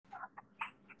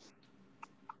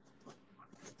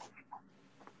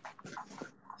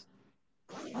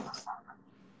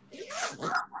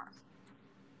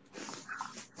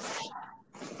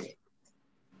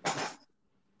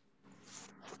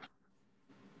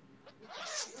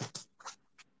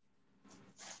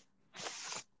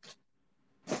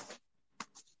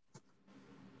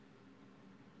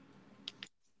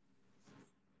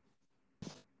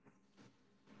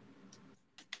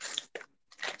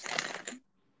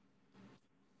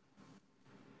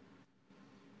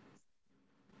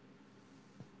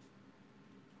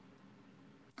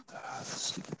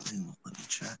Let me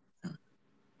check.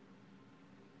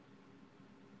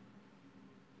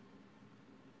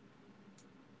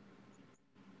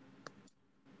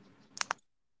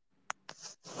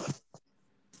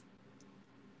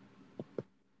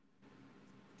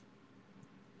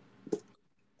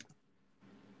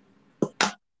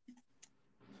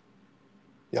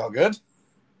 Y'all good?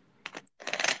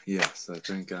 Yes, I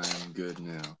think I am good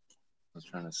now. I was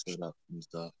trying to set up some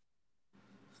stuff.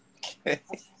 Okay.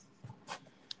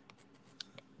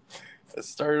 I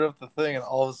started up the thing, and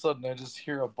all of a sudden, I just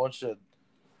hear a bunch of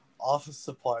office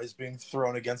supplies being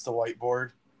thrown against a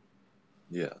whiteboard.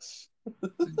 Yes.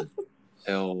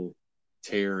 Tell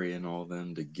Terry and all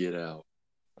them to get out.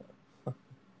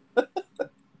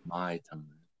 My time.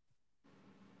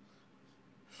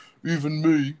 Even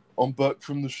me, I'm back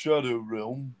from the Shadow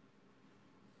Realm.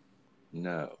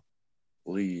 No.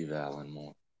 Leave, Alan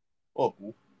Moore. Oh,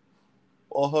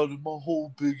 I had my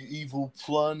whole big evil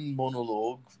plan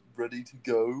monologue ready to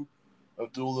go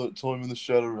after all that time in the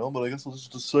Shadow Realm, but I guess I'll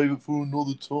just have to save it for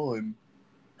another time.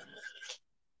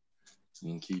 You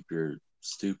can keep your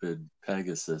stupid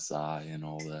Pegasus eye and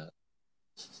all that.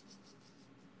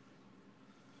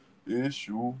 Yeah,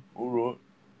 sure, alright.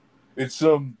 It's,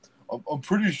 I'm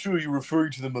pretty sure you're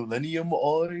referring to the Millennium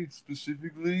Eye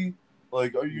specifically.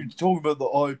 Like, are you talking about the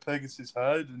eye Pegasus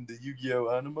had in the Yu-Gi-Oh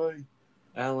anime?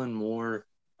 Alan Moore,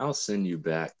 I'll send you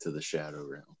back to the Shadow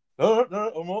Realm. No,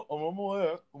 I'm on my way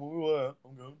out. I'm on my way out.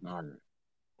 I'm going. All right.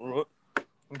 Alright.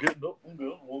 I'm getting up. I'm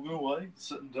going. Walking away.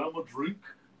 Setting down my drink.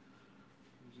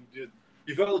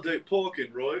 You validate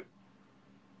parking, right?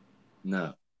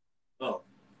 No. Oh.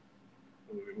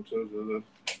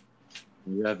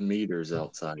 You have meters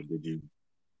outside. Did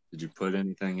you put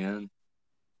anything in?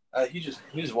 He just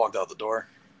walked out the door.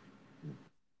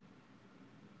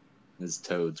 His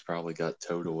toads probably got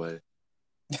towed away.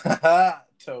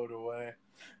 Towed away.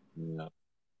 Yeah.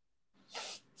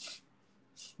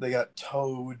 They got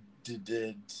towed.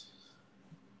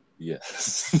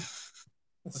 Yes.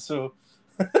 So,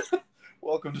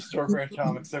 welcome to Store Brand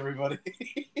Comics, everybody.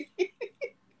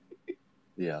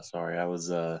 Yeah, sorry. I was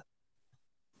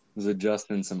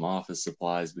adjusting some office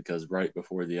supplies because right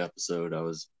before the episode I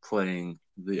was playing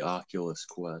the Oculus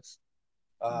Quest.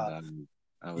 And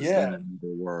I was in Yeah.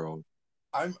 another world.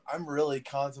 I'm really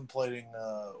contemplating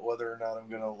whether or not I'm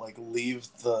gonna like leave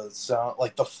the sound,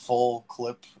 like the full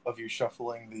clip of you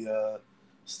shuffling the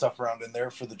stuff around in there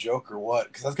for the joke or what,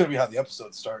 because that's gonna be how the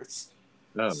episode starts.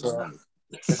 Oh, So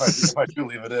nice. if I do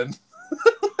leave it in.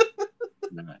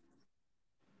 Nice.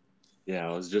 Yeah,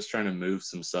 I was just trying to move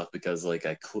some stuff because like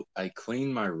I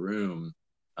cleaned my room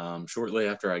shortly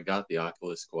after I got the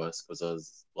Oculus Quest because I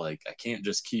was like I can't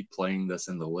just keep playing this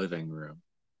in the living room.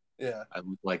 Yeah. I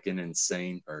look like an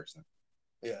insane person.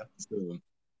 Yeah. So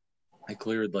I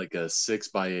cleared like a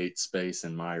 6x8 space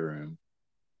in my room,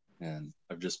 and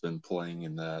I've just been playing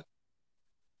in that.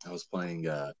 I was playing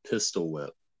Pistol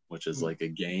Whip, which is like a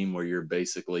game where you're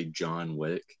basically John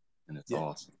Wick, and it's Yeah.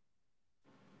 awesome.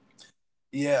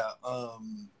 Yeah.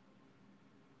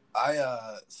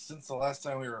 I since the last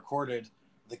time we recorded,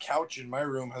 the couch in my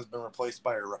room has been replaced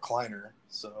by a recliner.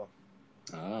 So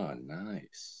Oh,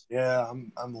 nice. yeah,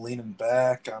 I'm leaning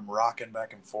back. I'm rocking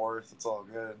back and forth. It's all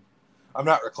good. I'm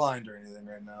not reclined or anything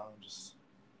right now. I'm just.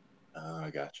 Oh, I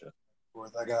gotcha.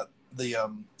 I got the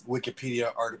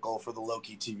Wikipedia article for the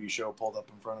Loki TV show pulled up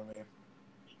in front of me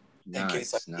in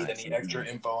case I need Nice. any extra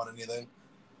info on anything.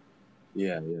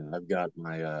 Yeah. I've got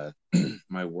my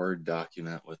my Word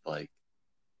document with like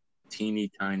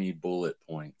teeny tiny bullet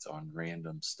points on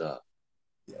random stuff.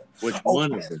 Yeah. Which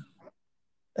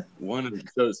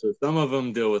so some of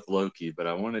them deal with Loki, but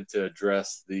I wanted to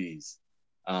address these.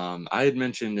 I had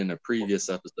mentioned in a previous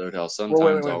episode how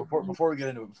sometimes wait. I'll Before we get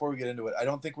into it, I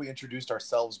don't think we introduced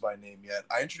ourselves by name yet.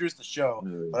 I introduced the show,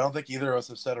 but I don't think either of us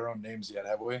have said our own names yet,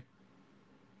 have we?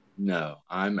 No,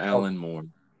 I'm Alan Moore.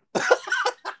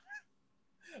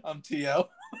 I'm T.O.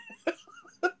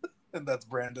 and that's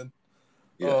Brandon.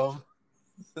 Yeah.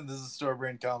 And this is Store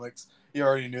Brand Comics. You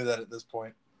already knew that at this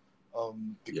point.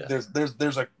 Yeah.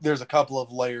 There's a couple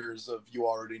of layers of you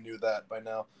already knew that by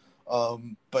now.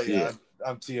 But yeah.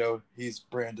 I'm T.O. He's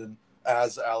Brandon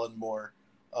as Alan Moore.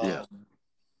 Yeah.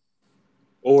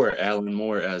 Or Alan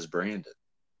Moore as Brandon.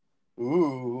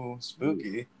 Ooh,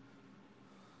 spooky.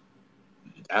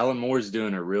 Alan Moore's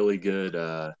doing a really good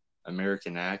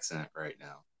American accent right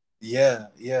now. Yeah.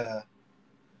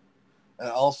 And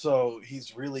also,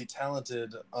 he's really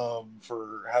talented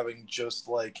for having just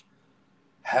like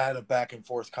had a back and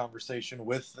forth conversation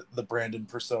with the Brandon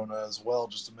persona as well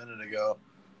just a minute ago.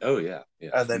 Oh yeah,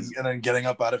 yeah. And then getting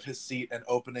up out of his seat and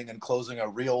opening and closing a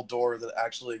real door that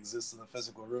actually exists in the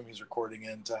physical room he's recording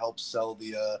in to help sell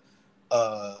the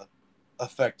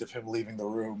effect of him leaving the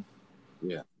room.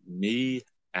 Yeah. Me,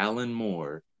 Alan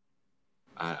Moore.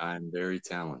 I'm very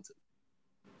talented.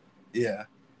 Yeah.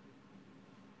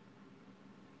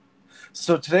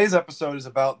 So today's episode is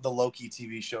about the Loki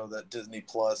TV show that Disney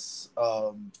Plus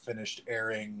finished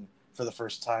airing for the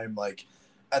first time, like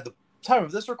at the time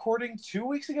of this recording, 2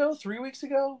 weeks ago, 3 weeks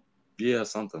ago. Yeah,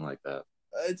 something like that.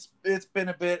 It's been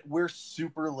a bit. We're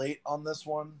super late on this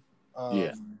one.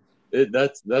 Yeah.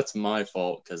 That's my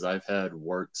fault because I've had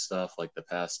work stuff like the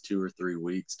past 2 or 3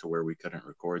 weeks to where we couldn't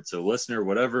record. So, listener,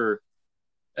 whatever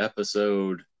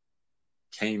episode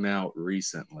came out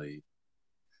recently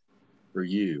for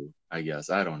you, I guess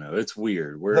I don't know. It's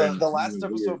weird. The last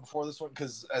episode before this one,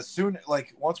 because as soon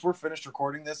like once we're finished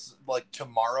recording this, like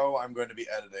tomorrow, I'm going to be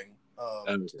editing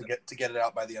to get it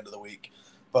out by the end of the week.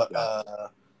 But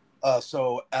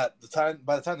so by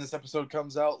the time this episode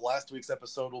comes out, last week's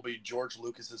episode will be George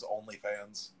Lucas's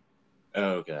OnlyFans.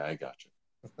 Oh, okay, I got you.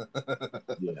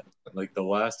 Yeah, like the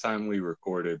last time we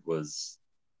recorded was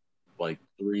like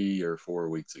 3 or 4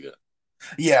 weeks ago.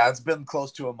 Yeah, it's been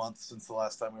close to a month since the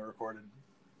last time we recorded.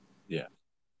 Yeah,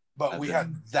 but we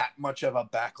had that much of a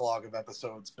backlog of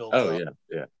episodes built up. Oh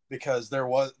yeah, because there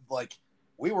was like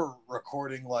we were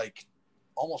recording like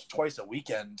almost twice a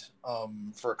weekend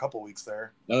for a couple weeks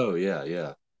there. Oh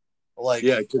yeah. Like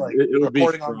it would be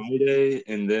Friday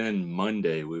and then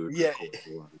Monday we would record.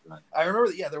 I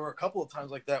remember there were a couple of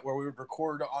times like that where we would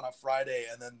record on a Friday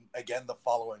and then again the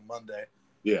following Monday.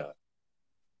 Yeah.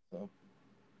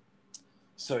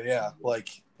 So yeah,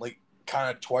 like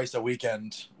kind of twice a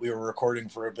weekend we were recording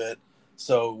for a bit.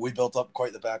 So we built up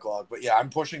quite the backlog. But yeah, I'm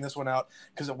pushing this one out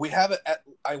because we have it at,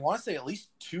 I want to say at least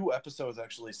 2 episodes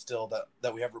actually still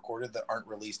that we have recorded that aren't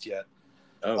released yet.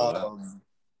 Oh, wow.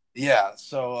 Yeah,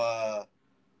 so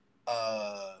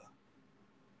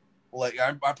like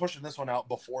I'm pushing this one out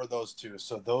before those 2.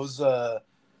 So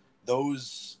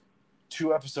those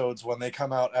 2 episodes when they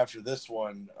come out after this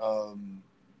one,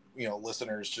 you know,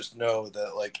 listeners just know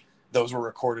that like those were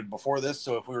recorded before this.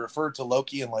 So if we refer to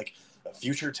Loki in like a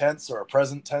future tense or a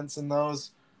present tense in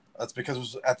those, that's because it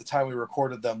was, at the time we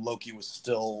recorded them, Loki was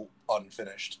still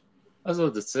unfinished. I was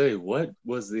about to say, what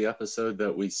was the episode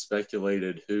that we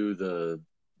speculated who the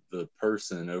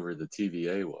person over the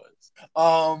TVA was?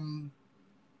 All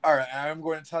right, I'm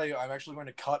going to tell you, I'm actually going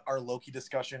to cut our Loki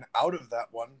discussion out of that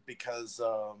one because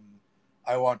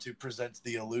I want to present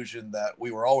the illusion that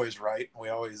we were always right. We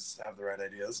always have the right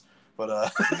ideas.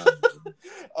 But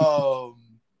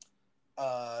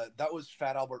that was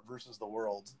Fat Albert versus the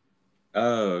World.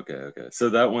 Oh, okay. So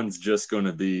that one's just going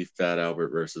to be Fat Albert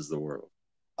versus the World.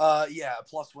 Yeah,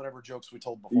 plus whatever jokes we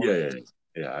told before. Yeah,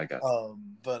 I got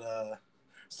it.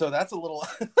 So that's a little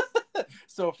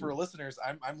so for listeners,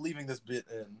 I'm leaving this bit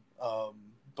in.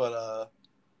 But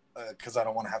because I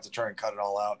don't want to have to try and cut it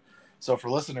all out. So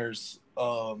for listeners,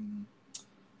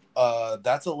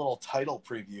 that's a little title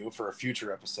preview for a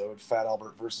future episode, Fat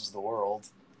Albert versus the World.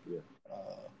 Yeah.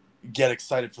 Get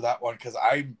excited for that one because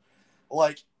I'm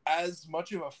like, as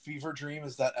much of a fever dream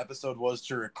as that episode was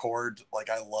to record, like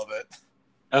I love it.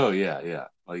 Oh yeah.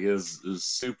 Like it was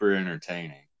super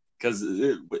entertaining because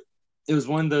it was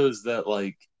one of those that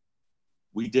like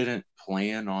we didn't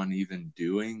plan on even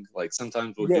doing. Like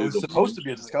sometimes we'll do. It was supposed to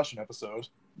be a discussion episode.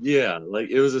 Yeah, like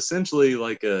it was essentially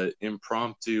like a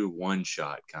impromptu one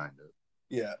shot kind of.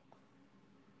 Yeah.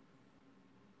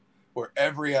 Where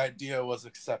every idea was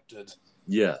accepted.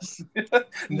 Yes.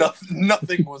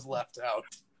 Nothing was left out.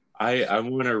 I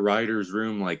want a writer's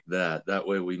room like that. That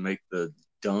way we make the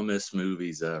dumbest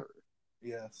movies ever.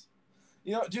 Yes.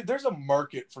 You know, dude, there's a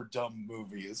market for dumb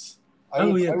movies. I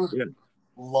would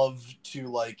love to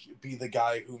like be the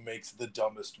guy who makes the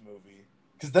dumbest movie.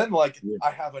 Because then like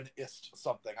I have an ist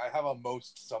something. I have a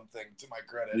most something to my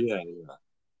credit. Yeah.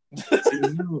 See,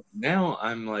 now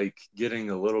I'm like getting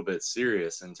a little bit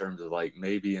serious in terms of like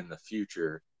maybe in the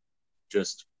future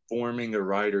just forming a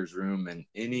writer's room and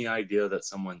any idea that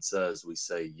someone says we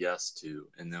say yes to,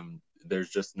 and then there's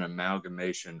just an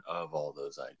amalgamation of all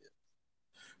those ideas.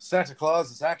 Santa Claus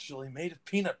is actually made of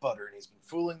peanut butter and he's been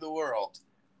fooling the world.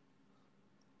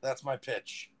 That's my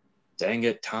pitch. Dang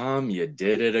it, Tom, you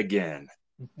did it again.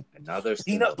 Another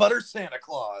peanut butter Santa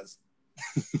Claus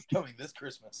coming this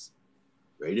Christmas.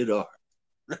 Rated R.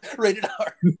 Rated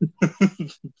R.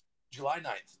 July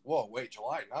 9th. Whoa, wait,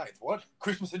 July 9th. What?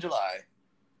 Christmas in July.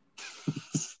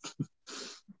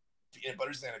 Peanut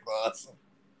butter Santa Claus.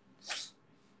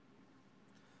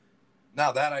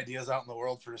 Now that idea is out in the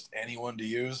world for just anyone to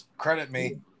use. Credit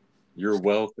me. You're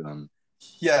welcome.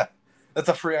 Yeah, that's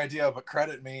a free idea, but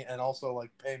credit me and also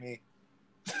like pay me.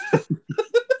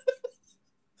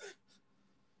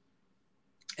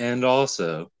 And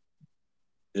also,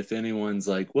 if anyone's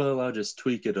like, well, I'll just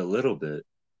tweak it a little bit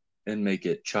and make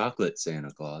it chocolate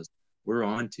Santa Claus, we're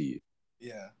on to you.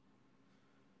 Yeah,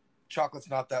 chocolate's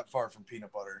not that far from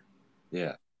peanut butter.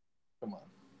 Yeah. Come on.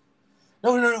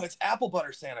 No. It's apple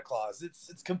butter Santa Claus.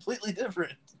 It's completely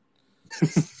different.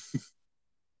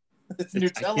 It's I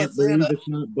Nutella can't believe Santa. it's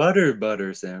not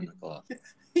butter Santa Claus.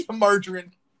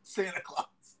 Margarine Santa Claus.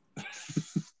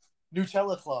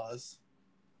 Nutella Claus.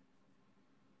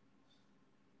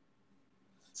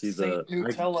 See Saint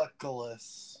Nutella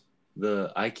Claus.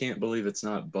 the I can't believe it's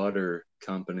not butter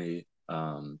company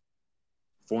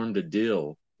formed a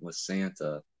deal with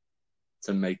Santa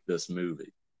to make this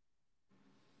movie.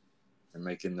 They're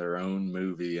making their own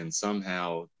movie, and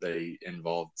somehow they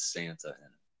involved Santa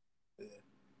in it. Yeah.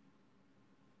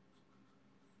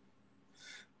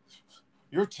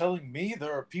 You're telling me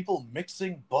there are people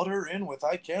mixing butter in with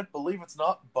I can't believe it's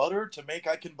not butter to make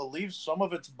I can believe some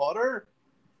of it's butter?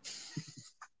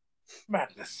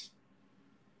 Madness.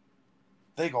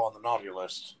 They go on the naughty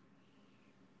list.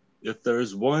 If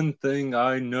there's one thing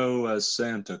I know as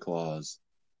Santa Claus,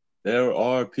 there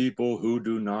are people who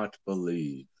do not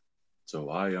believe. So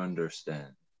I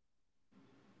understand.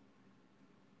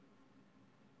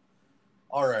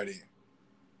 Alrighty.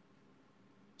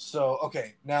 So,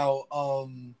 okay, now,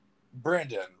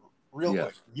 Brandon, real Yeah,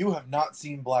 quick, you have not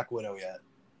seen Black Widow yet.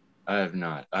 I have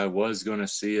not. I was going to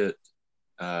see it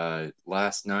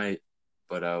last night,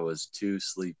 but I was too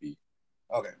sleepy.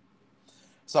 Okay.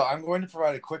 So I'm going to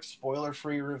provide a quick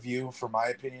spoiler-free review for my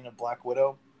opinion of Black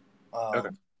Widow. Okay.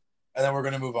 And then we're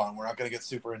going to move on. We're not going to get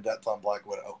super in-depth on Black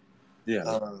Widow. Yeah.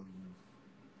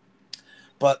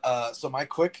 So my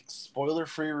quick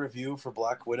spoiler-free review for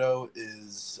Black Widow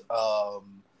is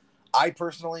I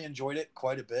personally enjoyed it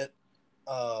quite a bit.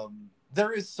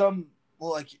 There is some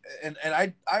like and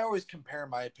I always compare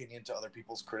my opinion to other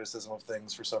people's criticism of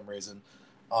things for some reason.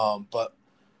 But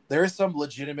there is some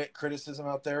legitimate criticism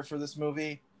out there for this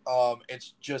movie.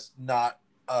 It's just not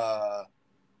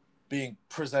being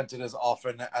presented as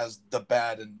often as the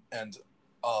bad and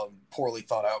poorly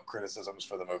thought out criticisms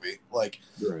for the movie, like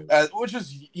right. which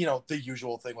is the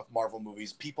usual thing with Marvel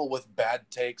movies. People with bad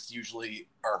takes usually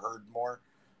are heard more.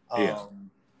 Yeah.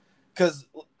 Because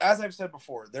as I've said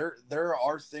before, there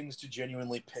are things to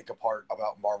genuinely pick apart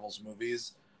about Marvel's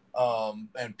movies,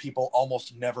 and people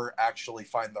almost never actually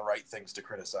find the right things to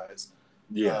criticize.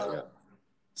 Yeah.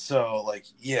 So like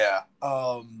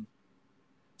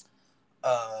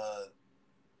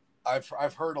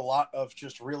I've heard a lot of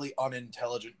just really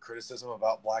unintelligent criticism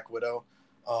about Black Widow.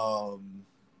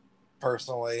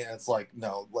 Personally, and it's like,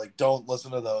 no, like, don't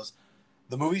listen to those.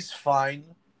 The movie's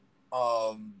fine.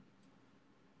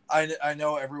 I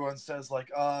know everyone says like,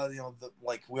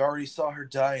 like we already saw her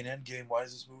die in Endgame. Why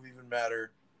does this movie even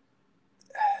matter?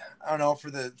 I don't know, for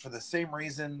the same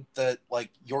reason that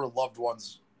like your loved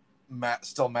ones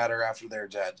still matter after they're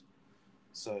dead.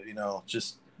 So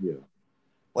just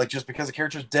like, just because a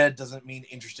character's dead doesn't mean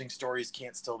interesting stories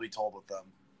can't still be told with them.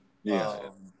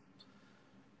 Now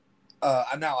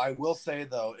I will say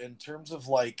though, in terms of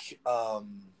like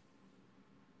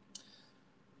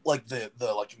the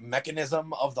like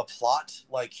mechanism of the plot,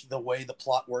 like the way the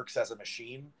plot works as a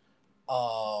machine,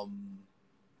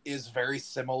 is very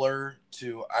similar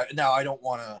to. Now I don't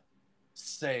want to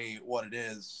say what it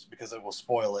is because it will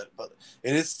spoil it, but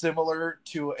it is similar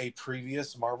to a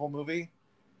previous Marvel movie.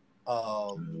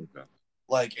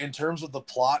 Like in terms of the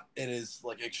plot, it is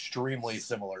like extremely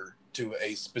similar to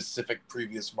a specific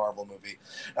previous Marvel movie.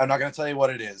 I'm not going to tell you what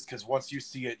it is because once you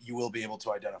see it, you will be able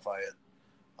to identify it.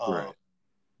 Right.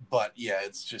 But yeah,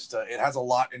 it's just it has a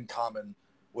lot in common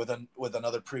with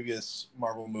another previous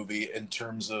Marvel movie in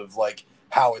terms of like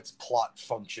how its plot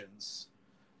functions.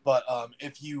 But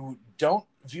if you don't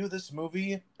view this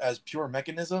movie as pure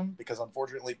mechanism, because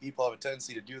unfortunately people have a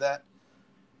tendency to do that,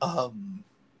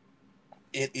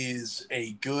 it is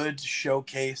a good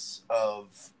showcase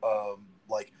of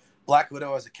like Black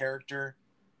Widow as a character.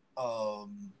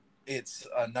 It's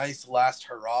a nice last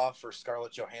hurrah for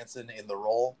Scarlett Johansson in the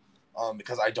role,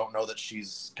 because I don't know that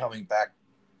she's coming back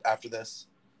after this.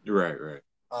 Right.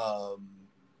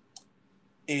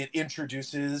 It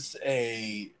introduces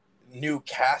a new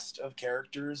cast of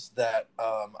characters that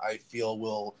I feel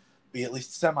will be at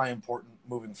least semi-important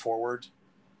moving forward.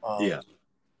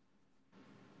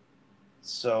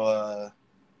 So,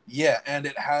 and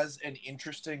it has an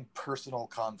interesting personal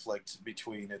conflict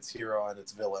between its hero and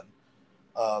its villain.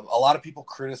 A lot of people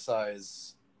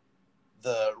criticize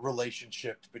the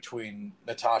relationship between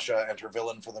Natasha and her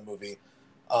villain for the movie.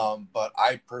 But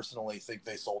I personally think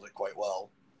they sold it quite well.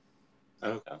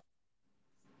 Okay.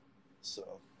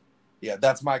 So, yeah,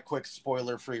 that's my quick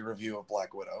spoiler-free review of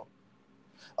Black Widow.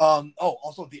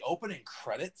 Also the opening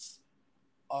credits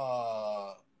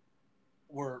was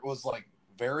like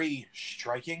very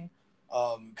striking.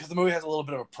 Because the movie has a little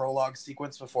bit of a prologue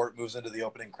sequence before it moves into the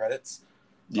opening credits.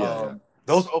 Yeah.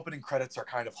 Those opening credits are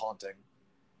kind of haunting.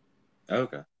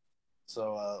 Okay.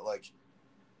 So,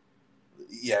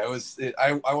 yeah,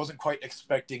 I wasn't quite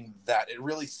expecting that. It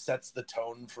really sets the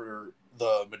tone for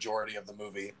the majority of the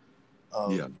movie.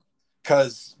 Yeah.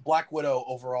 Because Black Widow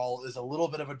overall is a little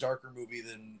bit of a darker movie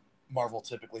than Marvel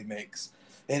typically makes.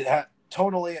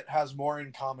 Tonally, it has more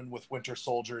in common with Winter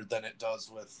Soldier than it does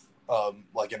with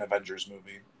like an Avengers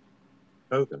movie.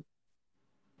 Okay.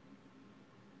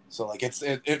 So like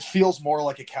it feels more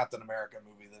like a Captain America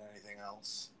movie than anything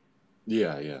else.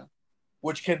 Yeah, yeah.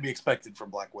 Which can be expected from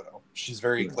Black Widow. She's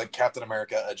very like Captain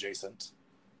America adjacent.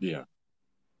 Yeah.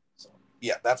 So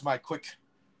yeah, that's my quick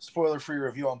spoiler-free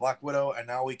review on Black Widow, and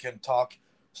now we can talk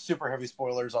super heavy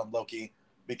spoilers on Loki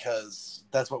because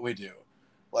that's what we do.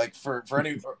 Like for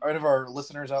any of our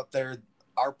listeners out there,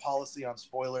 our policy on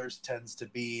spoilers tends to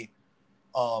be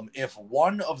if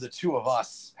one of the two of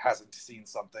us hasn't seen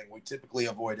something, we typically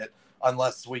avoid it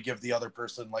unless we give the other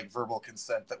person like verbal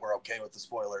consent that we're okay with the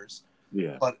spoilers.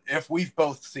 Yeah. But if we've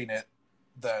both seen it,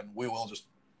 then we will just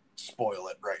spoil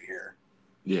it right here.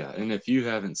 Yeah, and if you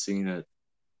haven't seen it,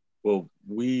 well,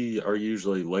 we are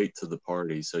usually late to the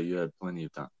party, so you had plenty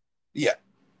of time. Yeah.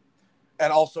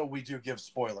 And also we do give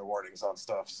spoiler warnings on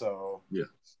stuff, so yeah,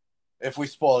 if we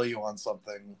spoil you on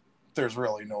something, there's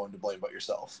really no one to blame but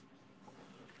yourself.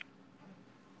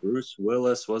 Bruce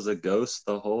Willis was a ghost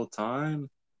the whole time?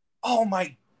 Oh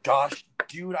my gosh,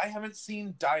 dude, I haven't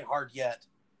seen Die Hard yet.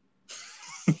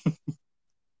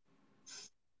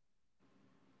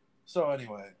 So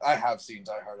anyway, I have seen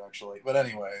Die Hard actually, but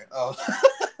anyway,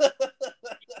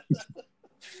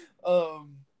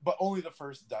 but only the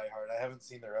first Die Hard. I haven't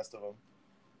seen the rest of them.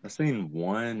 I've seen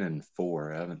 1 and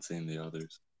 4. I haven't seen the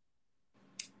others.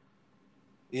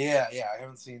 Yeah, I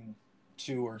haven't seen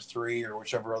 2 or 3 or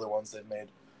whichever other ones they've made.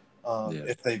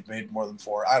 If they've made more than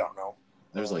 4, I don't know.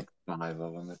 There's like 5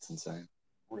 of them. It's insane.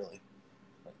 Really.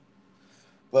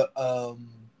 But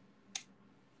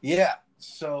yeah.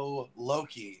 So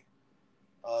Loki,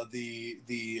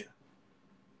 the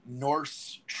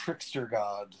Norse trickster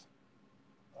god,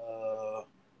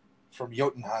 from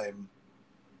Jotunheim,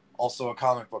 also a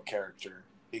comic book character.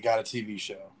 He got a TV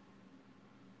show.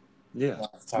 Yeah. Now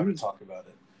it's time to talk about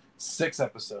it. 6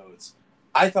 episodes.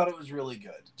 I thought it was really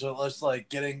good. Just like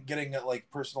getting like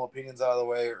personal opinions out of the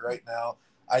way right now.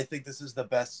 I think this is the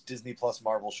best Disney Plus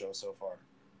Marvel show so far.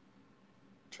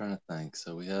 I'm trying to think.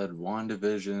 So we had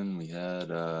WandaVision, we had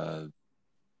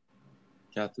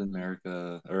Captain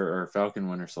America or Falcon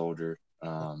Winter Soldier,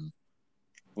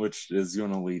 which is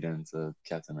going to lead into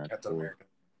Captain America.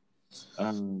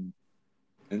 And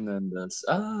then this.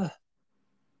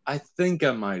 I think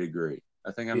I might agree.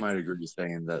 I might agree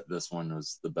saying that this one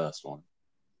was the best one.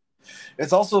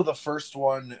 It's also the first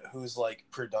one whose like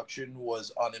production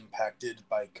was unimpacted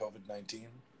by COVID-19.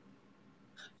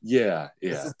 Yeah.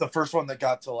 This is the first one that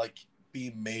got to like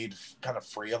be made kind of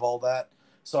free of all that.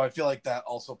 So I feel like that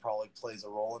also probably plays a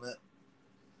role in it.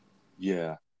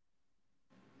 Yeah.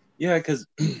 Yeah, because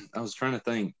I was trying to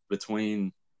think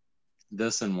between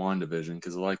this and WandaVision,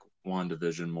 because I like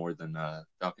WandaVision more than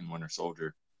Falcon Winter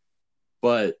Soldier.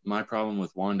 But my problem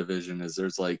with WandaVision is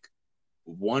there's like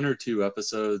 1 or 2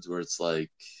 episodes where it's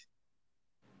like,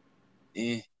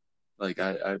 like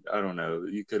I don't know.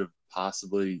 You could have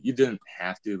possibly, you didn't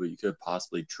have to, but you could have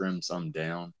possibly trimmed some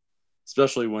down.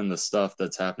 Especially when the stuff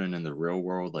that's happening in the real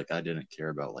world, like I didn't care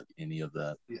about like any of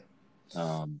that. Yeah.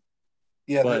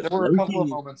 Yeah, there were a couple of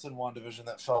moments in WandaVision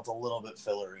that felt a little bit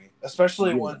fillery,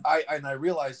 especially when I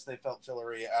realized they felt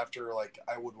fillery after like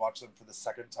I would watch them for the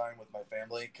second time with my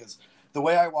family, because the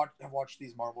way have watched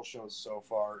these Marvel shows so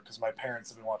far, because my parents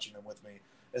have been watching them with me,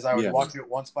 is I would watch it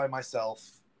once by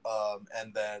myself,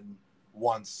 and then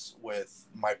once with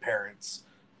my parents,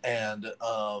 and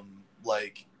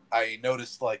like I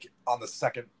noticed like on the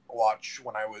second watch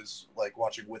when I was like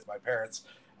watching with my parents,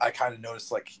 I kind of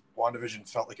noticed like WandaVision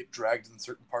felt like it dragged in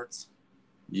certain parts.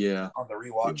 Yeah. On the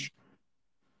rewatch.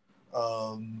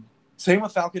 Same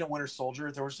with Falcon and Winter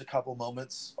Soldier. There was a couple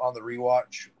moments on the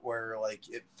rewatch where like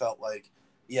it felt like,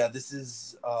 yeah, this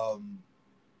is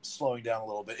slowing down a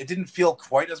little bit. It didn't feel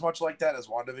quite as much like that as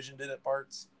WandaVision did at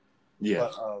parts. Yeah.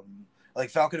 But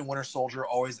like Falcon and Winter Soldier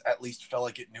always at least felt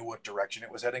like it knew what direction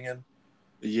it was heading in.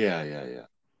 Yeah.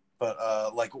 But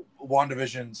like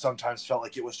WandaVision sometimes felt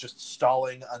like it was just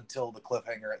stalling until the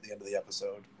cliffhanger at the end of the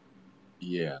episode.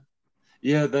 Yeah.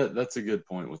 Yeah, that's a good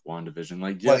point with WandaVision.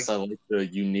 Like, Like yes, I like the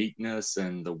uniqueness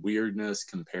and the weirdness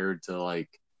compared to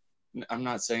like I'm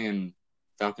not saying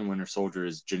Falcon Winter Soldier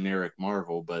is generic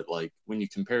Marvel, but like when you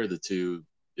compare the two,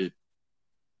 it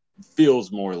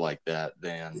feels more like that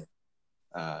than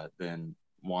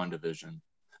WandaVision.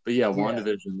 But yeah, yeah,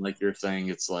 WandaVision, like you're saying,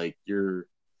 it's like you're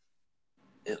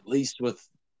at least with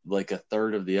like a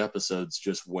third of the episodes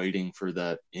just waiting for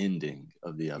that ending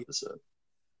of the episode.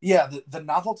 yeah. The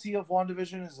novelty of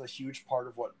WandaVision is a huge part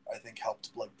of what I think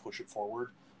helped like push it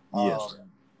forward. Yes.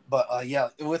 But yeah,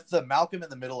 with the Malcolm in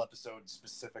the Middle episode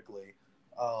specifically,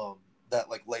 that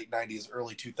like late '90s,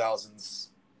 early 2000s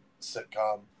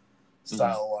sitcom Mm-hmm.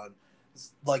 style one,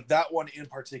 like that one in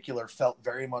particular felt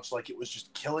very much like it was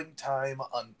just killing time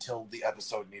until the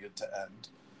episode needed to end.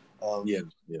 Um, Yeah,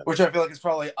 yeah, which I feel like is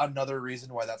probably another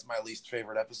reason why that's my least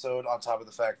favorite episode. On top of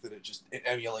the fact that it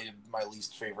emulated my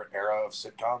least favorite era of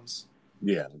sitcoms.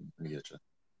 yeah. I get you.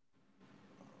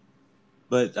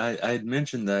 But I had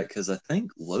mentioned that because I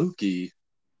think Loki.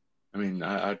 I mean,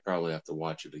 I'd probably have to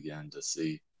watch it again to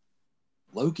see.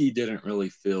 Loki didn't really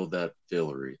feel that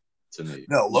fillery to me.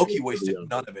 No, Loki Compared to the wasted other.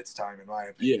 none of its time, in my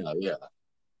opinion. Yeah,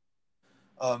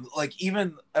 yeah, Like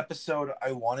even episode,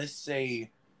 I want to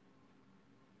say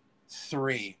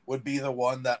 3 would be the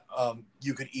one that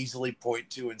you could easily point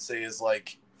to and say is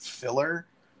like filler.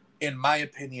 In my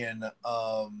opinion,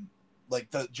 like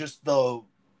the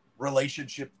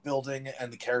relationship building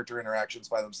and the character interactions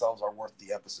by themselves are worth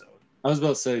the episode. I was about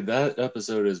to say that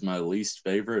episode is my least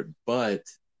favorite, but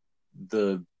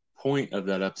the point of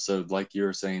that episode, like you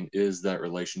were saying, is that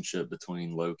relationship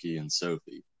between Loki and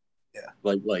Sophie. Yeah.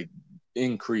 Like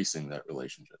increasing that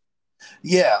relationship.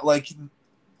 Yeah, like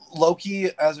Loki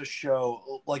as a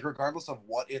show, like regardless of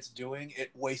what it's doing,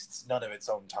 it wastes none of its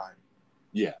own time.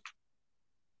 Yeah.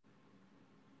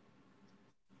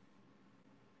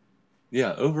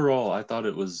 Yeah, overall I thought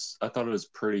it was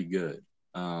pretty good.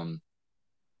 Um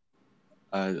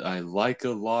I like a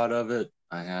lot of it.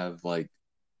 I have like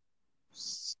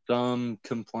some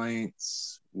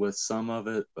complaints with some of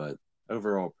it, but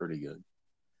overall pretty good.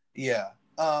 Yeah.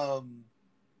 Now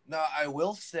I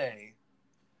will say,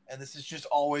 and this is just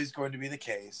always going to be the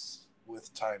case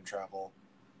with time travel.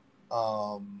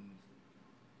 Um,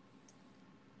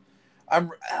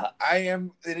 I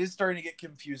am. It is starting to get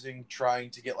confusing trying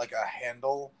to get like a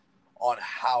handle on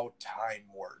how time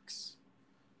works.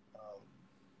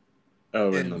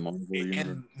 Oh, in the In Marvel universe.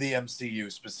 in the MCU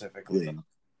specifically,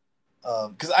 Yeah.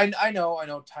 because I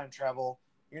know time travel.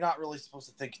 You're not really supposed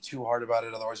to think too hard about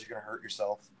it, otherwise you're going to hurt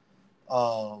yourself.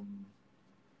 Um,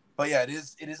 but yeah, it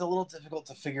is a little difficult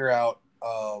to figure out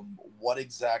what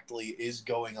exactly is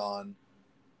going on,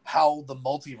 how the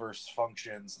multiverse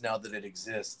functions now that it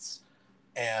exists,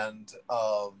 and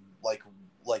like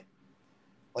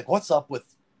like what's up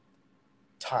with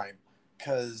time?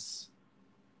 Because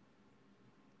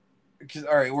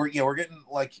all right, we're getting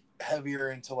like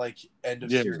heavier into like end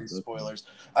of Yeah, series that's fine. spoilers.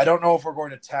 I don't know if we're going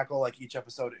to tackle like each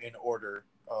episode in order,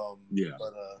 Yeah.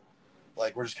 but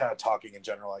like we're just kind of talking in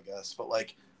general, I guess. But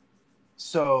like,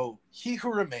 so He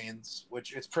Who Remains,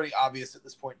 which it's pretty obvious at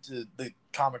this point to the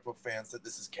comic book fans that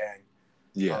this is Kang.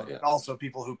 Yeah, yeah. And also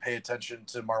people who pay attention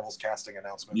to Marvel's casting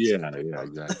announcements. Yeah, yeah,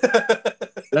 exactly.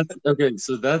 That's okay,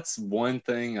 so that's one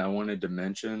thing I wanted to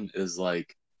mention is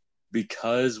like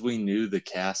because we knew the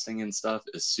casting and stuff,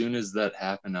 as soon as that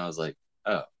happened, I was like,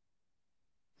 oh.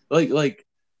 Like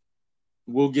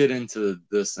we'll get into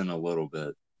this in a little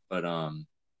bit, but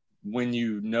when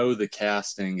you know the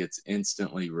casting, it's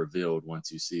instantly revealed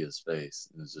once you see his face.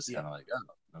 And it's just Yeah. kind of like,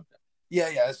 oh, okay. Yeah.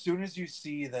 As soon as you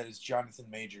see that it's Jonathan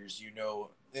Majors, you know,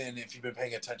 and if you've been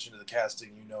paying attention to the casting,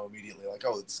 you know immediately, like,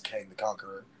 oh, it's Kang the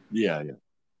Conqueror. Yeah, yeah.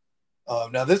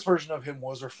 Now, this version of him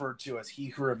was referred to as He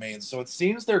Who Remains. So it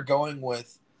seems they're going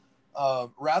with,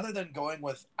 rather than going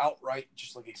with outright,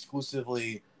 just like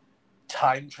exclusively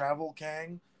time travel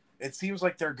Kang, it seems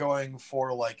like they're going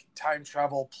for like time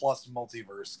travel plus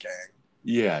multiverse Kang.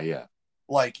 Yeah, yeah.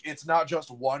 Like it's not just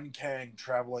one Kang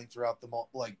traveling throughout the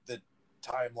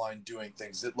timeline doing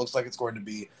things. It looks like it's going to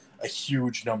be a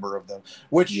huge number of them,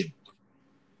 which Yeah.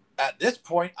 at this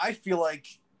point I feel like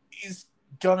is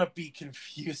gonna be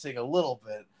confusing a little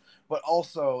bit, but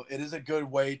also it is a good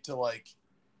way to like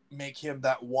make him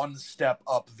that one step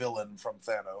up villain from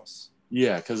Thanos.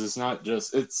 Yeah, because it's not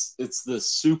just it's this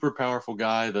super powerful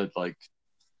guy that like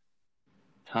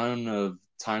ton of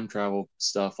time travel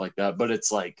stuff like that, but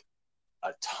it's like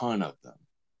a ton of them.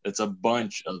 It's a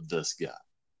bunch of this guy.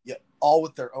 Yeah, all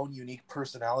with their own unique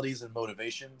personalities and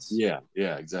motivations. Yeah,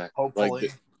 yeah, exactly. Like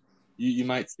Hopefully, you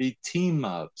might see team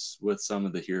ups with some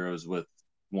of the heroes with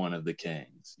one of the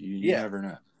kings. You yeah, never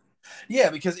know. yeah.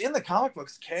 Because in the comic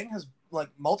books, Kang has like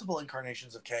multiple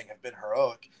incarnations of Kang have been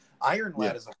heroic. Iron Yeah,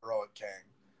 Lad is a heroic Kang.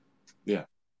 yeah,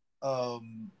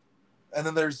 Um, and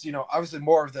then there's obviously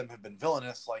more of them have been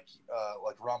villainous, like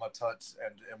Rama Tut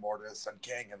and Immortus and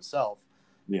Kang himself.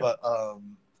 yeah.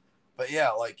 But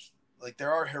yeah, like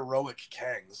there are heroic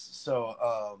Kangs. So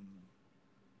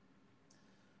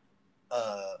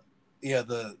uh yeah,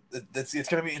 it's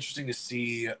gonna be interesting to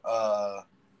see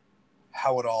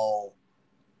how it all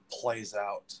plays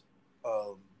out.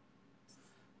 Um,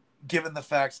 Given the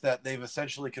fact that they've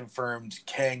essentially confirmed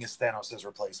Kang is Thanos'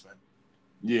 replacement.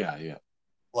 Yeah, yeah.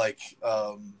 Like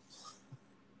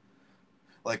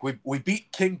like we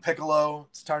beat King Piccolo.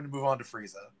 It's time to move on to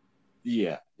Frieza.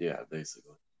 Yeah, yeah,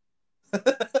 basically.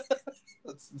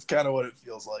 That's kind of what it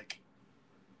feels like.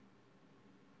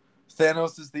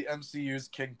 Thanos is the MCU's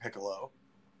King Piccolo,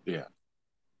 Yeah.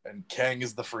 and Kang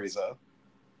is the Frieza.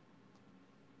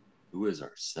 Who is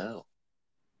ourselves?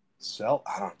 So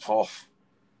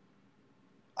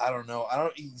I don't know. I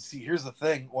don't see. Here's the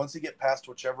thing: once you get past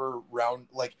whichever round,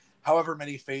 like however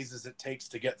many phases it takes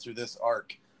to get through this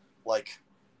arc, like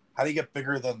how do you get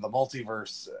bigger than the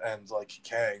multiverse and like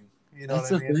Kang? You know That's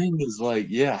what I the mean? thing is like,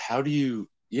 yeah, how do you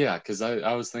yeah, because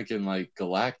I was thinking like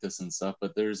Galactus and stuff,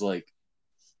 but there's like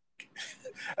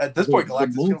At this point, the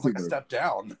Galactus feels like a multiverse. step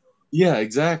down. Yeah,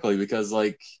 exactly. Because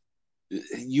like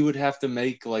you would have to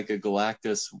make like a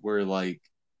Galactus where like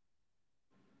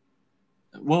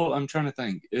well, I'm trying to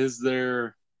think. Is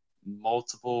there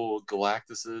multiple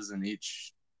Galactuses in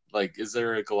each like is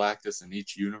there a Galactus in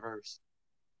each universe?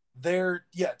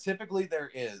 Yeah, typically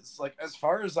there is. Like as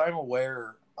far as I'm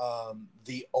aware,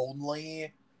 the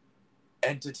only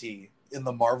entity in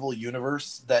the Marvel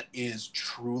universe that is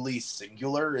truly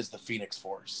singular is the Phoenix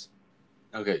Force.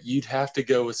 Okay, you'd have to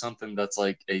go with something that's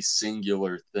like a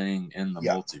singular thing in the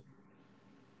Yeah, multiverse.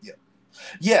 yeah,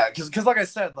 yeah. Because like I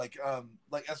said, like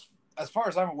as far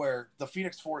as I'm aware, the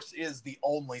Phoenix Force is the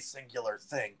only singular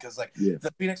thing. Because like Yeah.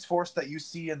 the Phoenix Force that you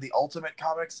see in the Ultimate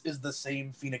Comics is the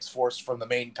same Phoenix Force from the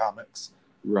main comics.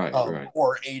 Right, right.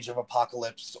 Or Age of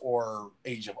Apocalypse or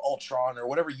Age of Ultron or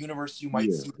whatever universe you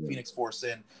might Yeah, see the yeah. Phoenix Force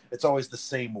in, it's always the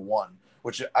same one,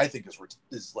 which I think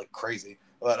is like crazy.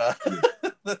 But Yeah.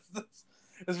 that's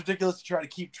ridiculous to try to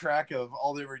keep track of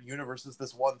all the different universes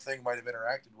this one thing might have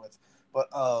interacted with. But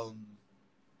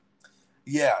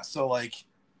yeah, so like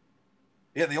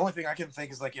yeah, the only thing I can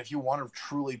think is like if you want to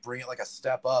truly bring it like a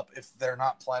step up, if they're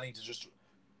not planning to just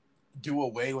do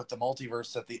away with the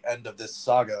multiverse at the end of this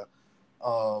saga,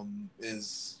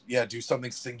 is yeah, do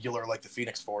something singular like the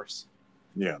Phoenix Force.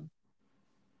 Yeah.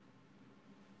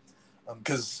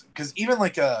 Because even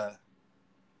like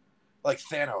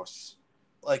Thanos,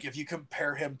 like if you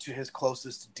compare him to his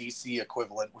closest DC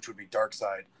equivalent, which would be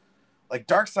Darkseid, like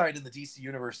Darkseid in the DC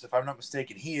universe, if I'm not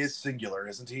mistaken, he is singular,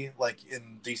 isn't he? Like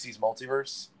in DC's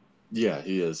multiverse. Yeah,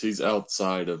 he is. He's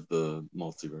outside of the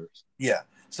multiverse. Yeah.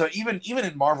 So even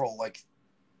in Marvel, like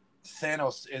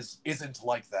Thanos isn't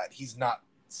like that. He's not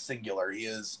singular. He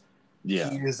Yeah.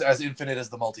 is as infinite as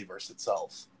the multiverse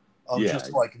itself. Yeah.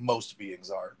 Just like most beings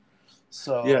are.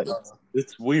 Yeah, So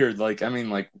it's weird. Like I mean,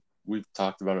 like we've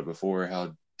talked about it before,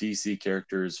 how DC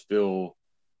characters feel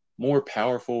more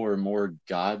powerful or more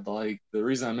godlike. The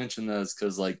reason I mention that is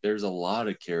because like there's a lot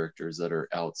of characters that are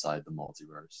outside the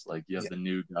multiverse. Like you have yeah, the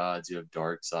new gods, you have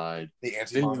Darkseid. the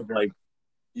Anti Then you have Monitor. like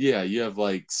yeah, you have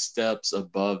like steps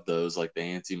above those, like the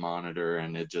anti-monitor,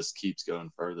 and it just keeps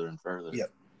going further and further. Yeah,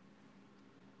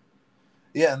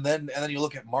 yeah, and then you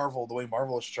look at Marvel, the way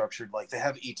Marvel is structured. Like they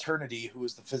have Eternity, who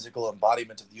is the physical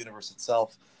embodiment of the universe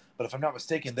itself. But if I'm not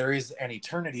mistaken, there is an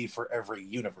Eternity for every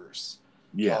universe.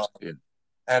 Yeah, Uh, yeah,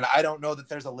 and I don't know that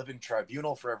there's a living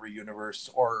tribunal for every universe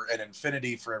or an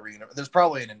infinity for every universe. There's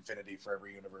probably an infinity for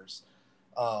every universe,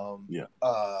 um, yeah,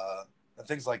 and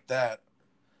things like that.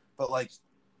 But like,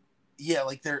 yeah,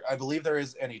 like I believe there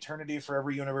is an eternity for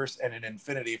every universe and an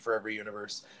infinity for every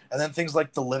universe, and then things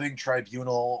like the living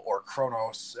tribunal or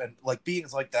Kronos and like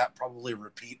beings like that probably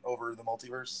repeat over the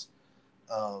multiverse.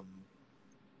 Um,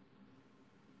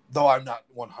 though I'm not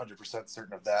 100%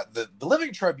 certain of that. The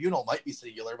living tribunal might be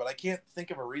singular, but I can't think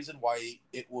of a reason why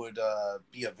it would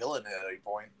be a villain at any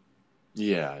point.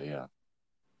 yeah, yeah.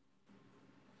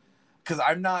 Because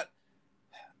I'm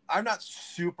not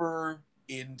super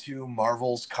into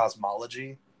Marvel's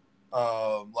cosmology.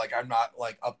 Like I'm not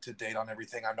like up to date on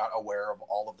everything. I'm not aware of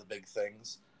all of the big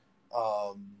things.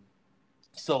 Um,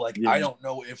 so like I Yeah. don't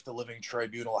know if the Living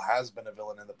Tribunal has been a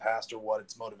villain in the past or what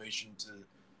its motivation to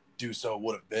do so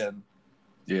would have been.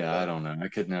 Yeah, I don't know. I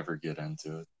could never get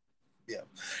into it.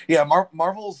 Yeah.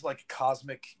 Marvel's like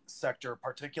cosmic sector,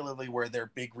 particularly where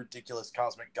their big ridiculous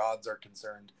cosmic gods are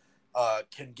concerned,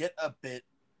 can get a bit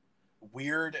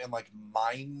weird and like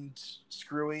mind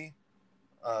screwy.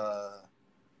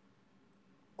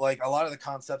 Like a lot of the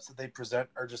concepts that they present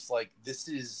are just like, this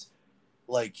is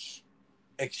like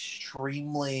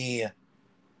extremely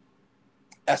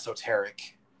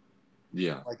esoteric.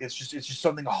 Yeah. Like it's just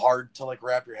something hard to like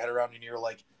wrap your head around, and you're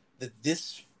like, that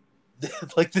this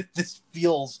like this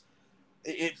feels,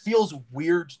 it feels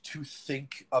weird to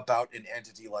think about an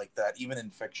entity like that, even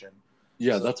in fiction.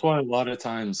 Yeah, So that's why a lot of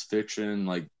times fiction,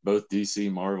 like both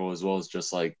DC, Marvel, as well as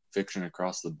just like fiction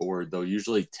across the board, they'll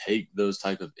usually take those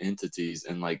type of entities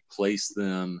and like place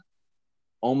them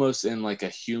almost in like a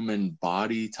human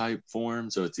body type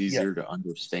form, so it's yeah, easier to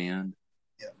understand.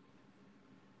 yeah.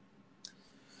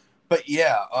 But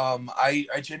yeah, I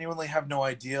genuinely have no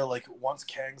idea. Like once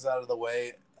Kang's out of the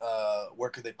way, where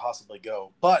could they possibly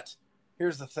go? But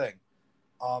here's the thing,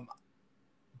 um,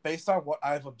 based on what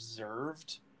I've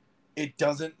observed, it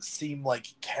doesn't seem like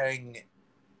Kang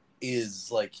is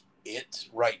like it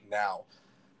right now.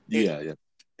 It Yeah, yeah,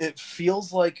 it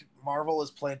feels like Marvel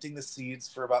is planting the seeds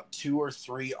for about 2 or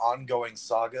 3 ongoing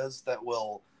sagas that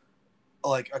will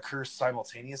like occur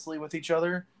simultaneously with each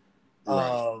other.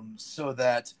 right. So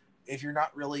that if you're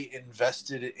not really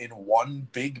invested in one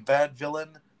big bad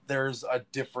villain, there's a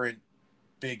different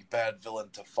big bad villain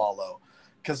to follow.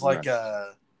 Because Right.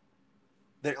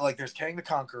 there's Kang the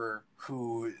Conqueror,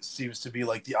 who seems to be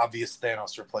like the obvious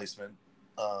Thanos replacement,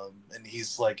 and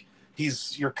he's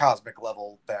your cosmic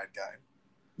level bad guy.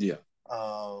 Yeah.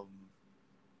 Um,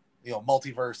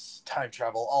 multiverse, time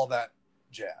travel, all that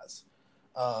jazz.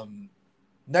 Um,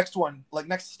 next one, like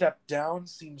next step down,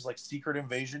 seems like Secret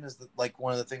Invasion is like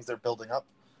one of the things they're building up.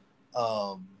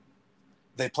 Um,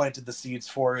 they planted the seeds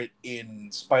for it in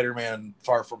Spider-Man: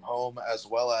 Far From Home as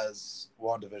well as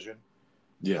WandaVision.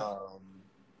 Yeah. Um,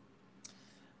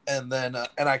 and then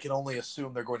and I can only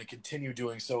assume they're going to continue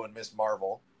doing so in Miss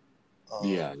Marvel.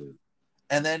 Yeah.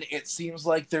 And then it seems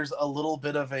like there's a little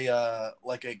bit of a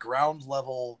like a ground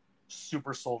level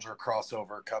super soldier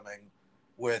crossover coming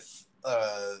with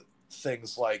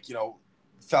things like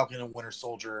Falcon and Winter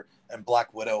Soldier and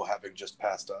Black Widow having just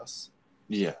passed us.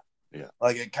 Yeah. Yeah.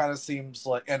 Like it kind of seems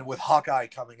like, and with Hawkeye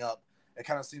coming up, it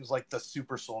kind of seems like the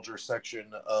super soldier section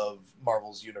of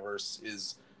Marvel's universe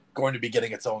is going to be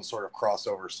getting its own sort of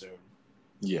crossover soon.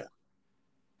 Yeah.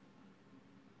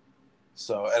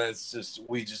 So, and it's just,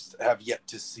 we just have yet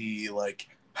to see like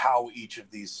how each of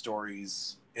these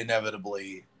stories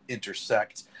inevitably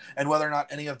intersect, and whether or not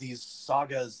any of these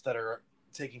sagas that are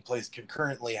taking place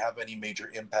concurrently have any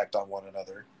major impact on one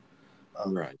another.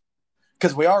 Right.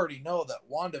 Because we already know that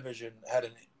WandaVision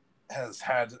has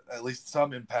had at least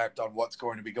some impact on what's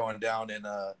going to be going down in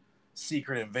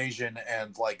Secret Invasion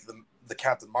and like the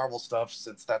Captain Marvel stuff,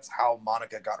 since that's how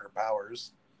Monica got her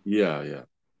powers. Yeah. Yeah.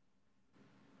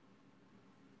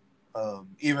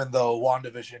 Even though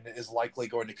WandaVision is likely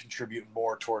going to contribute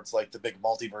more towards like the big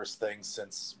multiverse thing,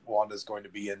 since Wanda's going to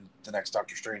be in the next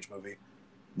Doctor Strange movie,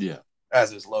 Yeah.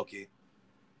 as is Loki.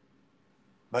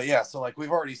 But yeah, so like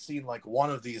we've already seen like one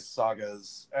of these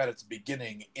sagas at its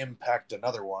beginning impact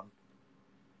another one.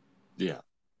 Yeah.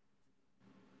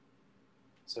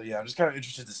 So yeah, I'm just kind of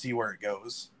interested to see where it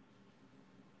goes.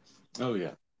 Oh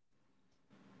yeah.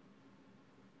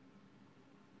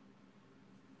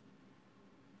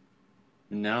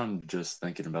 Now I'm just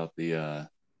thinking about the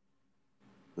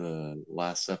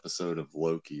last episode of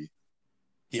Loki.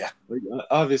 Yeah. Like,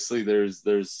 obviously there's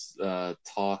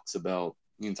talks about,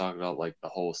 you can talk about like the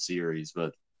whole series,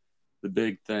 but the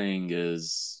big thing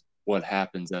is what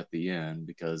happens at the end,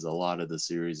 because a lot of the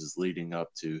series is leading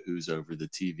up to who's over the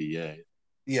TVA.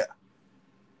 Yeah.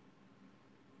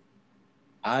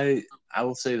 I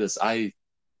will say this. I'm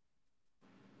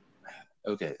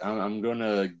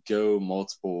gonna go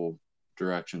multiple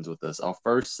directions with this. I'll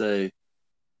first say,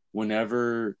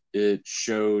 whenever it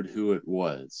showed who it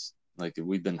was, like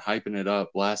we've been hyping it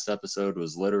up. Last episode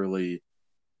was literally,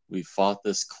 we fought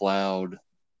this cloud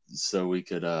so we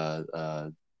could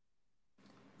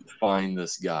find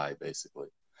this guy, basically.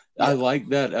 I Yeah. like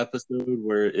that episode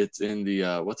where it's in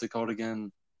the what's it called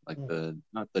again? Like the,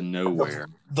 not the nowhere,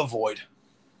 The Void.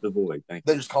 the void. Thank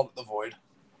They you. just called it the Void.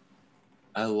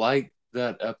 I like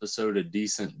that episode a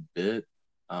decent bit.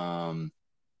 Um,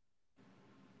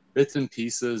 Bits and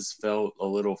pieces felt a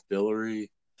little fillery.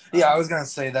 Yeah, I was gonna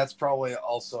say that's probably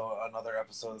also another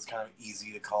episode that's kind of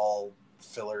easy to call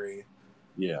fillery.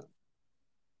 Yeah.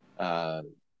 Uh,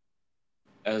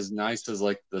 as nice as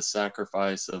like the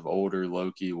sacrifice of older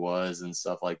Loki was and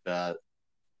stuff like that,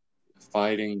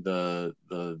 fighting the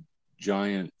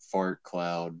giant fart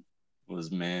cloud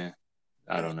was meh.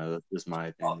 I don't know. That's just my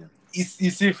opinion. You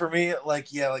see, for me,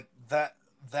 like, yeah, like that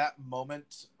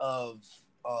moment of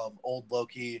old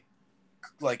Loki,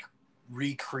 like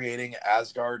recreating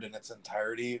Asgard in its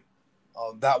entirety,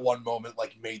 that one moment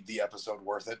like made the episode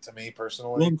worth it to me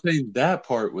Well, personally. I'm saying that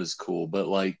part was cool, but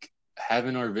like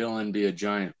having our villain be a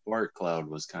giant fart cloud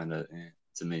was kind of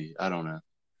to me. I don't know.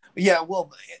 Yeah,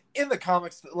 well, in the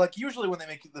comics, like usually when they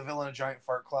make the villain a giant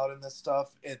fart cloud in this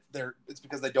stuff, it's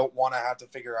because they don't want to have to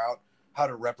figure out how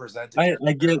to represent a I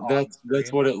character get on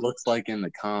that's screen. what it looks like in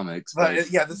the comics, But but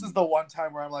yeah, this is the one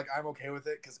time where I'm like, I'm okay with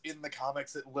it because in the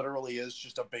comics, it literally is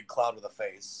just a big cloud with a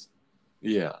face.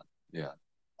 yeah, yeah,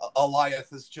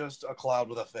 Eliath is just a cloud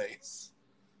with a face.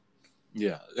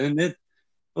 yeah, and it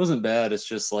wasn't bad. It's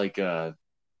just like I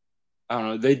don't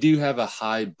know. They do have a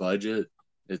high budget.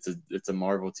 It's a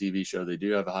Marvel TV show. They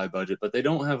do have a high budget, but they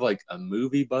don't have like a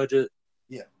movie budget.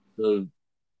 Yeah, So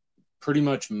pretty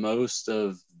much most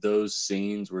of those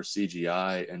scenes were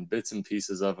CGI, and bits and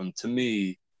pieces of them to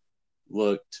me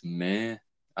looked meh.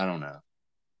 I don't know.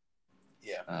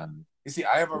 yeah. Um, You see,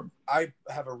 I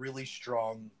have a really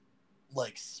strong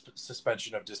like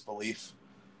suspension of disbelief.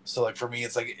 So like for me,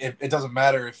 it's like it doesn't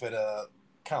matter if it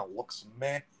kind of looks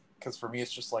meh, because for me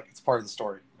it's just like it's part of the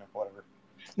story, whatever.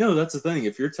 no, that's the thing.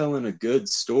 If you're telling a good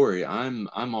story, I'm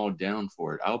all down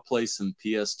for it. I'll play some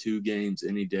PS2 games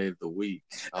any day of the week.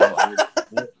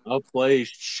 I'll play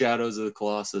Shadows of the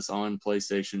Colossus on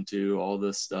PlayStation 2, all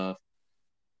this stuff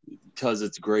because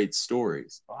it's great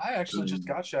stories. Well, I actually just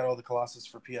got Shadow of the Colossus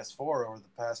for PS4 over the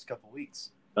past couple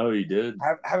weeks. Oh, you did?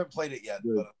 I haven't played it yet,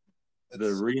 The, but the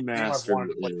it's a game I've remaster wanted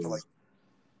to play for like. is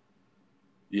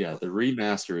yeah, the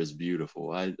remaster is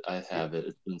beautiful. I Yeah, have it.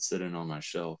 It's been sitting on my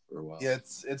shelf for a while. yeah,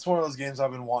 it's one of those games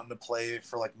I've been wanting to play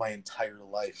for like my entire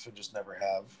life and just never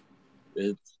have.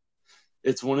 It's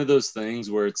it's one of those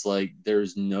things where it's like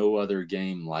there's no other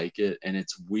game like it, and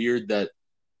it's weird that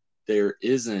there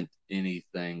isn't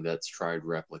anything that's tried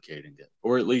replicating it,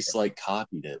 or at least like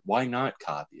copied it. Why not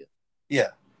copy it?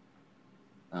 Yeah,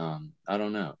 I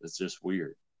don't know. It's just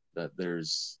weird that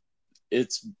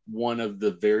it's one of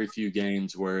the very few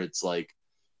games where it's like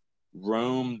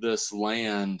roam this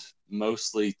land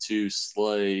mostly to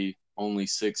slay only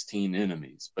 16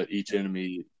 enemies, but each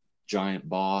enemy giant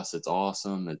boss. It's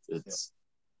awesome. yeah, It's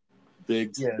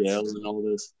big yeah. scale and all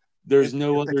this. There's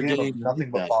no It's a other game of game like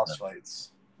nothing but that. boss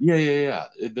fights. Yeah, yeah,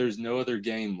 yeah. There's no other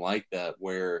game like that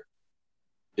where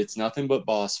it's nothing but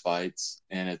boss fights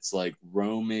and it's like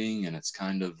roaming and it's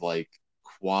kind of like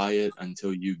quiet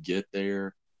until you get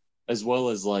there, as well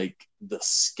as like the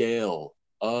scale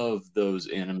of those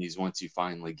enemies once you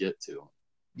finally get to them.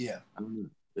 Yeah, I don't know.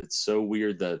 It's so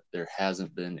weird that there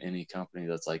hasn't been any company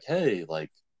that's like, hey,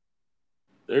 like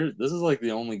this is like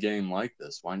the only game like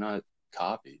this. Why not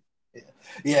copy? yeah,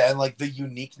 yeah, and like the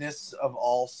uniqueness of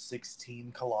all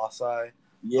 16 colossi,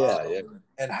 Yeah, yeah,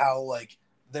 and how like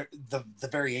the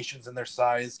variations in their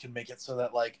size can make it so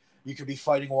that like you could be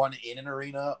fighting one in an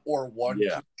arena or one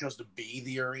yeah, could just be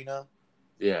the arena.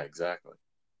 yeah, exactly.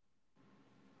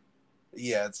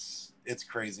 Yeah, it's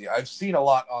crazy. I've seen a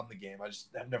lot on the game. I just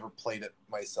have never played it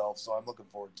myself, so I'm looking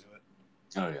forward to it.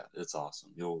 Oh yeah, it's awesome.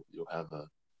 You'll have a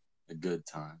good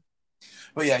time.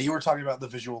 But yeah, you were talking about the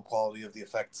visual quality of the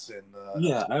effects in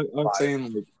Yeah, episode I was five.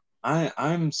 saying like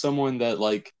I'm someone that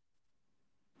like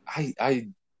I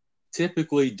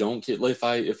typically don't get like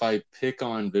if I pick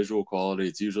on visual quality,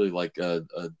 it's usually like a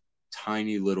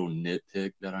tiny little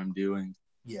nitpick that I'm doing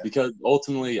Yeah, because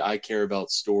ultimately I care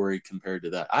about story compared to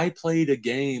that. I played a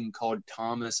game called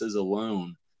Thomas is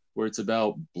Alone where it's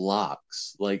about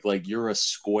blocks, like you're a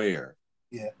square.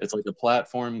 yeah. It's like a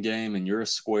platform game and you're a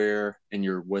square and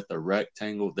you're with a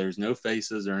rectangle. There's no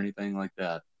faces or anything like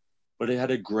that. But it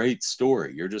had a great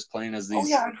story. You're just playing as Oh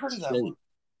yeah, these I've heard of that one. shapes.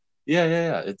 Yeah,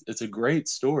 yeah, yeah. It's a great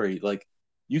story. Like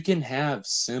you can have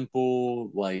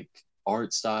simple like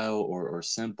art style or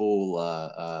simple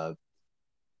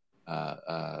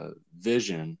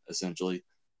vision essentially.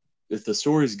 If the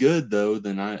story's good though,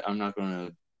 then I'm not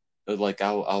gonna like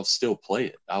I'll still play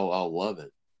it. I'll love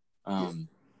it. Yeah, Um,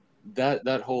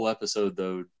 that whole episode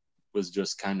though was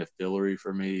just kind of fillery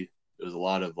for me. It was a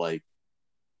lot of like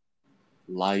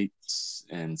lights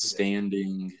and yeah.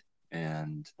 standing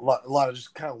and A lot of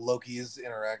just kind of Loki's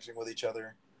interacting with each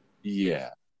other.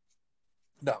 yeah,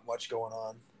 Not much going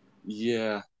on.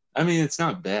 yeah. I mean, it's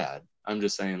not bad. I'm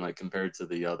just saying, like compared to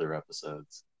the other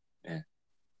episodes. Yeah.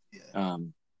 Yeah,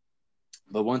 Um,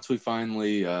 but once we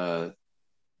finally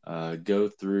go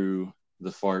through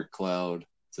the fart cloud,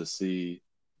 to see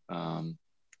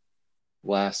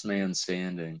Last Man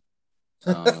Standing.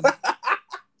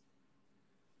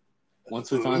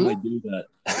 Once we finally do that.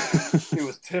 It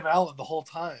was Tim Allen the whole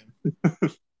time.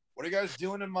 What are you guys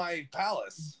doing in my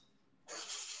palace?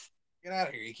 Get out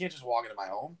of here. You can't just walk into my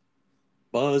home.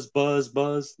 Buzz, buzz,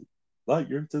 buzz.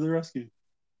 Lightyear to the rescue.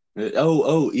 Each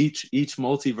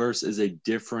multiverse is a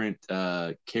different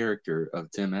character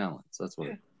of Tim Allen. So that's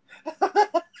what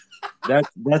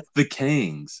that's the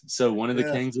Kangs. So one of the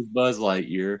Kangs is Buzz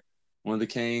Lightyear. One of the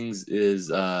Kangs is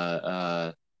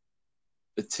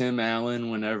Tim Allen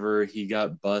whenever he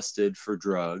got busted for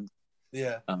drugs.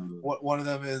 Yeah. One of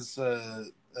them is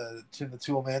Tim the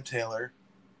Toolman Taylor.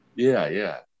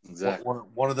 Yeah, exactly.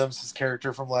 One of them's his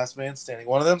character from Last Man Standing.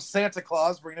 One of them's Santa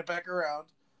Claus, bringing it back around.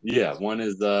 Yeah, one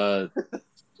is those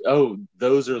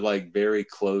are like very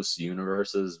close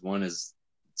universes. One is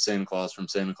Santa Claus from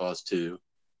Santa Claus 2.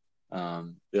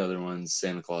 The other one's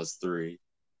Santa Claus 3.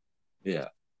 Yeah.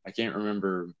 I can't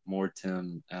remember more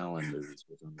Tim Allen movies.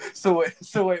 So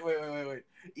wait.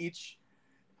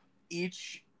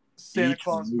 Each Santa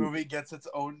Claus movie gets its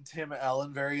own Tim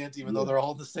Allen variant, even though they're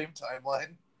all in the same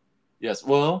timeline. Yes.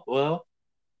 Well.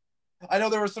 I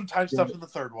know there was some time stuff in the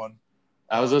third one.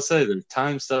 I was gonna say there's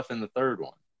time stuff in the third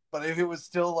one. But if it was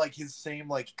still like his same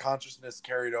like consciousness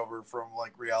carried over from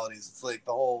like realities, it's like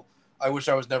the whole "I wish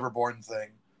I was never born" thing.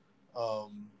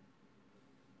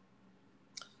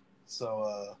 It's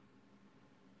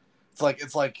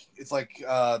like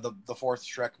the fourth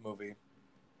Shrek movie.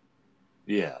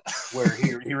 Yeah, where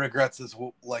he regrets his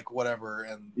like whatever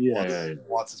and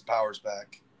wants his powers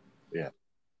back. Yeah,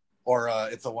 or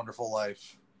It's a Wonderful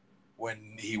Life,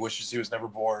 when he wishes he was never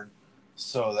born,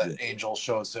 so that Angel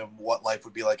shows him what life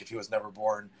would be like if he was never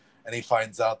born, and he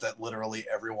finds out that literally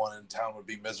everyone in town would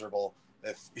be miserable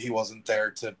if he wasn't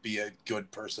there to be a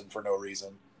good person for no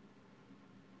reason.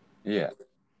 Yeah.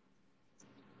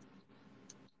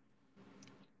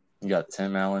 You got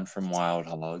Tim Allen from Wild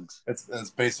Hogs. It's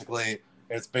basically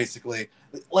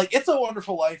like It's a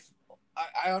Wonderful Life.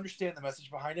 I understand the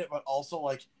message behind it, but also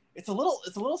like it's a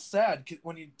little sad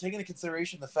when you take into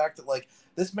consideration the fact that like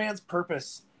this man's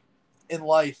purpose in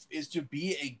life is to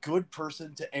be a good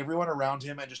person to everyone around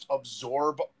him and just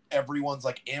absorb everyone's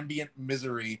like ambient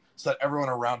misery so that everyone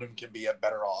around him can be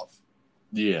better off.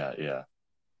 Yeah.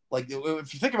 Like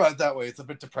if you think about it that way, it's a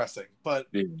bit depressing, but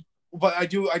I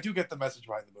do get the message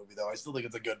behind the movie though. I still think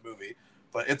it's a good movie,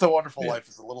 but It's a Wonderful Life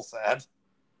is a little sad.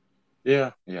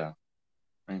 Yeah, I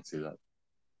can see that.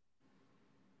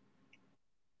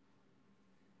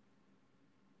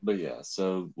 But yeah,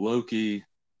 so Loki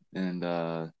and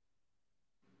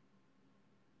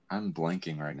I'm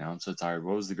blanking right now. I'm so tired.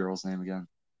 What was the girl's name again?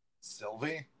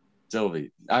 Sylvie.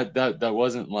 That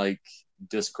wasn't like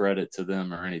discredit to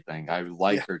them or anything. I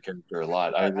like her character a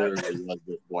lot. I literally love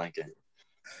this blanking.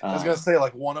 I was gonna say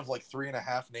like one of like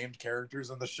 3.5 named characters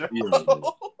in the show.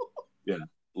 Yeah.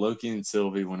 Loki and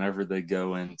Sylvie, whenever they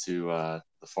go into the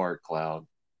fart cloud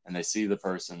and they see the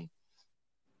person,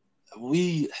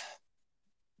 we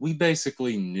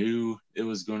basically knew it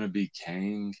was going to be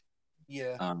Kang.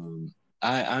 Yeah.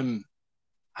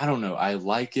 I don't know. I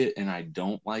like it and I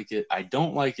don't like it. I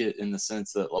don't like it in the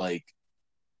sense that like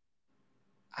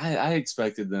I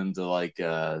expected them to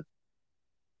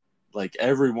like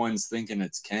everyone's thinking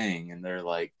it's Kang and they're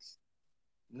like,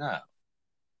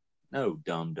 no,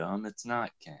 dumb, it's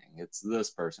not Kang, it's this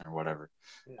person or whatever.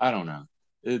 Yeah. I don't know.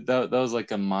 That was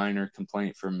like a minor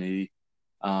complaint for me.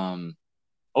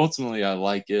 Ultimately, I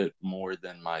like it more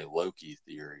than my Loki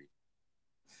theory.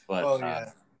 But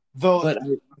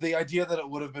the idea that it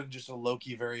would have been just a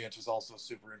Loki variant is also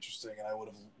super interesting, and I would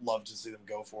have loved to see them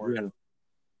go for it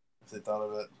if they thought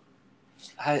of it.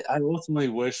 I ultimately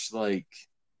wish like.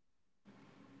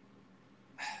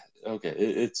 Okay,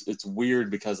 it's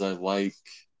weird because I like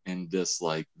and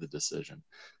dislike the decision.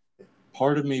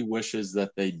 Part of me wishes that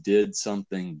they did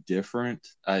something different.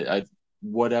 I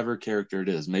whatever character it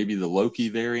is, maybe the Loki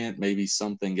variant, maybe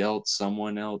something else,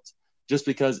 someone else, just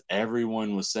because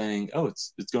everyone was saying, "Oh,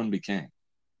 it's going to be Kang,"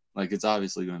 like it's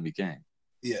obviously going to be Kang.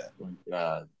 Yeah.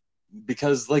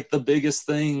 Because like the biggest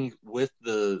thing with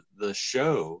the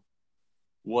show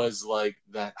was like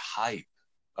that hype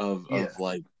of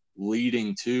like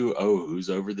leading to who's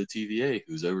over the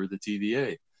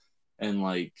TVA, and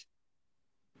like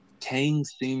Kang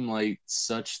seemed like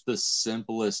such the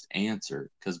simplest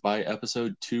answer because by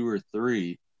episode 2 or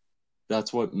 3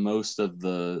 that's what most of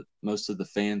the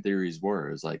fan theories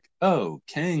were. It's like, oh,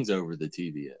 Kang's over the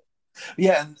TVA.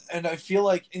 Yeah, and I feel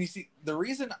like, and you see, the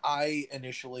reason I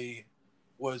initially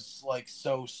was like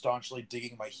so staunchly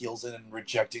digging my heels in and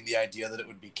rejecting the idea that it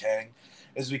would be Kang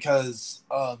is because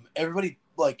everybody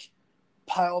like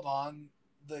piled on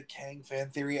the Kang fan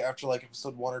theory after like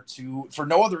episode 1 or 2 for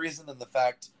no other reason than the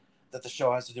fact that the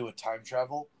show has to do with time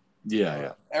travel.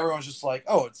 Yeah. Everyone's just like,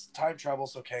 oh, it's time travel,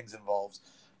 so Kang's involved,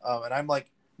 and I'm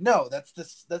like, no, that's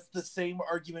the same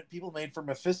argument people made for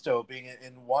Mephisto being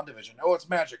in WandaVision. Oh, it's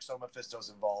magic, so Mephisto's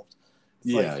involved.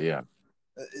 It's Yeah.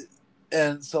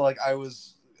 And so like I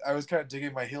was kind of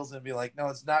digging my heels in and being like, no,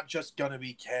 it's not just gonna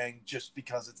be Kang just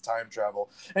because it's time travel.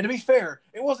 And to be fair,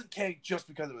 it wasn't Kang just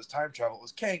because it was time travel. It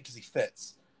was Kang because he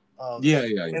fits. Yeah.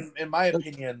 In my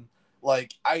opinion,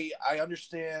 like I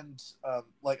understand.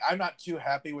 Like I'm not too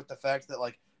happy with the fact that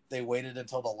like they waited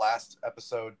until the last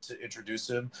episode to introduce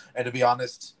him. And to be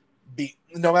honest,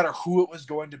 no matter who it was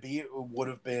going to be, it would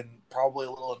have been probably a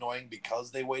little annoying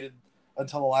because they waited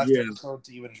until the last episode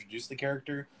to even introduce the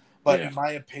character. But in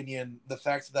my opinion, the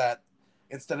fact that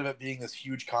instead of it being this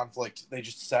huge conflict, they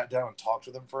just sat down and talked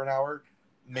with him for an hour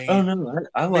made I made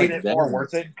like it that. more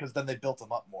worth it because then they built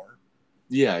him up more.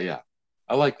 Yeah.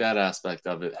 I like that aspect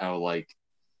of it. How like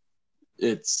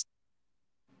it's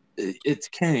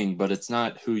Kang, but it's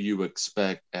not who you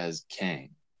expect as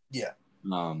Kang. Yeah.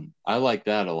 I like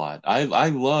that a lot. I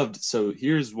loved. So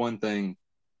here's one thing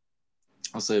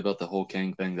I'll say about the whole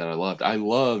Kang thing that I loved. I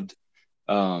loved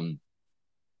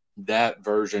that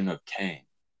version of Kang.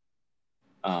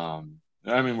 I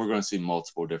mean, we're going to see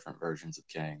multiple different versions of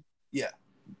Kang. Yeah.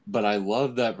 But I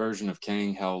love that version of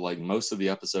Kang. How like most of the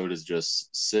episode is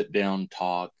just sit down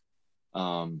talk.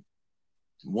 One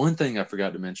thing I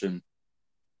forgot to mention,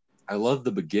 I love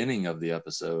the beginning of the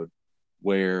episode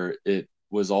where it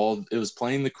was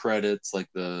playing the credits like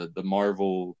the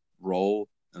Marvel roll.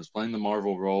 It was playing the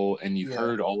Marvel roll, and you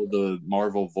heard all the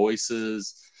Marvel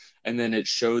voices, and then it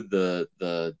showed the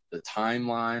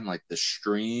timeline, like the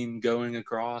stream going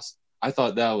across. I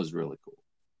thought that was really cool.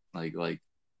 Like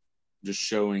just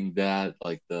showing that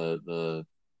like the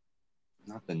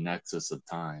not the nexus of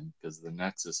time, because the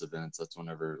nexus events, that's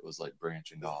whenever it was like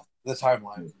branching off. The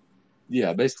timeline.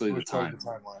 Yeah, basically the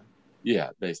timeline.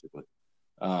 Yeah, basically.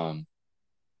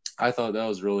 I thought that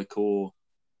was really cool.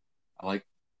 I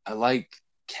like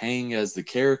Kang as the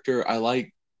character. I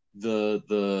like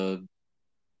the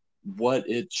what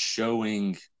it's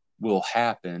showing will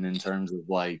happen in terms of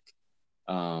like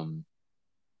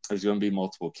there's going to be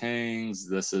multiple Kangs.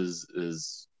 This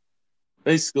is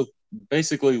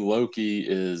basically Loki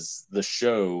is the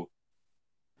show.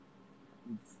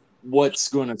 What's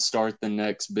going to start the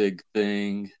next big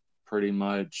thing? Pretty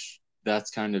much. That's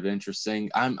kind of interesting.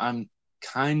 I'm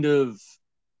kind of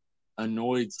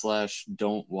annoyed /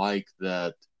 don't like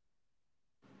that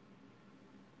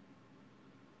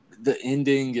the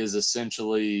ending is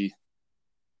essentially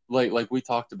like we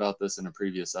talked about this in a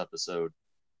previous episode.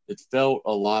 It felt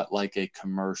a lot like a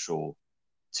commercial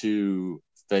to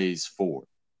Phase 4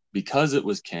 because it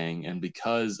was Kang and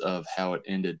because of how it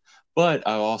ended. But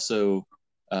I also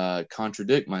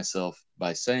contradict myself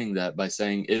by saying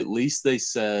at least they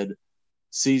said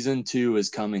season 2 is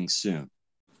coming soon.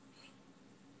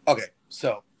 Okay,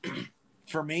 so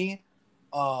for me,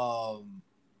 a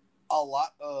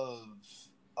lot of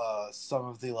some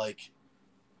of the like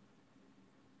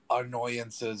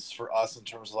annoyances for us in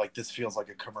terms of like this feels like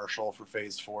a commercial for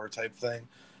Phase 4 type thing,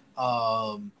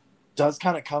 does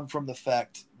kind of come from the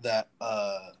fact that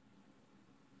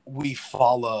we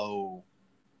follow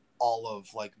all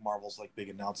of like Marvel's like big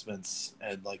announcements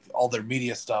and like all their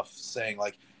media stuff saying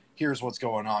like here's what's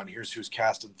going on, here's who's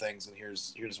casting things, and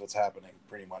here's what's happening,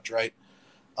 pretty much, right?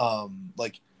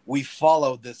 Like we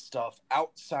follow this stuff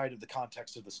outside of the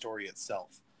context of the story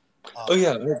itself. Oh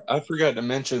yeah, I forgot to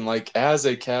mention, like as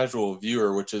a casual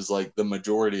viewer, which is like the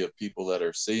majority of people that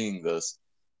are seeing this,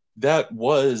 that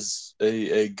was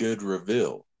a good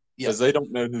reveal. Because they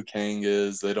don't know who Kang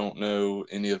is, they don't know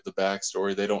any of the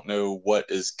backstory, they don't know what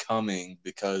is coming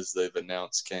because they've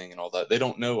announced Kang and all that. They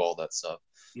don't know all that stuff.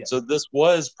 Yeah. So this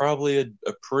was probably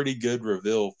a pretty good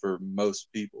reveal for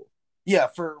most people. Yeah,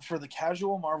 for the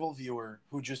casual Marvel viewer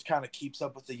who just kind of keeps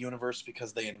up with the universe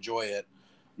because they enjoy it,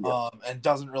 and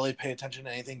doesn't really pay attention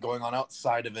to anything going on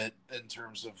outside of it in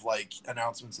terms of like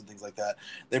announcements and things like that.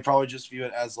 They probably just view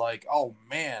it as like, oh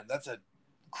man, that's a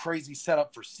crazy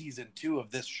setup for season 2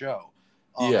 of this show.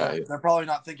 They're probably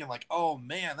not thinking like, oh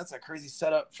man, that's a crazy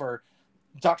setup for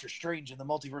Doctor Strange and the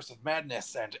Multiverse of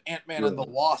Madness and Ant-Man and the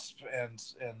Wasp and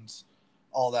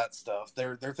all that stuff.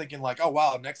 They're thinking like, oh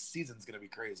wow, next season's gonna be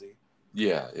crazy.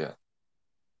 Yeah.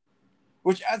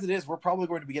 Which, as it is, we're probably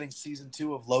going to be getting season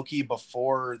 2 of Loki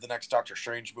before the next Doctor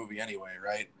Strange movie anyway,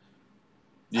 right?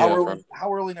 Yeah, probably.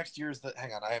 How early next year is that?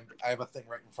 Hang on, I have a thing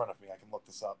right in front of me. I can look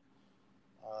this up.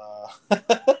 Uh,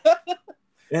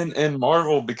 And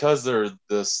Marvel, because they're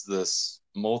this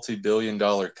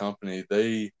multi-billion-dollar company,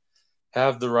 they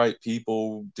have the right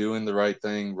people doing the right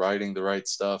thing, writing the right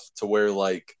stuff to where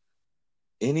like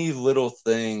any little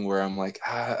thing where I'm like,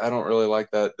 I don't really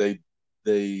like that,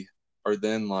 they are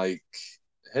then like,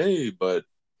 hey, but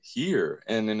here.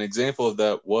 And an example of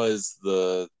that was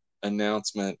the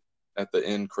announcement at the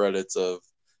end credits of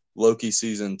Loki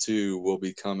season 2 will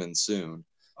be coming soon.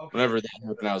 okay. Whenever that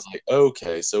happened, I was like,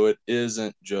 okay, so it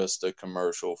isn't just a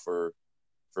commercial for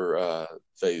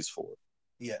Phase 4.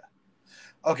 Yeah.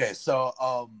 Okay. So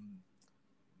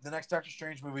the next Doctor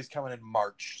Strange movie is coming in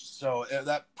March, so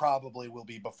that probably will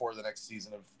be before the next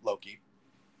season of Loki.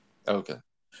 Okay.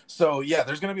 So yeah,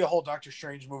 there's going to be a whole Doctor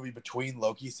Strange movie between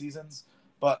Loki seasons,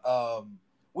 but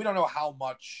we don't know how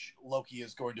much Loki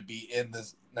is going to be in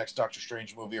this next Doctor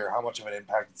Strange movie or how much of an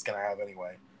impact it's going to have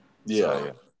anyway. Yeah, So,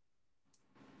 yeah.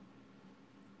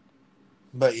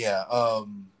 but yeah,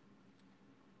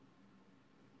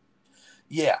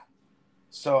 yeah.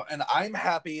 So, and I'm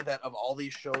happy that of all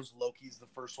these shows, Loki's the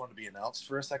first one to be announced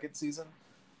for a second season.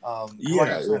 Because, like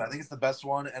I Yeah, said, I think it's the best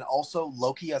one, and also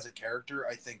Loki as a character,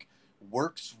 I think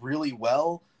works really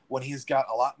well when he's got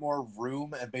a lot more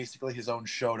room and basically his own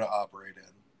show to operate in.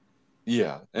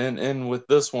 yeah. And with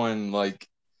this one, like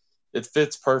it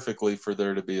fits perfectly for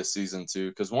there to be a season 2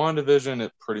 because WandaVision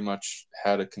it pretty much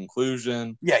had a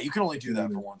conclusion. Yeah, you can only do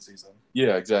that for one season.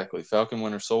 Yeah, exactly. Falcon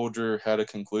Winter Soldier had a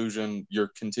conclusion. Your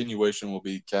continuation will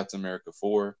be Captain America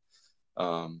 4.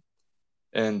 Um,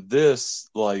 and this,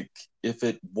 like, if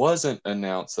it wasn't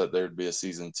announced that there'd be a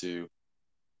season 2,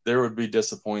 there would be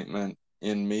disappointment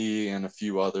in me and a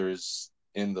few others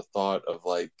in the thought of,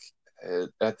 like,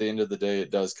 at the end of the day,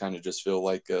 it does kind of just feel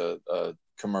like a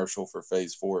commercial for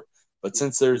Phase 4. But Yeah.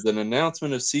 since there's an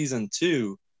announcement of season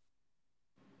 2,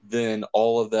 then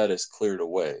all of that is cleared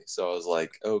away. So I was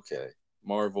like, okay,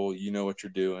 Marvel, you know what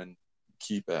you're doing.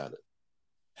 Keep at it.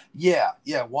 Yeah,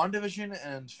 yeah. WandaVision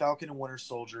and Falcon and Winter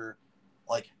Soldier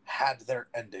like had their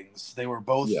endings. They were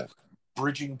both Yeah.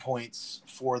 bridging points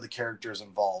for the characters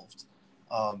involved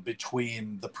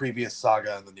between the previous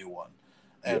saga and the new one.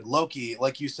 Yeah. And Loki,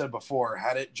 like you said before,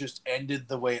 had it just ended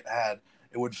the way it had,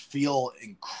 it would feel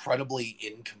incredibly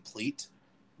incomplete.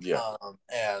 Yeah.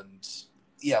 And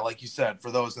yeah, like you said,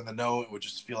 for those in the know, it would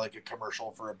just feel like a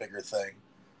commercial for a bigger thing.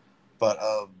 But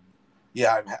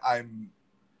yeah,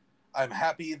 I'm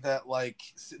happy that like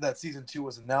that season 2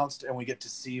 was announced and we get to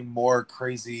see more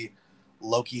crazy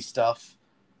Loki stuff.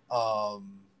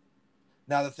 Um,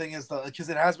 Now the thing is that because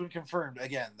it has been confirmed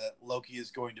again that Loki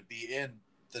is going to be in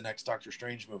the next Doctor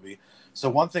Strange movie. So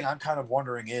one thing I'm kind of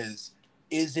wondering is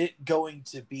it going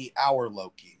to be our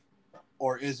Loki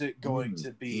or is it going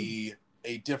to Mm. be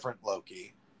a different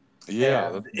Loki? Yeah,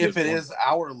 And that's a if good it point. is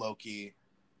our Loki,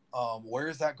 where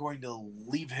is that going to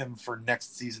leave him for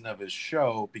next season of his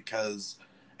show? Because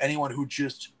anyone who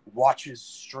just watches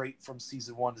straight from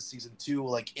season 1 to season 2,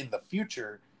 like in the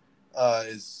future,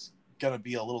 is going to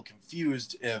be a little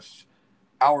confused if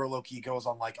our Loki goes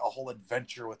on like a whole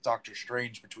adventure with Doctor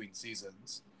Strange between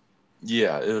seasons.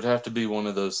 Yeah, it would have to be one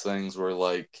of those things where,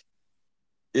 like,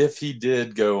 if he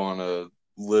did go on a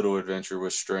little adventure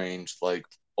with Strange, like,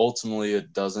 ultimately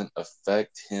it doesn't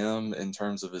affect him in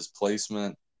terms of his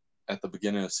placement at the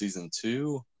beginning of season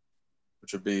 2,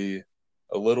 which would be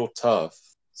a little tough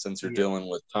since you're Yeah. dealing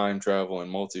with time travel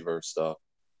and multiverse stuff.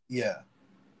 Yeah.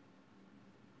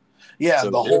 Yeah, So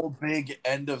and the whole big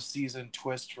end of season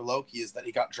twist for Loki is that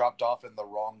he got dropped off in the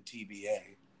wrong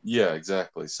TVA. yeah,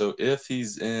 exactly. So if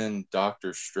he's in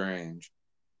Doctor Strange,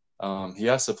 he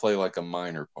has to play like a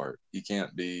minor part. He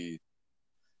can't be.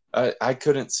 I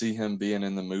couldn't see him being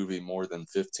in the movie more than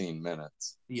 15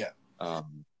 minutes. Yeah.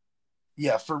 Um,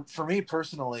 Yeah, for me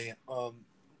personally,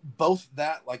 both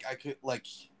that like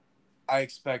I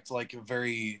expect like a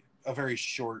very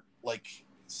short like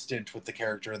stint with the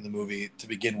character in the movie to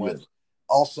begin yeah, with.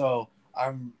 Also,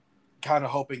 I'm kind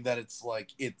of hoping that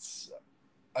it's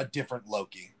a different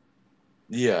Loki.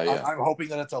 yeah, yeah, I'm hoping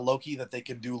that it's a Loki that they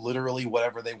can do literally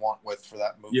whatever they want with for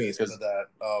that yeah. movie, so Because that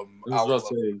I was our about to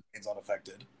Loki say, remains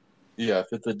unaffected. yeah, if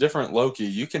it's a different Loki,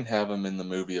 you can have him in the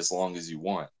movie as long as you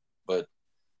want. But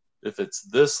if it's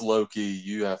this Loki,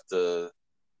 you have to.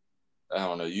 I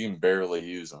don't know. You can barely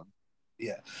use him.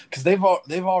 Yeah, because they've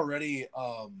already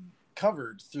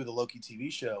covered through the Loki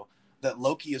TV show that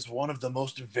Loki is one of the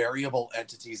most variable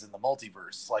entities in the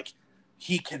multiverse. Like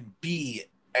he can be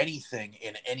anything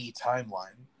in any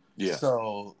timeline. Yeah,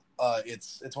 So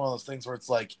it's one of those things where it's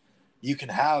like you can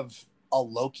have a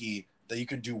Loki that you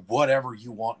can do whatever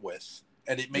you want with,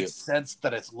 And it Yeah. makes sense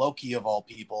that it's Loki of all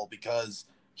people because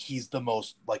he's the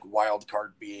most like wild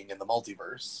card being in the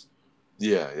multiverse.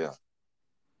 Yeah. Yeah.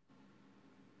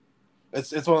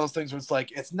 It's one of those things where it's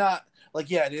like it's not like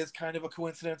yeah, it is kind of a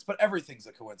coincidence, but everything's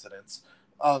a coincidence.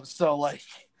 So like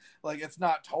it's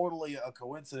not totally a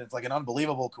coincidence, like an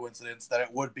unbelievable coincidence that it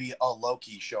would be a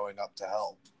Loki showing up to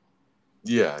help.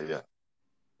 Yeah. Yeah.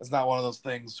 It's not one of those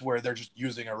things where they're just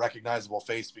using a recognizable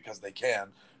face because they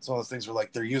can. It's one of those things where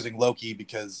like they're using Loki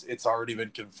because it's already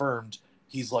been confirmed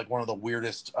he's like one of the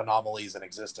weirdest anomalies in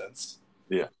existence.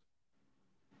 Yeah.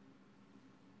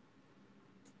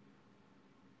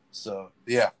 So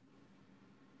yeah.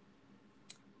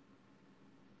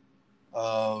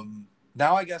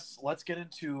 Now I guess let's get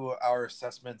into our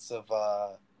assessments of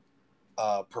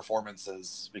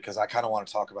performances because I kind of want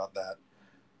to talk about that.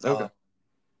 Okay.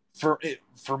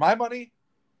 For my money,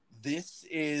 this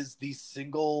is the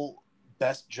single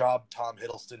best job Tom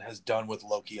Hiddleston has done with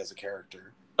Loki as a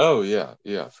character. Oh yeah.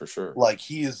 Yeah. For sure. Like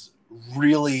he is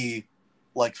really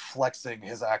like flexing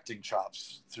his acting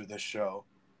chops through this show.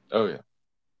 Oh yeah.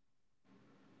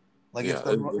 Like Yeah.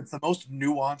 it's the most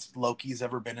nuanced Loki's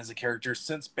ever been as a character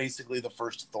since basically the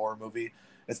first Thor movie.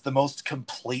 It's the most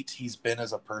complete he's been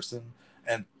as a person,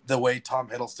 and the way Tom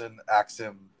Hiddleston acts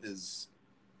him is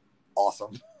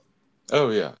awesome. Oh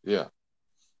yeah. Yeah.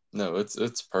 No,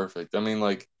 it's perfect. I mean,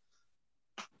 like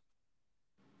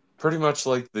pretty much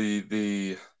like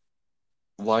the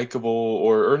likable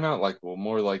or not likable,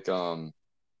 more like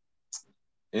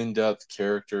in-depth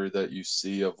character that you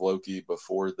see of Loki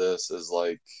before this is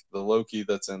like the Loki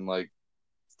that's in like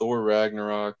Thor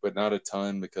Ragnarok, but not a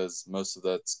ton because most of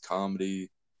that's comedy.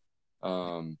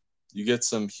 You get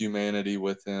some humanity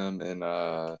with him in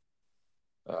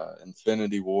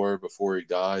Infinity War before he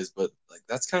dies, but like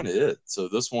that's kind of it. So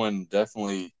this one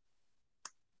definitely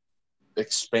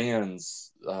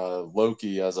expands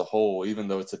Loki as a whole, even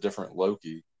though it's a different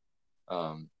Loki.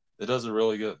 It does it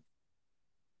really good.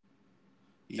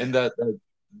 Yeah. And that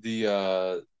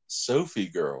the Sophie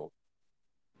girl,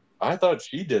 I thought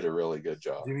she did a really good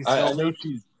job. Jimmy I know Sylvie,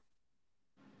 she's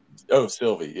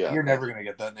Sylvie, yeah, you're thank never you. gonna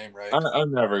get that name right.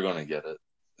 I'm never gonna get it.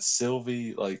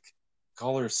 Sylvie, like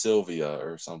call her Sylvia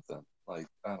or something. Like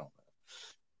I don't know.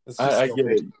 It's just I get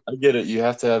Sylvie. it. I get it. You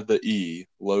have to have the E,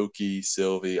 Loki,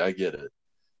 Sylvie. I get it,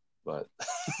 but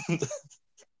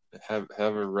have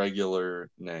a regular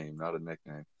name, not a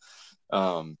nickname.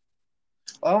 Um,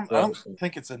 I but don't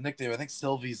think it's a nickname. I think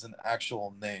Sylvie's an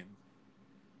actual name.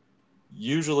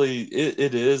 usually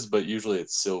it is, but usually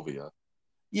it's Sylvia.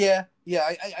 Yeah, yeah,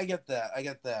 I get that. I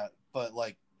get that. But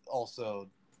like also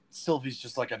Sylvie's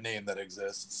just like a name that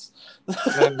exists.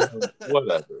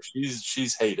 Whatever.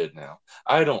 She's hated now.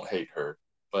 I don't hate her,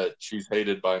 but she's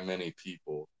hated by many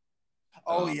people.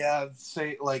 Oh yeah,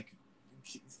 say like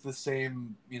it's the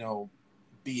same,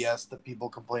 BS that people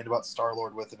complained about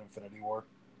Star-Lord with in Infinity War.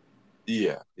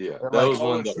 Yeah, yeah. They're That like, was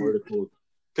one oh, of the she articles.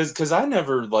 Because I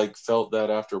never like felt that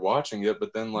after watching it,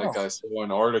 but then no. like I saw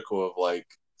an article of like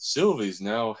Sylvie's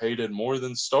now hated more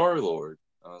than Star Lord.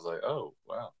 I was like, oh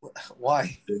wow,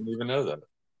 Why? didn't even know that.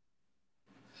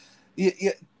 Yeah,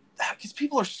 yeah, because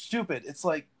people are stupid. It's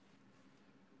like,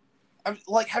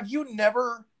 have you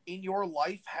never in your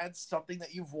life had something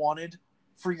that you've wanted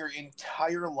for your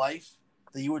entire life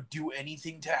that you would do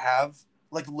anything to have?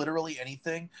 Like literally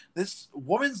anything. This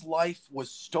woman's life was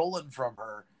stolen from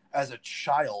her as a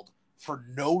child for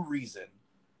no reason,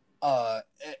 uh,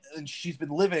 and she's been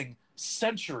living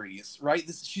centuries. Right?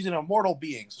 She's an immortal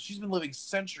being, so she's been living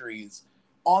centuries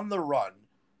on the run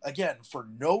again for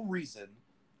no reason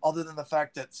other than the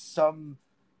fact that some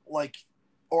like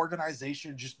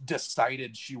organization just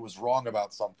decided she was wrong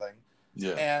about something,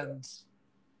 Yeah, and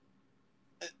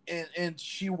and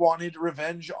she wanted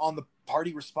revenge on the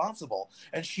party responsible,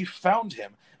 and she found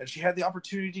him, and she had the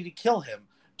opportunity to kill him.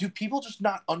 Do people just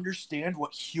not understand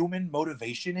what human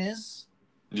motivation is?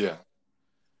 yeah.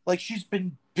 Like she's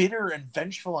been bitter and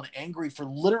vengeful and angry for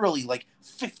literally like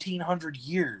 1,500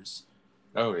 years.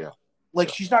 Oh yeah, Like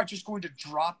yeah, she's not just going to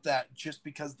drop that just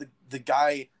because the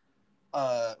guy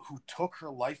who took her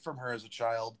life from her as a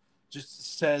child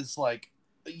just says like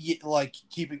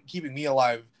keeping me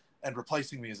alive and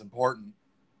replacing me is important.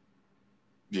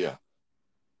 yeah.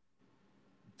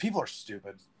 People are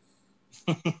stupid.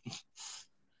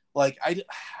 Like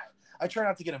I try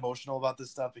not to get emotional about this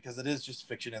stuff because it is just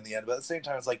fiction in the end, but at the same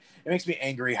time it's like it makes me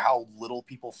angry how little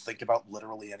people think about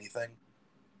literally anything.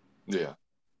 Yeah,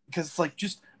 Because it's like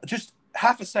just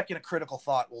half a second of critical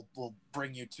thought will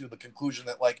bring you to the conclusion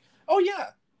that like, oh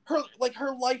yeah,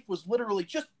 her life was literally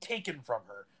just taken from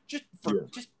her. yeah,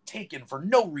 Just taken for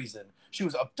no reason. She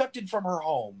was abducted from her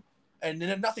home and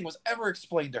then nothing was ever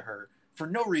explained to her for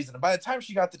no reason. And by the time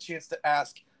she got the chance to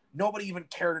ask, nobody even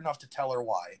cared enough to tell her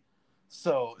why.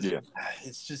 So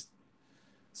it's just,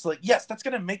 it's like, yes, that's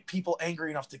gonna make people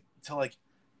angry enough to like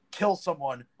kill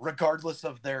someone regardless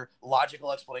of their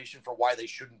logical explanation for why they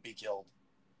shouldn't be killed.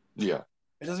 Yeah.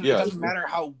 It doesn't matter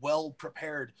how well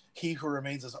prepared He Who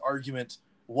Remains' argument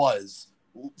was.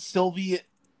 Sylvie,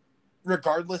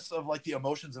 regardless of like the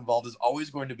emotions involved, is always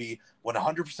going to be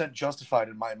 100% justified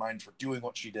in my mind for doing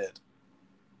what she did.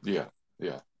 Yeah.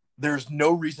 Yeah. There's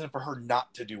no reason for her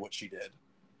not to do what she did.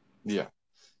 Yeah.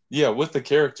 Yeah, with the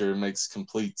character, it makes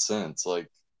complete sense. Like,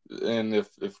 and if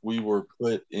we were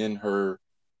put in her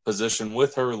position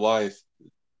with her life,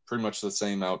 pretty much the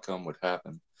same outcome would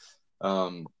happen.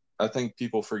 I think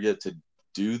people forget to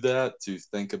do that, to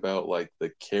think about like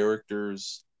the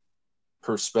character's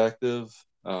perspective,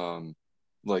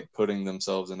 like putting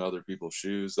themselves in other people's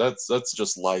shoes. That's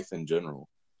just life in general.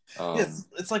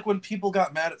 It's like when people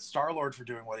got mad at Star-Lord for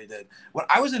doing what he did. When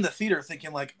I was in the theater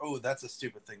thinking like, oh, that's a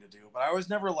stupid thing to do, but I was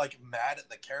never like mad at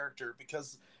the character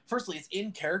because, firstly, it's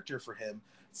in character for him.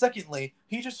 Secondly,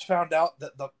 he just found out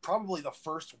that probably the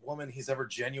first woman he's ever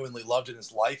genuinely loved in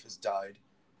his life has died.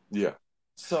 Yeah.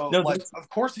 So, no, like, of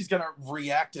course he's gonna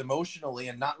react emotionally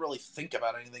and not really think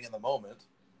about anything in the moment.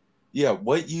 Yeah,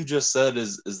 what you just said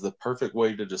is the perfect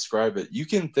way to describe it. You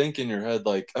can think in your head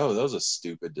like, oh, that was a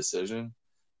stupid decision.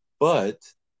 But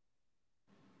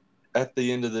at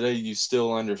the end of the day, you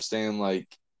still understand, like,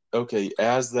 okay,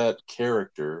 as that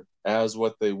character, as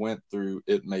what they went through,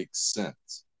 it makes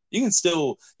sense. You can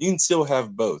still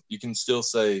have both. You can still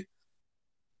say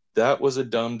that was a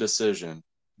dumb decision,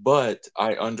 but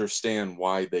I understand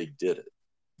why they did it.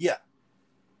 Yeah.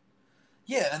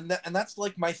 Yeah, and that's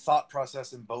like my thought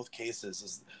process in both cases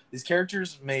is these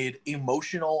characters made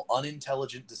emotional,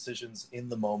 unintelligent decisions in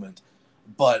the moment,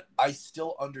 but I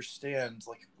still understand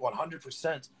like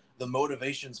 100% the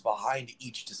motivations behind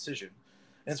each decision.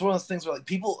 And it's one of those things where like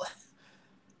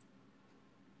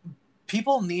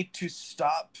people need to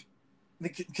stop,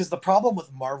 because the problem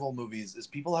with Marvel movies is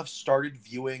people have started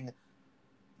viewing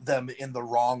them in the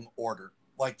wrong order.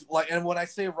 And when I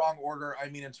say wrong order, I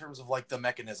mean in terms of like the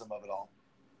mechanism of it all.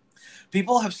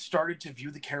 People have started to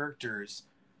view the characters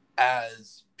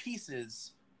as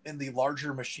pieces in the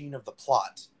larger machine of the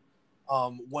plot.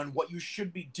 When what you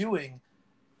should be doing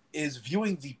is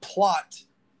viewing the plot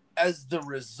as the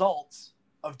result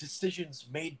of decisions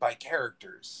made by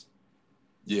characters.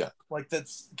 Yeah. Like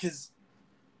that's because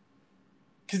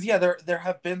yeah, there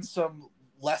have been some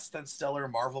less than stellar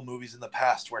Marvel movies in the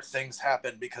past where things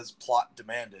happen because plot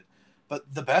demanded.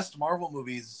 But the best Marvel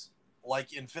movies,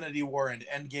 like Infinity War and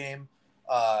Endgame,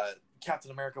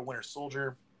 Captain America: Winter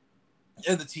Soldier,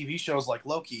 and the TV shows like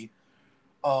Loki,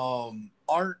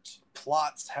 aren't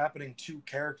plots happening to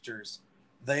characters.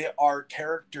 They are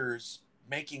characters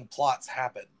making plots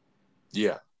happen.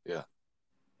 Yeah. Yeah.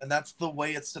 And that's the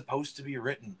way it's supposed to be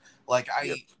written. Like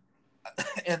Yep.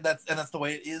 and that's the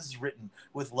way it is written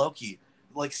with Loki.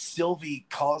 Like Sylvie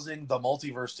causing the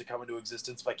multiverse to come into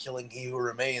existence by killing He Who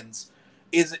Remains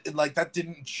is like that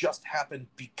didn't just happen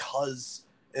because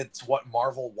it's what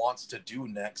Marvel wants to do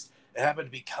next. It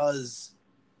happened because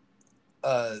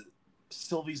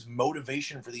Sylvie's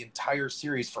motivation for the entire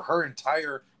series, for her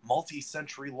entire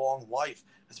multi-century long life,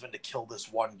 has been to kill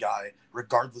this one guy,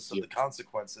 regardless of the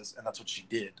consequences, and that's what she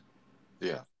did.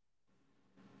 Yeah.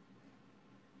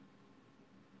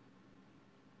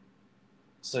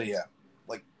 So yeah,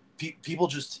 like people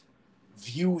just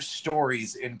view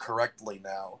stories incorrectly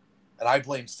now, and I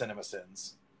blame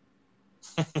CinemaSins.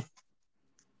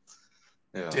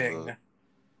 Yeah. Ding.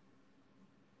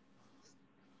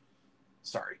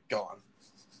 Sorry, go on.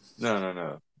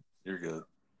 No. You're good.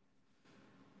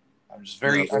 I'm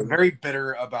very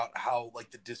bitter about how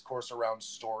like the discourse around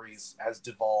stories has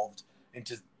devolved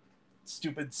into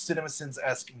stupid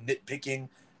CinemaSins-esque nitpicking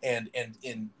and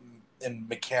in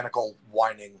mechanical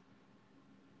whining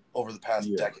over the past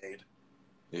decade.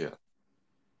 Yeah.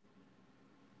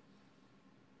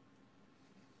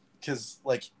 Because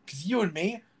you and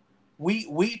me,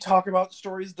 we talk about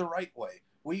stories the right way.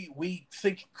 We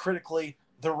think critically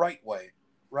the right way,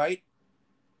 right?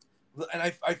 And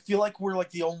I feel like we're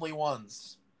like the only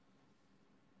ones.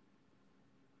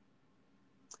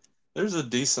 There's a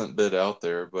decent bit out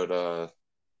there, but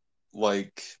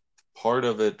like part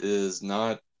of it is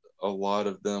not a lot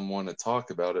of them want to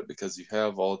talk about it because you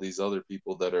have all these other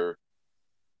people that are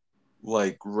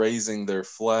like raising their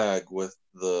flag with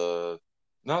the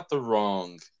not the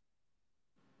wrong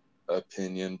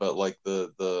opinion, but like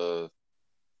the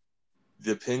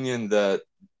opinion that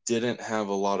didn't have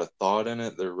a lot of thought in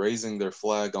it. They're raising their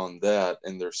flag on that,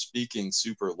 and they're speaking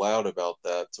super loud about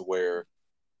that to where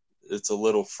it's a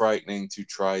little frightening to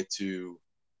try to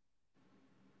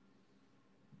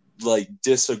like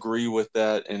disagree with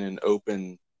that in an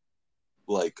open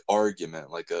like argument,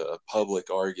 like a public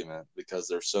argument, because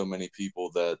there's so many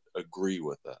people that agree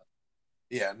with that.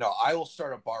 Yeah, no, I will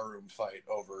start a barroom fight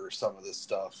over some of this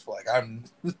stuff. Like I'm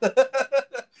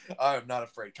I'm not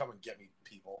afraid. Come and get me,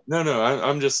 people. No,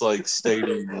 I'm just like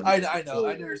stating I know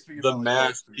you're speaking the about like,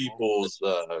 mass people. people's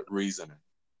reasoning.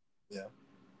 Yeah.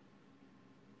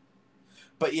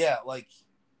 But yeah, like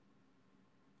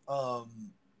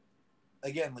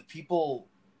again, like people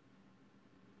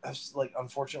have like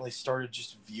unfortunately started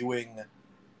just viewing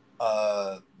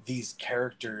these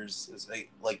characters as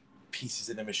like pieces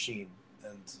in a machine,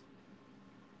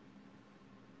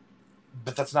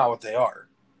 but that's not what they are.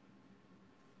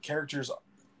 Characters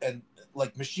and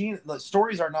like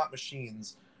stories are not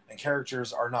machines, and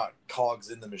characters are not cogs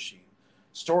in the machine.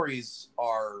 Stories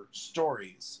are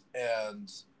stories,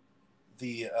 and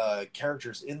the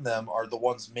characters in them are the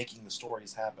ones making the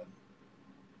stories happen.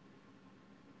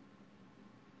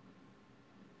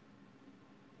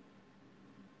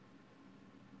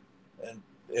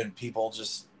 And people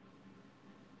just,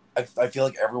 I feel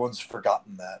like everyone's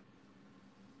forgotten that.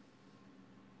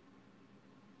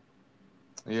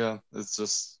 Yeah, it's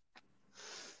just,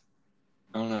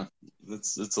 I don't know.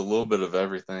 It's a little bit of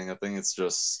everything. I think it's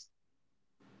just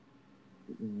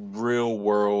real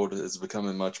world is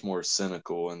becoming much more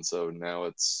cynical, and so now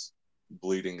it's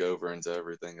bleeding over into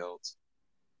everything else.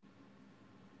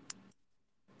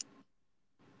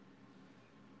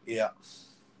 Yeah.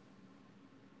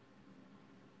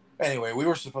 Anyway, we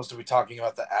were supposed to be talking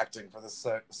about the acting for this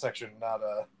section, not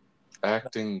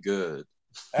acting good.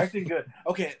 Acting good.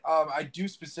 Okay, I do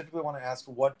specifically want to ask,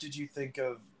 what did you think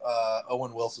of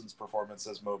Owen Wilson's performance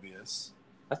as Mobius?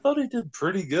 I thought he did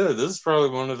pretty good. This is probably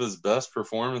one of his best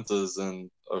performances in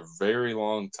a very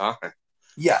long time.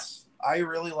 Yes, I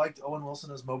really liked Owen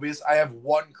Wilson as Mobius. I have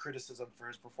one criticism for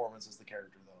his performance as the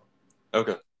character, though.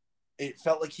 Okay. It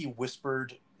felt like he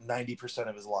whispered 90%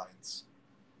 of his lines.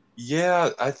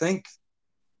 Yeah, I think,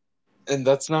 and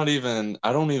that's not even,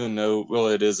 I don't even know, well,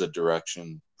 it is a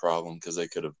direction problem because they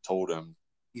could have told him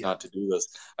not to do this.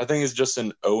 I think it's just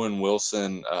an Owen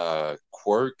Wilson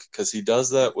quirk because he does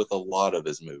that with a lot of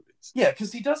his movies. Yeah,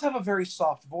 because he does have a very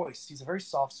soft voice. He's a very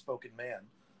soft-spoken man,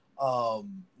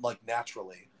 like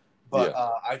naturally. But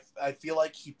yeah. I feel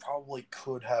like he probably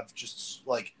could have just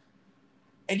like,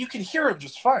 and you can hear him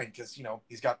just fine because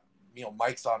he's got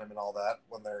mics on him and all that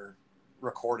when they're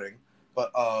recording.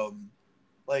 But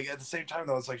like at the same time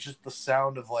though, it's like just the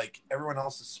sound of like everyone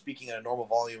else is speaking at a normal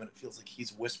volume and it feels like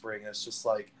he's whispering. And it's just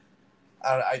like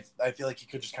I feel like he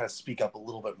could just kind of speak up a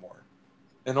little bit more.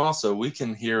 And also, we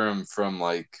can hear him from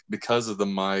like because of the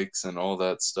mics and all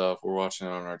that stuff. We're watching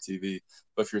it on our TV.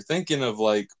 But if you're thinking of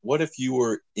like, what if you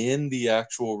were in the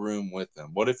actual room with him?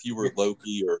 What if you were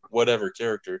Loki or whatever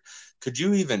character? Could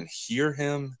you even hear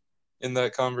him in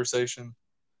that conversation?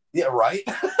 Yeah, right.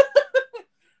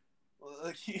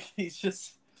 Like he's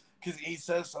just because he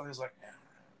says something, he's like,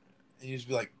 and you just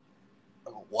be like,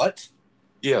 what?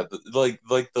 Yeah, like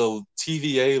the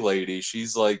TVA lady.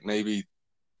 She's like maybe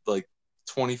like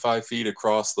 25 feet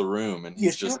across the room, and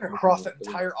he's just like across that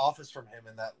entire office from him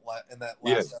in that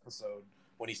last episode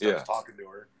when he starts talking to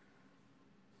her.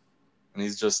 And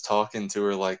he's just talking to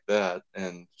her like that,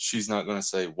 and she's not going to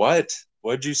say, "What?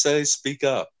 What'd you say? Speak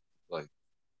up!" Like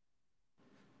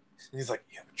he's like,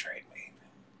 "You betrayed me."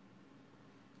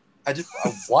 I just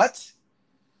what?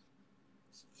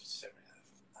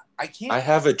 I can't. I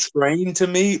have a train to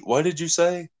meet. What did you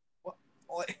say?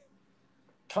 What?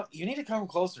 You need to come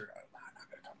closer. I'm not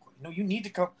gonna come closer. No, you need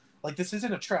to come. Like this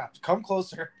isn't a trap. Come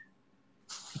closer.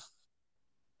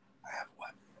 I have a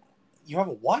weapon. You have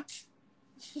a what?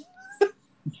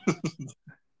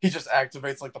 He just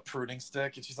activates like the pruning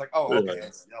stick, and she's like, "Oh, okay,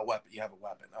 it's a weapon. You have a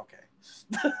weapon. Okay."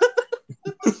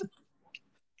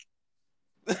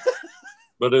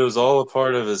 But it was all a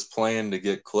part of his plan to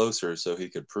get closer so he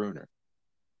could prune her.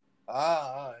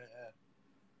 Yeah.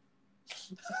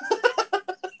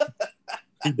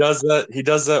 He does that. He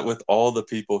does that with all the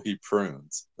people he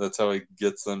prunes. That's how he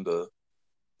gets them to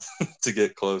to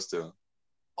get close to him.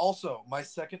 Also, my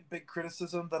second big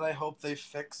criticism that I hope they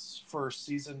fix for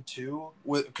season 2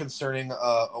 concerning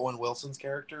Owen Wilson's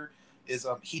character is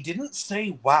he didn't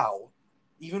say "wow"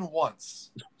 even once.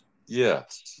 Yeah.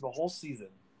 The whole season.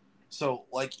 So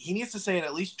like he needs to say it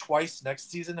at least twice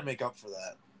next season to make up for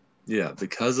that. Yeah,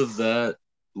 because of that,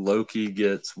 Loki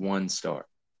gets 1 star.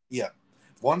 Yeah.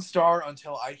 1 star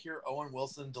until I hear Owen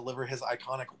Wilson deliver his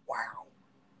iconic "wow."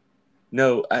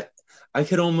 No, I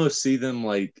could almost see them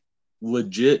like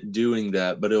legit doing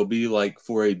that, but it'll be like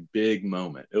for a big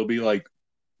moment. It'll be like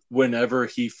whenever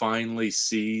he finally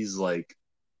sees like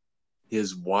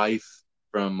his wife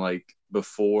from like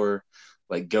before,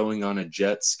 like going on a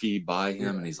jet ski by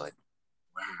him, and he's like,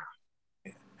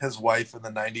 wow. His wife in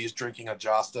the 90s drinking a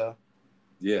Josta.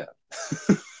 Yeah.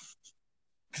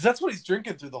 Because that's what he's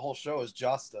drinking through the whole show is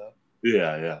Josta.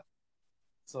 Yeah.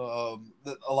 So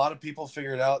a lot of people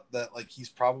figured out that like he's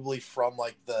probably from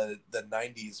like the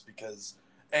 90s because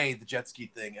A, the jet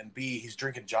ski thing, and B, he's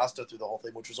drinking Josta through the whole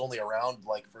thing, which was only around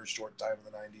like for a short time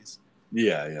in the 90s.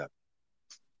 Yeah.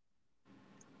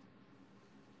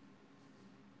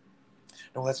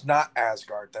 No, that's not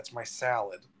Asgard. That's my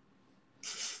salad.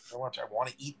 I want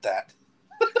to eat that.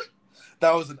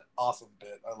 That was an awesome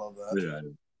bit. I love that. Yeah.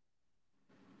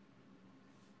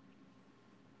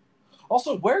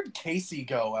 Also, where'd Casey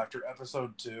go after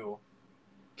episode 2?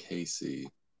 Casey.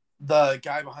 The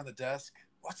guy behind the desk.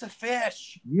 What's a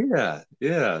fish? Yeah.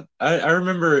 I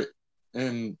remember,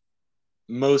 and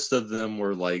most of them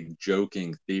were like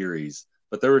joking theories,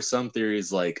 but there were some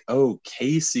theories like, oh,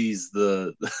 Casey's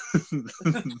the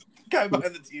guy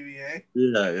behind the TVA.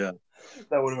 Yeah.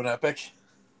 That would have been epic.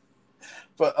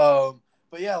 But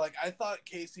yeah, like I thought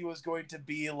Casey was going to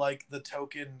be like the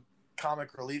token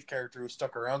comic relief character who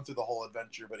stuck around through the whole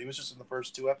adventure, but he was just in the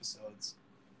first 2 episodes.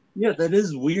 Yeah, that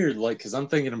is weird. Like, because I'm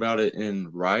thinking about it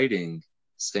in writing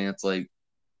stance, like,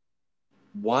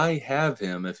 why have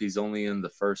him if he's only in the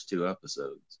first 2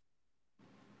 episodes?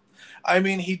 I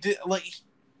mean, he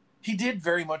did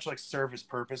very much like serve his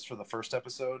purpose for the first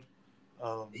episode.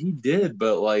 He did,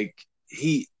 but like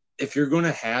if you're going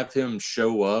to have him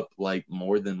show up like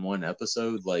more than 1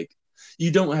 episode, like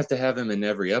you don't have to have him in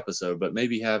every episode, but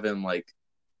maybe have him like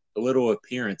a little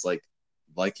appearance, like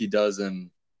he does in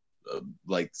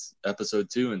like episode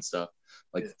 2 and stuff,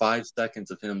 like 5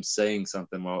 seconds of him saying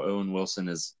something while Owen Wilson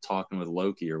is talking with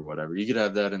Loki or whatever. You could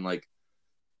have that in like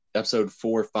episode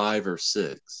 4, 5, or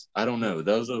 6. I don't know.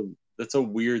 That's a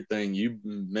weird thing. You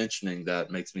mentioning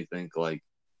that makes me think like,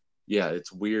 yeah,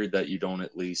 it's weird that you don't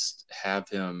at least have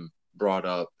him brought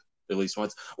up at least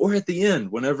once, or at the end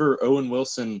whenever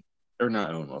Loki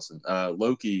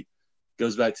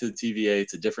goes back to the TVA.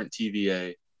 It's a different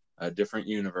TVA, a different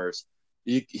universe.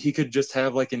 He could just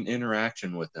have like an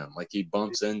interaction with him, like he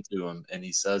bumps into him and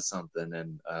he says something,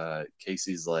 and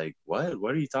Casey's like, what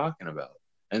are you talking about,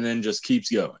 and then just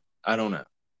keeps going. I don't know,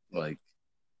 like,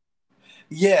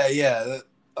 yeah.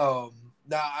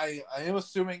 Now I am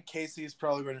assuming Casey is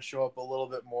probably going to show up a little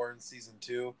bit more in season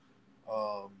 2.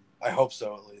 I hope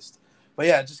so, at least. But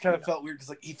yeah, it just kind of felt weird because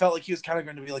like he felt like he was kind of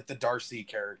going to be like the Darcy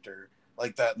character,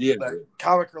 like that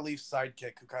comic relief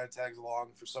sidekick who kind of tags along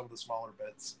for some of the smaller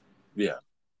bits. Yeah.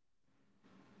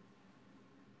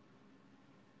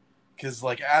 Because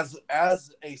like as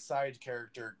a side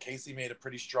character, Casey made a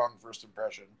pretty strong first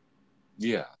impression.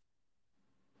 Yeah.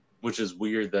 Which is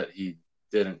weird that he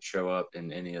didn't show up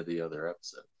in any of the other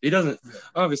episodes. He doesn't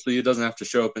have to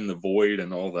show up in the void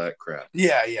and all that crap.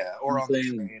 Yeah, or on the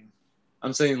train.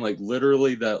 I'm saying like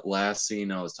literally that last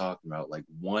scene I was talking about, like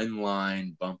 1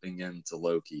 line bumping into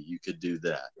Loki, you could do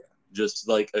that. Yeah. Just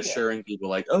like assuring people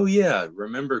like, oh yeah,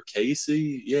 remember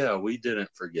Casey? Yeah, we didn't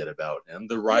forget about him.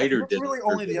 The writer didn't. Really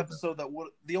only the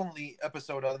only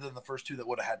episode other than the first 2 that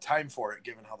would have had time for it,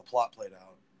 given how the plot played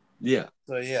out. Yeah.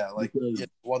 So yeah, like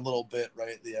one little bit right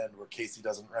at the end where Casey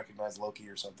doesn't recognize Loki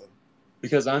or something.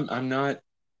 Because I'm not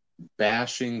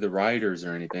bashing the writers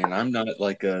or anything. I'm not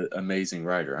like an amazing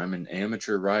writer. I'm an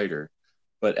amateur writer.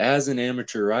 But as an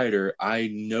amateur writer, I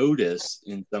notice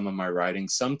in some of my writing,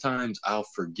 sometimes I'll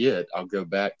forget, I'll go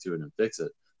back to it and fix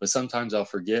it. But sometimes I'll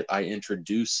forget I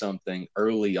introduced something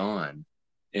early on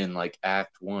in like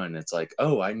act 1. It's like,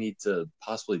 oh, I need to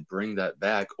possibly bring that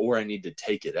back, or I need to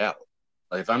take it out.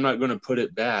 Like if I'm not going to put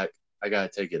it back, I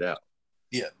got to take it out.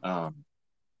 Yeah.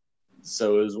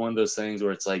 So it was one of those things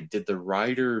where it's like, did the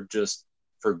writer just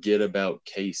forget about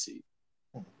Casey?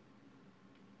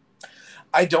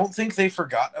 I don't think they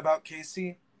forgot about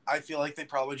Casey. I feel like they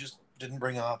probably just didn't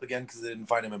bring him up again because they didn't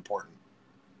find him important.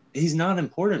 He's not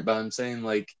important, but I'm saying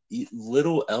like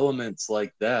little elements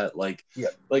like that. Like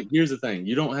here's the thing: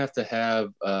 you don't have to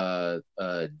have a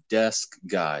desk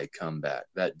guy come back.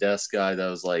 That desk guy that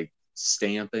was like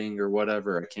stamping or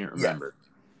whatever. I can't remember. Yeah.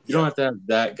 You don't have to have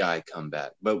that guy come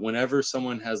back. But whenever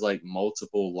someone has like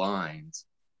multiple lines,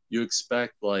 you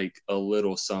expect like a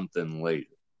little something later.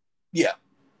 Yeah.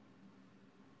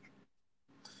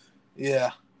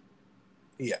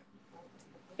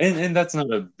 And that's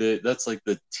not a bit, that's like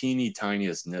the teeny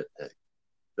tiniest nitpick.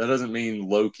 that doesn't mean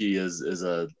Loki is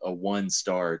a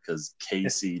 1-star because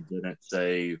Casey didn't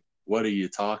say, "What are you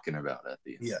talking about?" at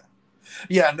the end. Yeah.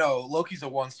 Yeah, no, Loki's a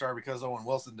 1-star because Owen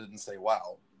Wilson didn't say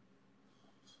wow.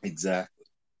 Exactly.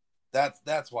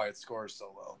 That's why it scores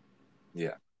so low.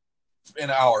 Yeah. In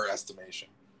our estimation.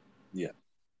 Yeah.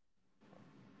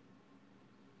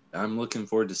 I'm looking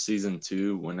forward to season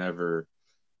 2 whenever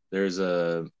there's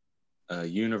a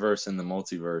universe in the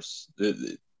multiverse.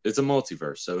 It's a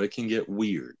multiverse, so it can get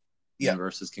weird. Yeah.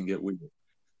 Universes can get weird.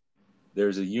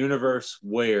 There's a universe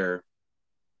where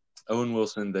Owen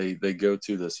Wilson, they go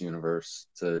to this universe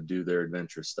to do their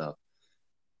adventure stuff.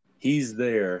 He's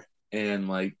there, and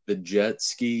like the jet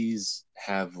skis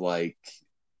have like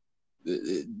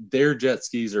their jet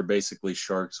skis are basically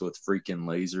sharks with freaking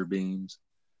laser beams,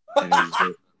 and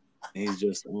he's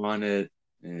just on it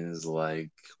and is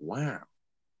like, wow,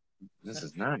 this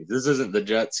is nice. This isn't the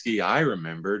jet ski I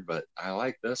remembered, but I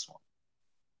like this one.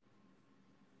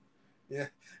 Yeah,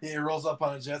 he rolls up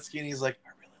on a jet ski and he's like, I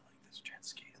really like this jet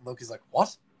ski. And Loki's like,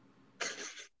 what? I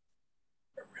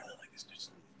really like this jet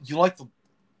ski. You like the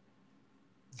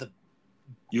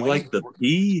You Wayne, like the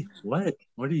pea? What?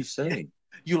 What are you saying?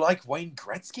 You like Wayne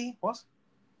Gretzky? What?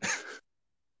 No,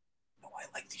 I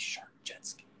like these shark jet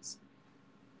skis.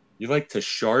 You like to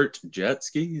shart jet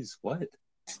skis? What?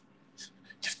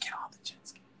 Just get on the jet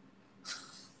ski.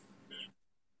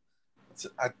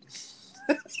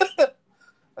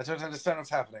 I don't understand what's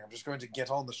happening. I'm just going to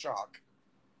get on the shark.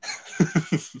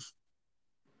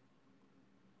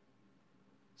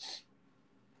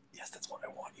 Yes, that's what I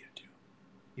want you to do.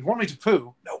 You want me to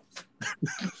poo? No.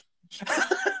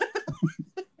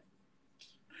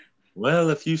 Well,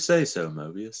 if you say so,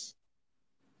 Mobius.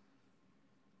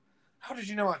 How did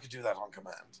you know I could do that on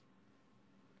command?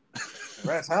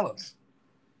 Rare talent.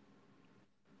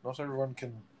 Not everyone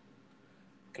can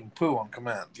poo on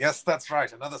command. Yes, that's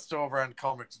right. Another store brand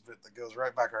comics bit that goes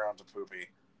right back around to poopy.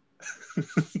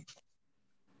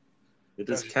 It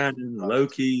is canon.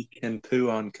 Loki can poo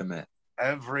on command.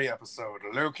 Every episode,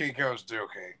 Loki goes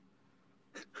dookie.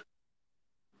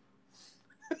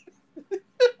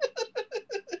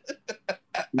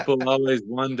 People always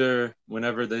wonder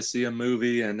whenever they see a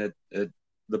movie and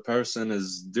the person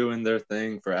is doing their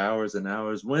thing for hours and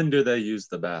hours, when do they use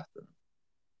the bathroom?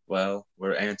 Well,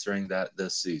 we're answering that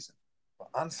this season.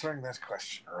 We're answering that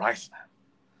question right now.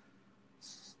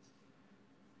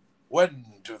 When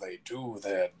do they do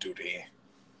their duty?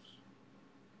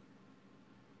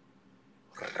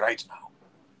 Right now.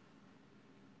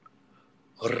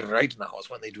 Right now is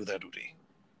when they do their duty.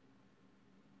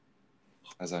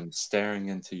 As I'm staring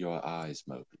into your eyes,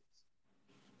 Mobius.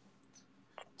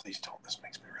 Please don't. This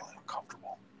makes me really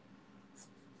uncomfortable.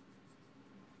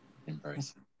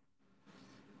 Embrace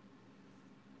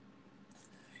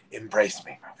it. Embrace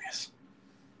me, Mobius.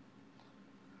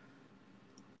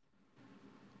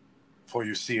 For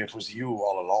you see, it was you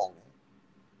all along.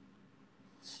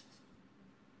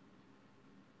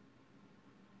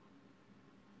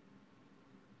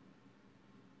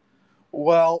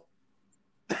 Well,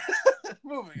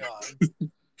 moving on.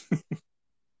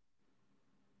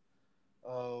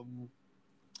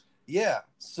 Yeah,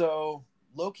 so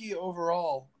Loki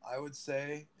overall, I would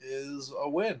say, is a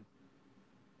win.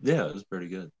 Yeah, it was pretty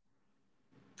good.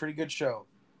 Pretty good show.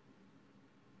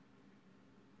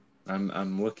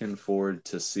 I'm looking forward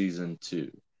to season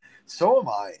 2. So am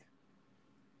I.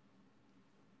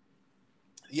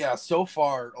 Yeah, so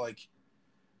far, like,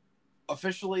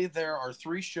 officially there are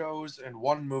 3 shows and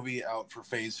 1 movie out for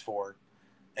Phase 4.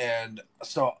 And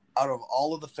so out of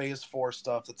all of the Phase 4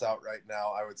 stuff that's out right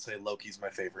now, I would say Loki's my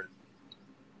favorite.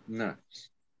 Nice.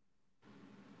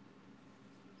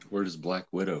 Where does Black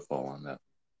Widow fall on that?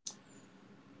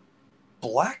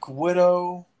 Black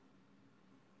Widow...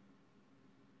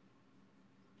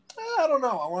 I don't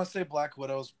know. I want to say Black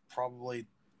Widow's probably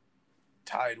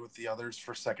tied with the others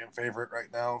for second favorite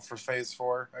right now for Phase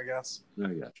 4, I guess.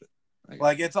 I gotcha.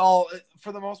 Like, it's all,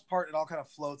 for the most part, it all kind of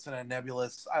floats in a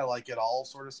nebulous, I like it all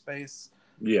sort of space.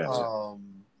 Yeah.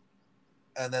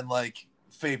 And then, like,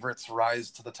 favorites rise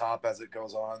to the top as it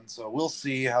goes on. So we'll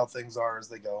see how things are as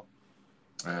they go.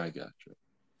 I gotcha.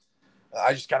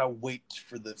 I just gotta wait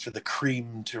for the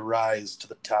cream to rise to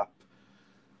the top.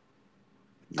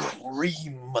 Yeah.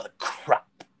 Cream of the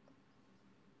crop.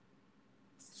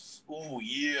 Oh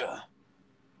yeah.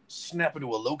 Snap into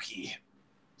a Loki.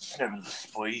 Snap into the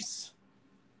spice.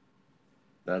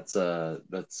 That's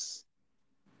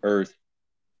Earth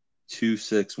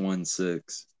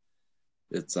 2616.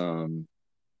 It's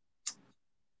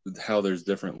how there's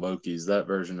different Lokis. That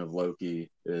version of Loki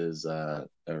is a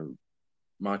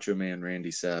Macho Man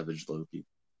Randy Savage Loki.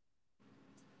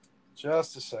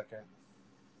 Just a second.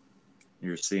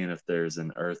 You're seeing if there's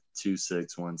an Earth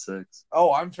 2616.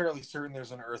 Oh, I'm fairly certain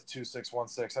there's an Earth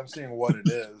 2616. I'm seeing what it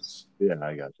is. Yeah,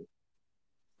 I got you.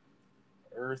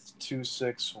 Earth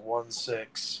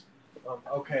 2616.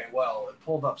 Okay, well, it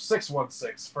pulled up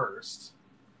 616 first.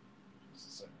 Just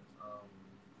a second.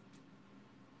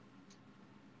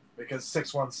 Because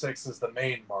 616 is the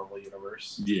main Marvel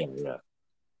universe. Yeah, yeah.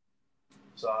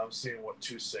 So I'm seeing what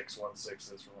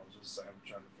 2616 is from. I'm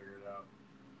trying to figure it out.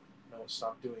 No,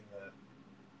 stop doing that.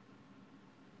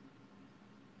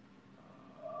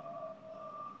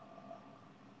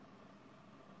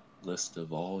 List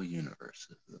of all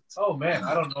universes. Oh man,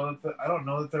 I don't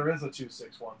know that there is a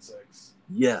 2616.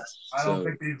 Yes. I don't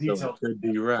think they detailed. So it could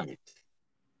be right.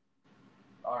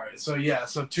 All right, so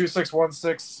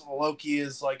 2616 Loki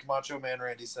is like Macho Man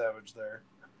Randy Savage there.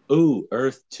 Ooh,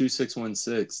 Earth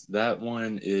 2616. That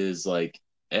one is like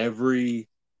every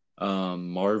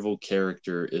Marvel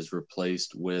character is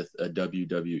replaced with a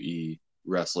WWE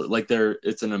wrestler. Like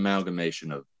it's an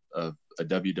amalgamation of a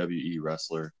WWE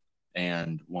wrestler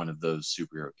and one of those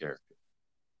superhero characters.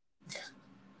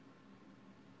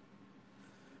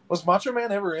 Was Macho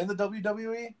Man ever in the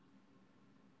WWE?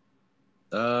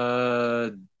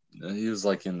 He was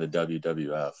like in the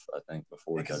WWF, I think,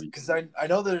 before WWE. Because I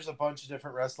know there's a bunch of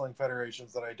different wrestling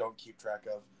federations that I don't keep track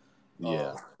of.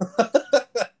 Yeah.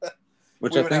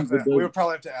 Which we would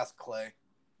probably have to ask Clay.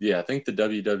 Yeah, I think the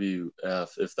WWF,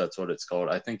 if that's what it's called,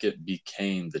 I think it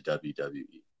became the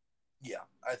WWE. Yeah,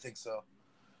 I think so.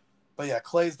 But yeah,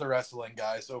 Clay's the wrestling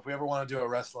guy, so if we ever want to do a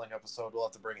wrestling episode, we'll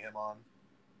have to bring him on.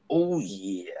 Oh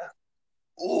yeah.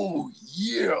 Oh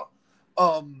yeah.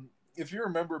 If you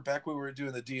remember back when we were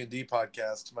doing the D&D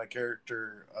podcast, my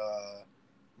character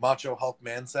Macho Hulk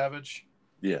Man Savage.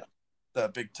 Yeah. The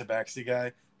big tabaxi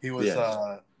guy. He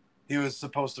was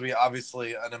supposed to be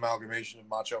obviously an amalgamation of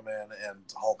Macho Man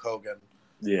and Hulk Hogan.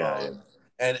 Yeah.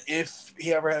 And if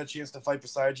he ever had a chance to fight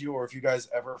beside you, or if you guys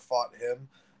ever fought him,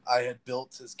 I had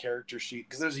built his character sheet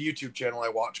because there's a YouTube channel I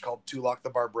watch called Tulak the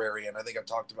Barbarian. I think I've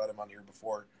talked about him on here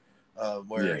before,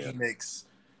 where he makes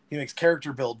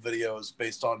character build videos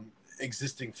based on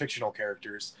existing fictional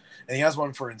characters, and he has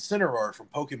one for Incineroar from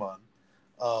Pokemon.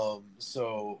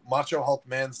 So Macho Hulk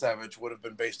Man Savage would have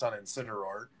been based on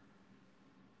Incineroar,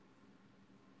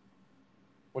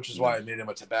 which is why I made him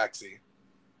a Tabaxi.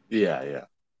 Yeah.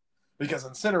 Because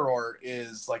Incineroar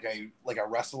is like a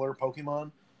wrestler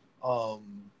Pokemon.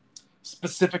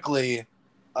 Specifically,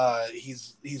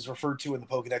 he's referred to in the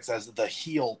Pokedex as the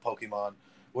heel Pokemon,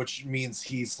 which means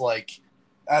he's like,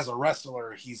 as a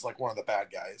wrestler, he's like one of the bad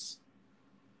guys.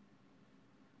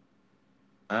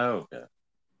 Oh, okay.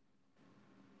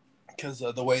 Because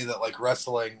the way that like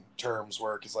wrestling terms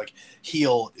work is like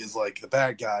heel is like the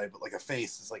bad guy, but like a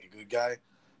face is like a good guy.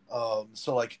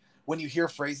 So like when you hear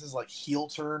phrases like heel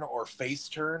turn or face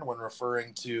turn when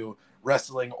referring to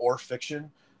wrestling or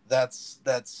fiction, that's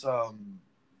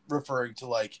referring to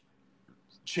like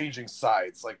changing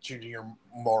sides, like changing your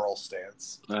moral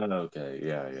stance. Oh, okay.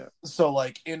 Yeah. So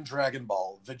like in Dragon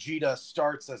Ball, Vegeta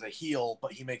starts as a heel,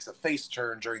 but he makes a face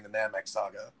turn during the Namek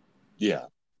saga. Yeah.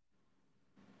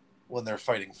 When they're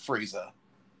fighting Frieza.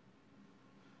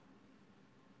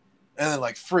 And then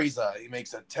like Frieza, he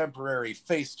makes a temporary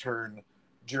face turn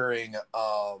during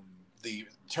the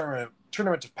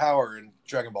tournament of power in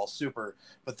Dragon Ball Super,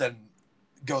 but then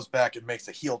goes back and makes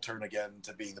a heel turn again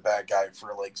to being the bad guy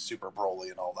for like Super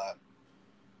Broly and all that.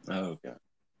 Oh, okay.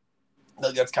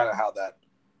 That's kind of how that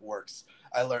works.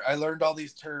 I learned all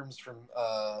these terms from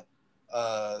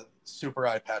Super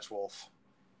Eye Patch Wolf.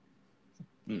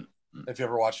 If you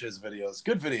ever watch his videos,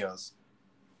 good videos.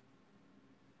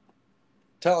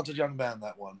 Talented young man,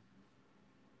 that one.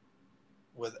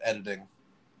 With editing.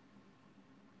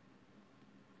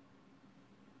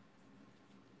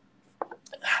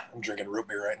 I'm drinking root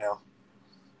beer right now.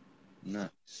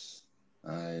 Nice.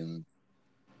 I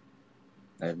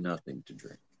have nothing to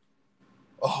drink.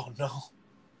 Oh no.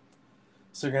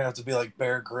 So you're gonna have to be like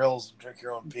Bear Grylls and drink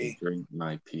your own pee. Drink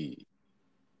my pee.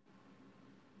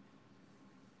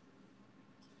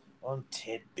 On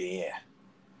Ted Bear.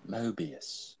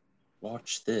 Mobius,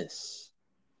 watch this.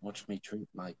 Watch me drink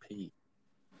my pee.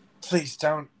 Please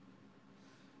don't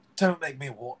make me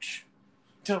watch.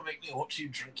 Don't make me watch you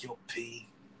drink your pee.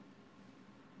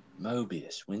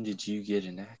 Mobius, when did you get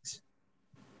an accent?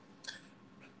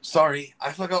 Sorry,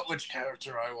 I forgot which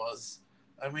character I was.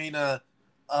 I mean, don't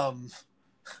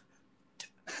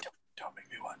make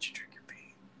me watch you drink your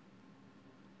pee.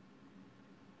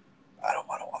 I don't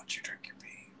want to watch you drink your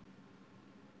pee.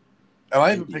 Am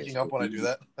I even picking up when I do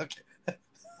that? Okay.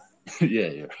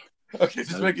 Yeah. Okay,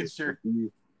 just making sure.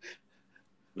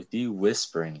 With you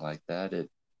whispering like that,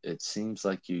 it seems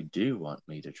like you do want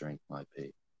me to drink my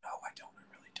pee. No, I don't. I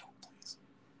really don't. Please.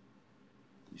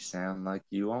 You sound like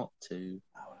you want to.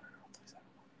 No, please. I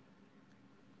don't want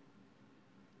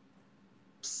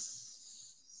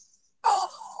Psst. Oh,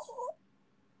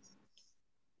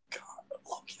 God,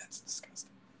 Loki, that's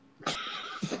disgusting.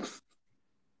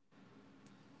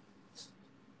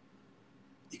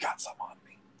 You got some on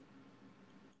me.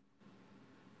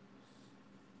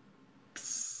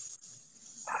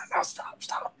 No, stop,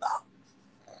 no.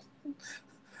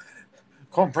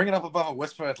 Come on, bring it up above a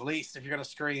whisper at least if you're gonna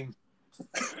scream.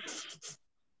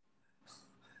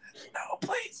 No,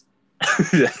 please.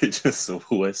 Yeah, just a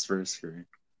whisper scream.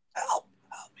 Help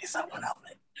me, someone help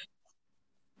me.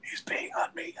 He's peeing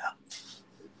on me.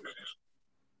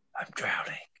 I'm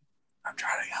drowning. I'm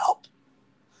trying to help.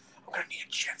 I'm gonna need a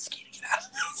jet ski to get out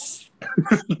of this.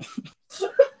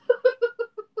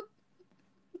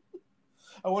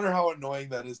 I wonder how annoying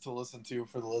that is to listen to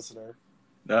for the listener.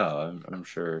 No, I'm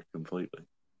sure completely.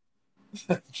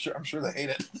 I'm sure they hate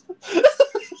it.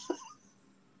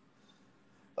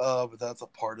 But that's a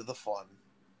part of the fun.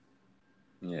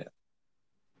 Yeah.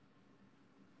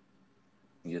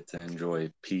 You get to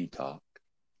enjoy pee talk.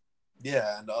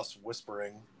 Yeah, and us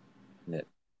whispering. Yeah.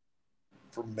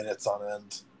 For minutes on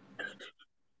end.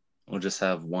 We'll just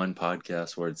have one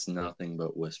podcast where it's nothing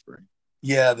but whispering.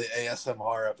 Yeah, the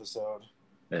ASMR episode.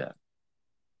 Yeah.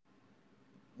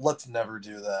 Let's never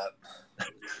do that.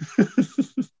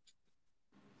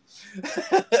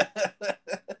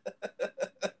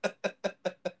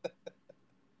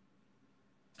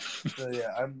 So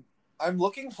yeah, I'm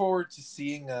looking forward to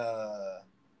seeing how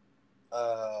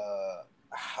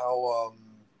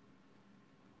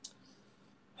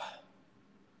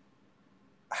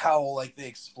like they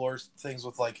explore things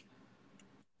with like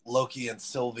Loki and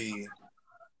Sylvie.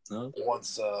 Oh.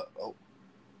 Once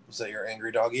was that your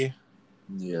angry doggy?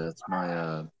 Yeah, it's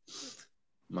my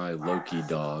Loki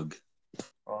dog.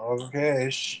 Okay,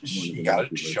 you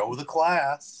gotta show the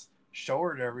class. Show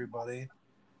her to everybody.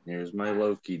 Here's my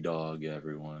Loki dog,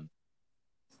 everyone.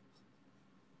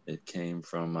 It came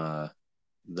from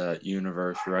that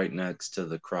universe right next to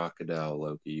the crocodile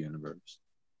Loki universe.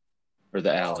 Or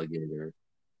the alligator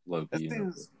Loki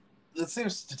universe. It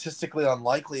seems statistically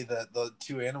unlikely that the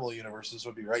two animal universes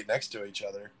would be right next to each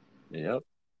other. Yep.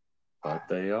 But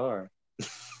they are.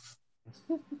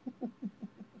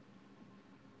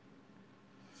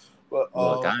 But,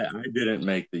 look, I didn't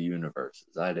make the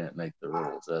universes. I didn't make the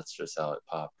rules. That's just how it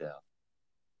popped out.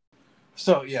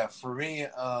 So yeah, for me,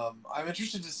 I'm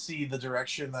interested to see the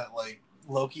direction that like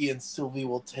Loki and Sylvie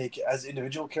will take as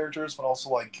individual characters, but also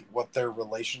like what their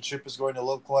relationship is going to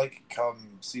look like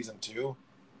come season 2.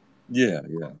 Yeah.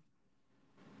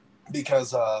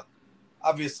 Because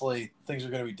obviously things are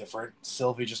going to be different.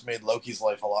 Sylvie just made Loki's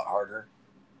life a lot harder.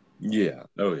 Yeah.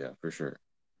 Oh yeah, for sure.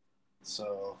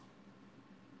 So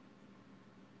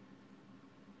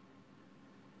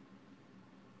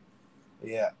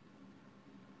yeah.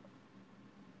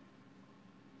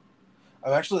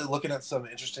 I'm actually looking at some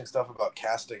interesting stuff about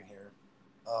casting here.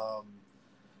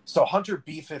 So Hunter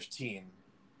B-15,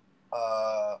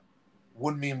 Wunmi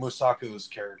Musaku's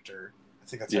character, I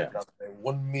think that's how you pronounce her name.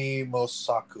 Wunmi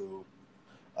Mosaku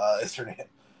is her name.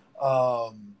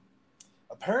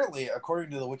 Apparently,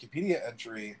 according to the Wikipedia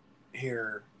entry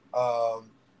here,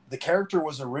 the character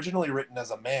was originally written as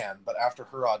a man, but after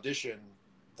her audition,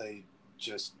 they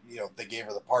just, they gave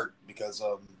her the part because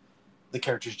the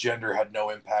character's gender had no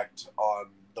impact on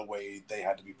the way they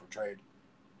had to be portrayed.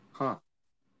 Huh.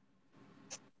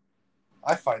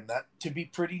 I find that to be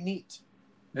pretty neat.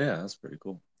 Yeah, that's pretty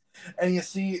cool. And you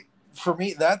see, for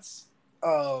me, that's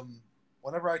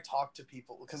whenever I talk to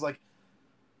people, because like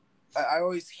I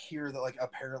always hear that like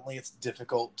apparently it's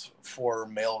difficult for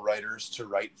male writers to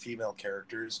write female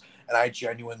characters, and I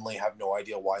genuinely have no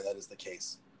idea why that is the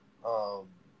case.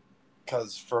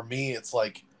 Because for me, it's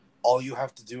like all you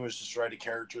have to do is just write a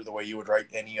character the way you would write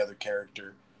any other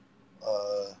character.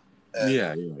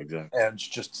 Yeah, exactly. And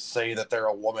just say that they're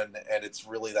a woman, and it's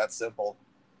really that simple.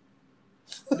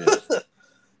 Yeah.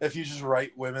 If you just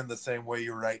write women the same way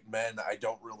you write men, I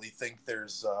don't really think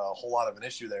there's a whole lot of an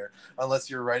issue there, unless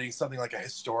you're writing something like a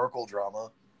historical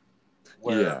drama,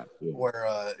 where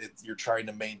you're trying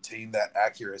to maintain that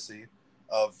accuracy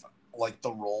of like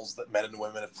the roles that men and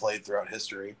women have played throughout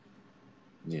history.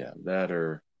 Yeah, that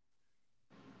or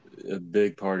a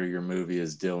big part of your movie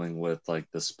is dealing with like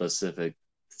the specific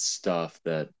stuff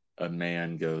that a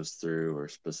man goes through or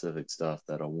specific stuff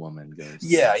that a woman goes through.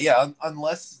 Yeah.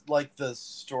 Unless like the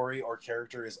story or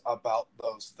character is about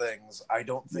those things, I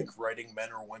don't think writing men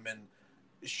or women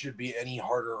should be any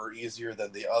harder or easier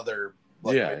than the other,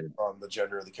 like Yeah, based on the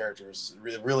gender of the characters.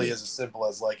 It really yeah, is as simple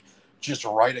as like just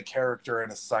write a character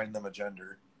and assign them a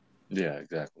gender. yeah,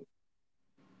 exactly.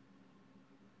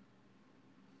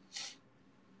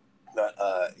 But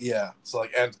yeah, so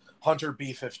like, and Hunter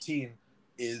B-15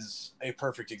 is a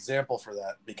perfect example for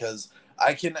that, because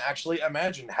I can actually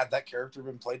imagine, had that character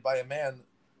been played by a man,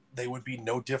 they would be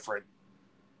no different.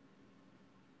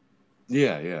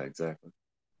 Yeah, yeah, exactly.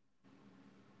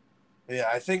 Yeah,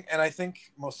 I think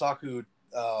Mosaku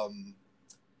um,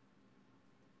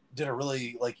 did a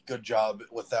really like good job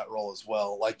with that role as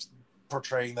well, like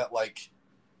portraying that, like,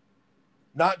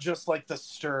 not just like the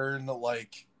stern,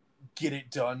 like, get it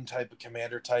done type of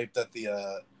commander type that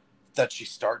the that she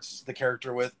starts the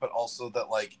character with, but also that,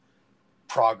 like,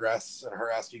 progress and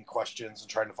her asking questions and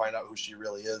trying to find out who she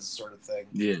really is, sort of thing.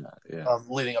 Yeah, yeah.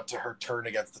 Leading up to her turn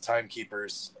against the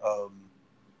timekeepers.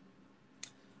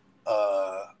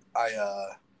 Uh,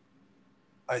 I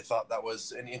I thought that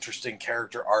was an interesting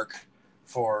character arc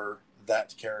for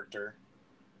that character.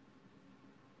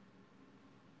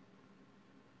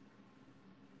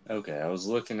 Okay, I was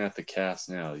looking at the cast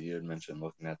now. You had mentioned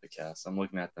looking at the cast. I'm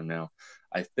looking at them now.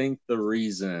 I think the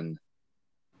reason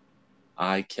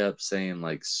I kept saying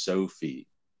like Sophie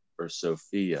or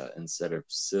Sophia instead of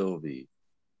Sylvie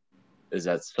is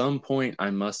at some point I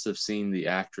must have seen the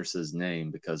actress's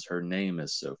name because her name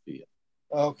is Sophia.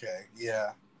 Okay,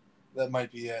 yeah, that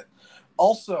might be it.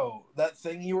 Also, that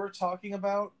thing you were talking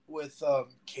about with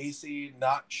Casey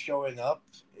not showing up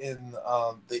in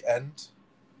the end,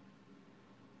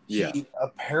 Yeah, he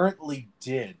apparently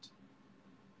did.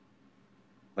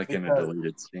 like in a Because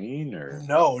deleted scene or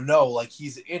no, like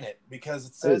he's in it, because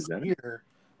it oh, says is that it? here,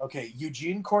 okay,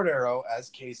 Eugene Cordero as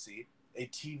Casey, a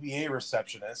TVA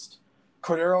receptionist.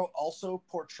 Cordero also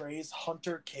portrays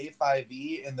Hunter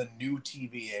K5E in the new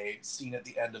TVA seen at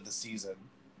the end of the season.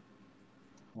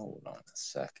 Hold on a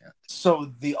second.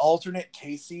 So the alternate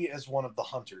Casey is one of the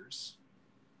hunters.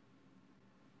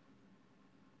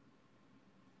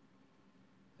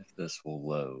 If this will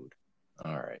load.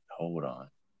 All right, hold on.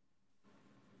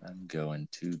 I'm going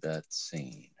to that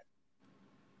scene.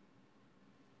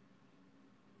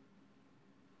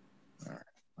 All right,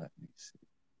 let me see.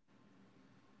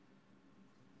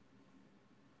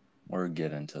 We're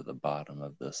getting to the bottom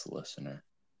of this, listener.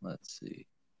 Let's see.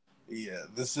 Yeah,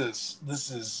 this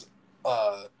is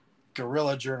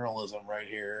guerrilla journalism right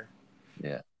here.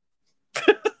 Yeah.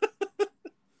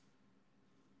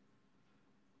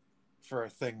 For a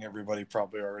thing everybody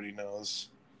probably already knows.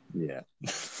 Yeah.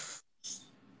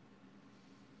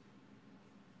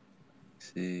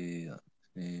 see, let's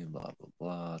see, blah blah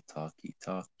blah,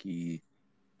 talkie.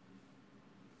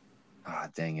 Ah,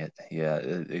 dang it. Yeah,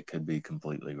 it could be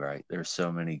completely right. There's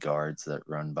so many guards that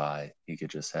run by. He could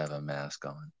just have a mask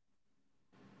on.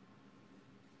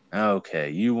 Okay,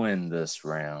 you win this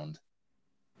round,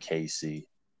 Casey.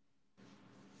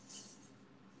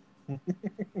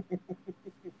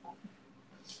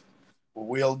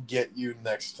 We'll get you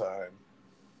next time.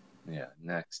 Yeah,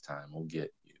 next time we'll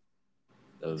get you.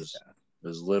 Those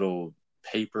little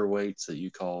paperweights that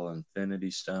you call infinity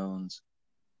stones.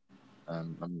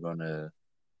 I'm gonna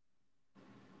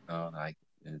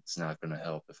it's not gonna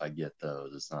help if I get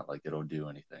those. It's not like it'll do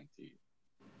anything to you.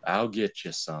 I'll get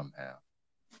you somehow.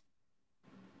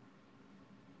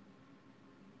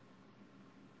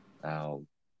 I'll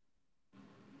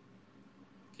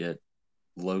get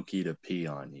Loki to pee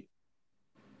on you.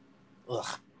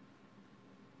 Ugh.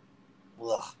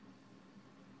 Ugh.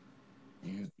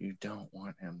 You don't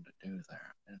want him to do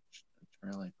that. It's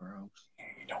really gross.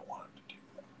 You don't want him to do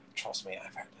that. Trust me,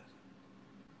 I've had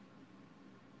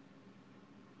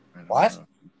it. What?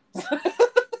 I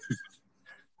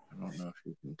don't know if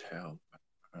you can tell,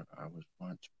 but I was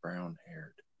once brown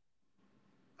haired,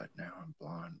 but now I'm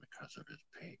blonde because of his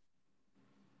pee.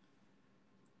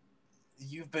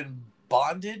 You've been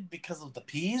bonded because of the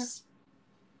peas?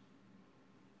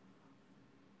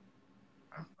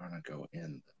 I'm gonna go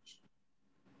in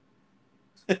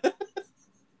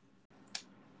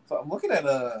So I'm looking at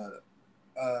the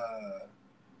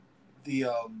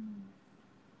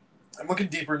I'm looking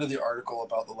deeper into the article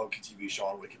about the Loki TV show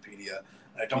on Wikipedia,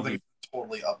 and I don't think it's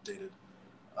totally updated,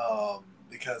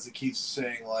 because it keeps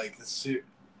saying like the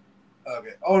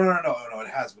okay. Oh no, it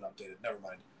has been updated. Never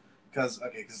mind. Because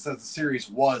it says the series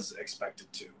was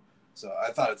expected to. So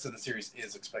I thought it said the series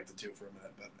is expected to for a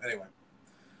minute, but anyway.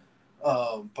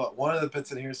 But one of the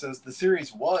bits in here says the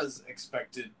series was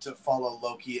expected to follow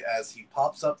Loki as he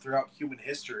pops up throughout human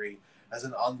history as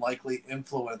an unlikely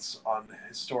influence on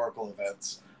historical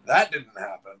events. That didn't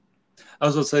happen. I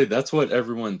was gonna say that's what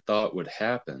everyone thought would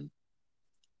happen.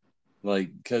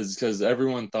 Like, because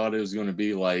everyone thought it was going to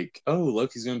be like, oh,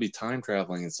 Loki's going to be time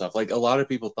traveling and stuff. Like, a lot of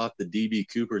people thought the DB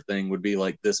Cooper thing would be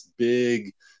like this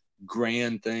big,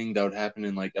 grand thing that would happen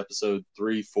in like episode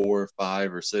 3, 4,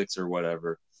 5, or 6 or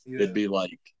whatever. It'd Yeah. be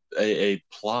like a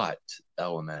plot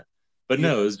element. But Yeah.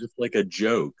 no, it was just like a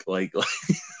joke. Like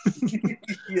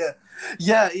Yeah.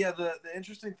 Yeah. The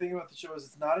interesting thing about the show is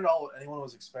it's not at all what anyone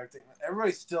was expecting.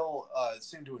 Everybody still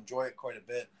seemed to enjoy it quite a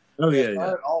bit. oh But yeah, yeah, it's yeah.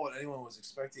 not at all what anyone was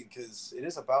expecting because it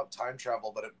is about time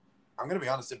travel, but I'm going to be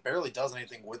honest, it barely does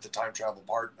anything with the time travel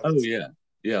part of Oh it. yeah.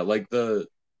 Yeah, like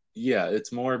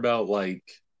it's more about like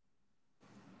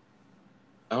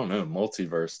I don't know,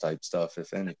 multiverse type stuff,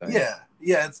 if anything. Yeah.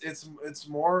 Yeah. It's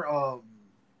more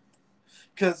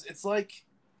because it's like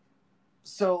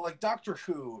so like Doctor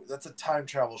Who, that's a time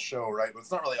travel show, right? But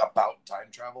it's not really about time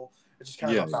travel. It's just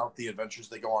kind of Yeah, about the adventures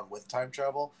they go on with time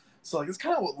travel. So like it's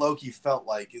kind of what Loki felt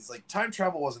like. Is like time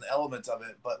travel was an element of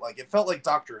it, but like it felt like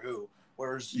Doctor Who,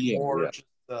 whereas yeah, more yeah, just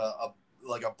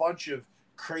like a bunch of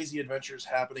crazy adventures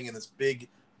happening in this big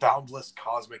boundless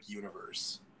cosmic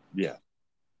universe. yeah.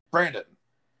 Brandon,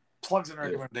 plugs and Yeah.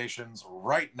 recommendations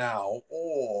right now,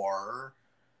 or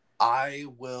I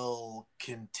will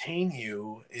contain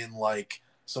you in like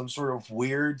some sort of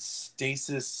weird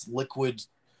stasis liquid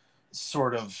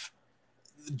sort of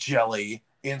jelly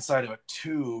inside of a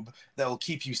tube that will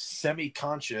keep you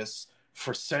semi-conscious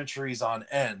for centuries on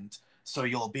end, so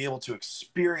you'll be able to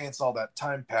experience all that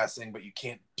time passing but you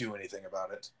can't do anything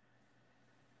about it.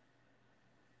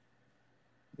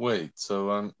 Wait,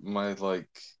 so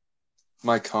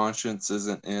my conscience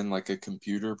isn't in like a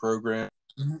computer program?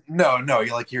 No,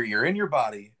 you're in your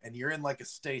body and you're in like a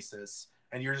stasis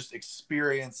and you're just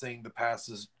experiencing the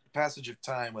passage of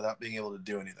time without being able to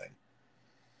do anything.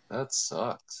 That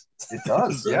sucks. It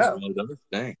does, That yeah. really does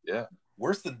stink. Yeah,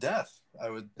 Worse than death, I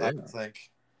would yeah,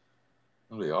 think.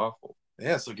 that'd be awful.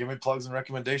 Yeah, so give me plugs and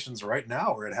recommendations right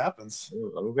now where it happens.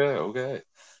 Oh, okay,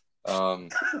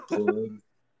 okay.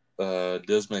 Plug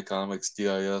Dismay Comics,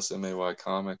 DISMAY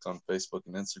Comics on Facebook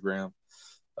and Instagram.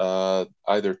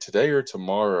 Either today or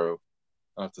tomorrow.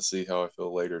 I have to see how I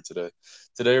feel later today.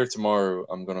 Today or tomorrow,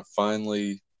 I'm gonna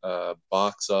finally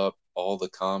box up all the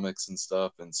comics and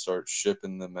stuff and start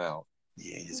shipping them out.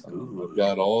 Yes, I've good.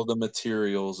 got all the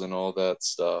materials and all that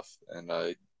stuff, and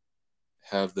I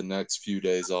have the next few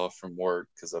days off from work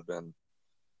because I've been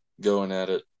going at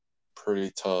it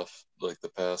pretty tough like the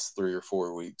past 3 or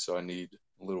 4 weeks. So I need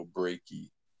a little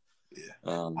breaky. Yeah.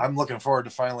 Um, I'm looking forward to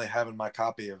finally having my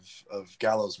copy of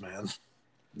Gallows Man.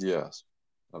 yes,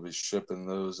 I'll be shipping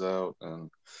those out, and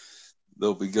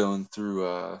they'll be going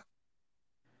through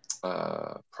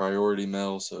priority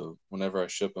mail. So whenever I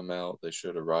ship them out, they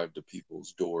should arrive to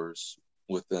people's doors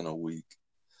within a week.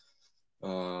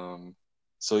 Um,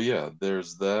 so yeah,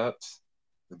 there's that.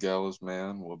 The Gallows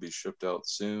Man will be shipped out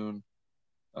soon.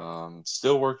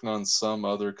 Still working on some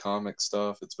other comic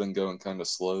stuff. It's been going kind of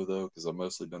slow though, because I've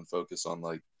mostly been focused on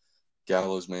like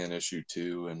Gallows Man issue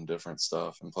 2 and different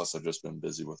stuff, and plus I've just been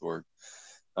busy with work.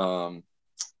 Um,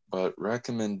 but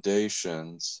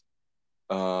recommendations,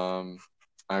 um,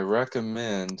 I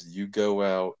recommend you go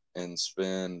out and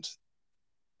spend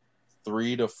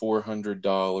 $300 to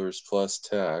 $400 plus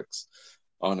tax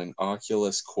on an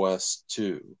Oculus Quest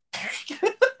 2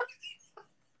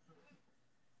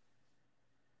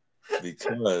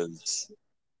 because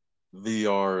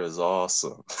VR is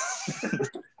awesome.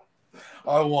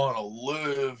 I want to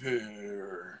live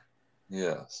here.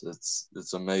 Yes,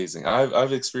 it's amazing.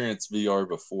 I've experienced VR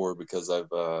before because I've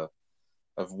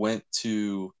went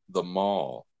to the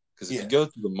mall, because if you Yeah. go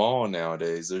to the mall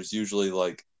nowadays, there's usually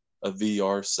like a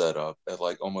VR setup at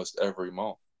like almost every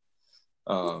mall.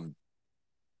 Um,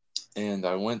 and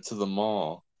I went to the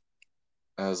mall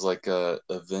as like a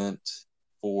event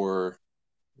for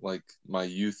like my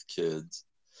youth kids,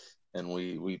 and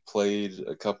we played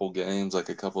a couple games, like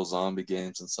a couple zombie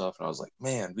games and stuff, and I was like,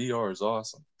 man, VR is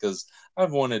awesome, because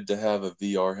I've wanted to have a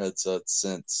VR headset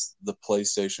since the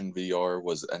PlayStation VR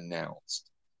was announced,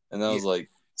 and that Yeah. was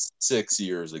like 6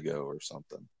 years ago or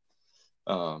something.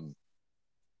 um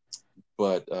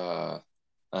but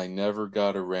I never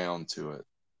got around to it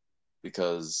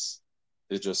because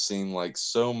it just seemed like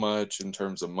so much in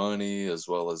terms of money as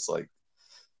well as like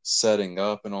setting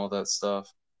up and all that stuff.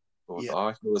 But with Yeah. the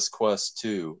Oculus Quest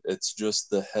 2, it's just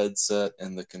the headset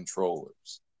and the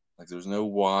controllers. Like there's no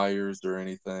wires or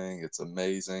anything. It's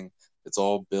amazing. It's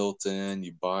all built in.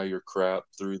 You buy your crap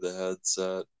through the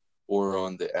headset or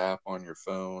on the app on your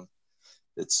phone.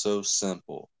 It's so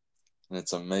simple and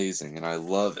it's amazing, and I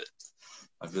love it.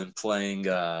 I've been playing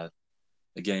a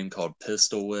game called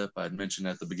Pistol Whip. I'd mentioned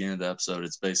at the beginning of the episode.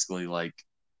 It's basically like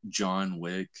John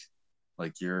Wick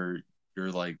Like you're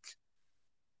like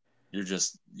you're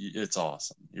just it's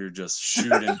awesome. You're just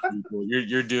shooting people.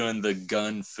 You're doing the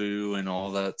gun fu and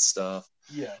all that stuff.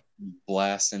 Yeah.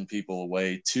 Blasting people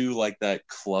away to like that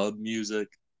club music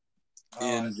Oh,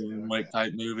 I in see. John Okay. Wick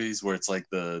type movies where it's like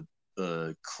the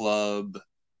club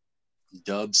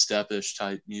dubstepish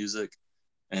type music,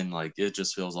 and like it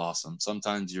just feels awesome.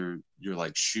 Sometimes you're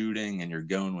like shooting and you're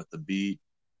going with the beat.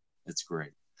 It's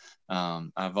great.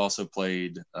 I've also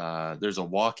played. There's a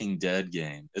Walking Dead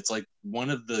game. It's like one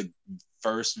of the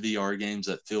first VR games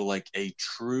that feel like a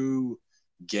true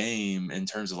game in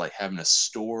terms of like having a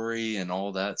story and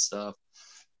all that stuff.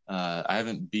 I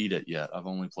haven't beat it yet. I've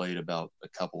only played about a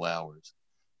couple hours.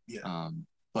 Yeah.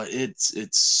 But it's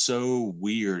so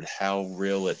weird how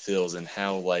real it feels and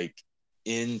how like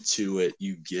into it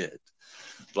you get.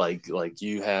 Like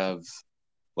you have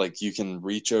like you can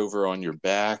reach over on your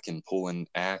back and pull an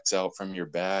axe out from your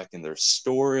back, and there's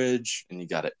storage, and you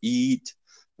got to eat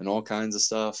and all kinds of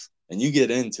stuff, and you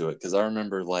get into it because I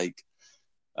remember like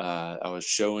I was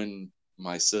showing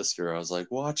my sister, I was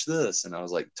like, watch this, and I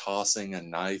was like tossing a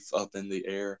knife up in the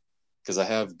air because I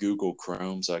have Google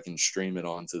Chrome so I can stream it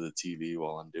onto the TV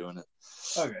while I'm doing it.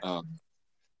 Okay.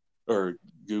 Or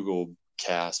Google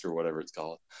Cast or whatever it's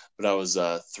called. But I was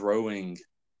throwing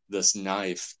this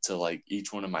knife to like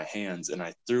each one of my hands, and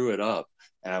I threw it up,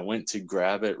 and I went to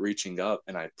grab it, reaching up,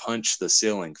 and I punched the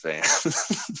ceiling fan.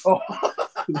 Oh.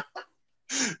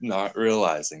 Not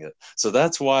realizing it. So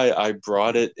that's why I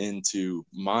brought it into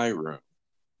my room,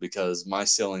 because my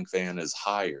ceiling fan is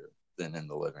higher than in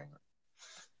the living room.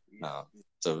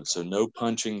 So no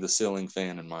punching the ceiling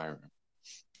fan in my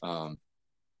room.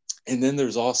 And then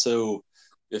there's also,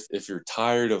 if you're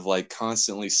tired of like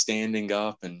constantly standing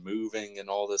up and moving and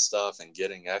all this stuff and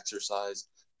getting exercise,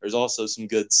 there's also some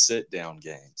good sit down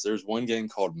games. There's one game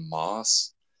called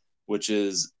Moss, which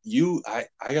is I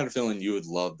got a feeling you would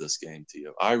love this game,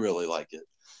 Tio. I really like it.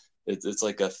 It's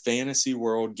like a fantasy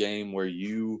world game where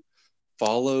you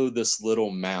follow this little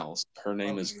mouse. Her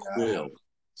name is Quill.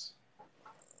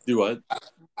 Do what?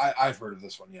 I've heard of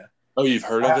this one, yeah. Oh, you've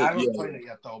heard of I it? haven't played it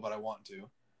yet though, but I want to.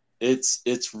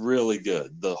 It's really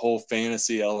good. The whole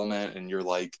fantasy element, and you're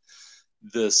like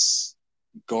this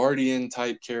guardian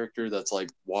type character that's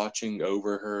like watching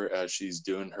over her as she's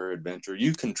doing her adventure.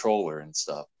 You control her and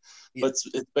stuff. Yeah. But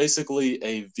it's basically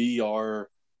a VR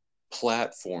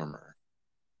platformer.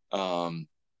 And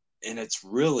it's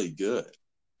really good.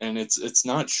 And it's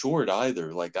not short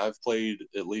either. Like I've played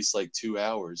at least like 2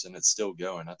 hours and it's still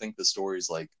going. I think the story's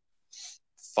like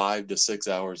 5 to 6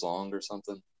 hours long or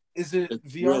something. Is it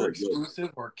It's VR really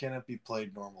exclusive or can it be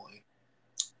played normally?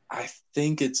 I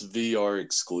think it's VR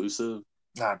exclusive.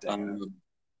 Dang it.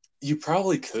 You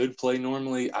probably could play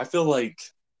normally. I feel like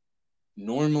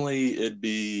normally it'd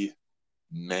be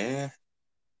meh.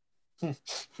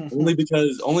 only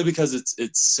because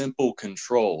it's simple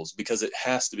controls, because it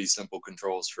has to be simple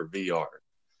controls for VR.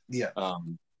 Yeah.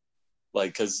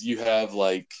 Like because you have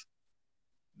like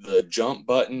the jump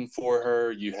button for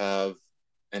her, you have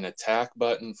an attack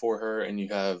button for her, and you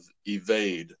have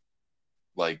evade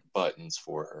like buttons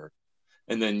for her.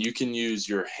 And then you can use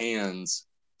your hands.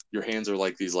 Your hands are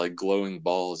like these like glowing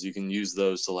balls. You can use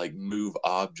those to like move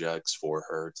objects for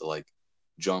her to like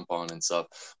jump on and stuff.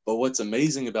 But what's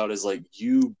amazing about it is like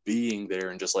you being there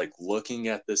and just like looking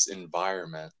at this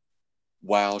environment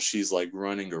while she's like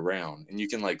running around, and you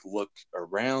can like look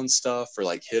around stuff for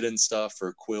like hidden stuff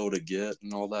for Quill to get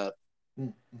and all that.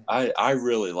 Mm-hmm. I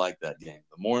really like that game.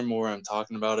 The more and more I'm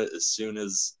talking about it, as soon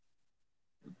as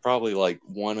probably like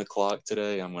 1 o'clock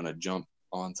today, I'm gonna jump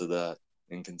onto that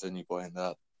and continue playing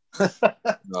that.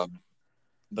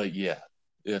 But yeah,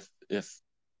 if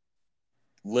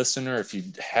listener, if you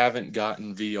haven't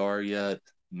gotten VR yet,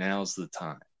 now's the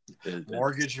time.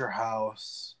 Mortgage your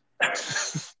house.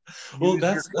 Well, Use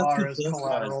that's your car the as plus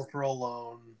collateral side. for a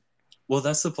loan. Well,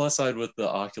 that's the plus side with the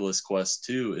Oculus Quest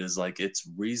 2 is like it's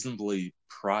reasonably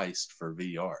priced for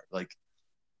VR. Like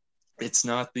it's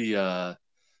not the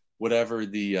whatever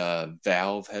the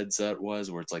Valve headset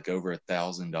was, where it's like over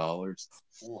 $1,000.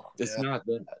 It's not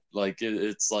that. Like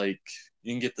it's like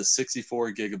you can get the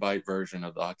 64 gigabyte version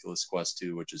of the Oculus Quest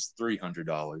 2, which is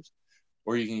 $300,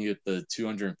 or you can get the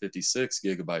 256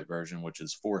 gigabyte version, which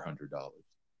is $400.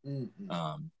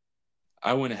 Mm-hmm.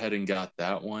 I went ahead and got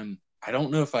that one. I don't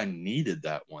know if I needed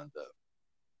that one though,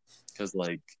 because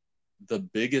like the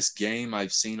biggest game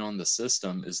I've seen on the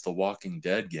system is the Walking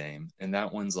Dead game, and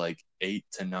that one's like 8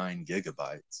 to 9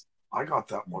 gigabytes. I got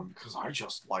that one because I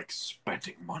just like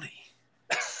spending money.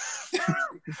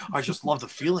 I just love the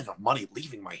feeling of money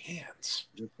leaving my hands.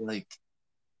 Just like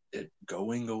it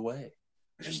going away.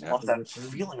 I and just never love that return.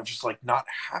 feeling of just like not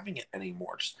having it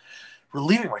anymore. Just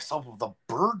relieving myself of the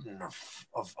burden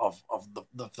of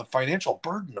the financial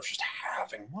burden of just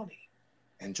having money.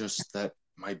 And just that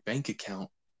my bank account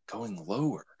going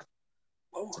lower. It's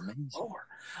Lower, amazing. lower.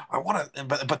 I want to,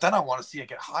 but then I want to see it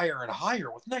get higher and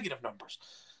higher with negative numbers.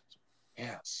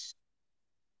 Yes.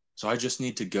 So I just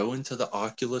need to go into the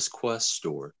Oculus Quest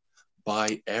store,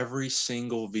 buy every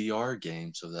single VR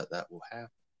game so that that will happen.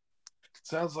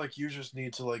 Sounds like you just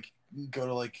need to like go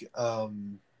to like a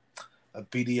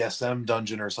BDSM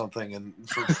dungeon or something, and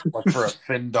for a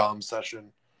FinDom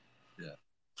session. Yeah.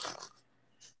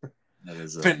 That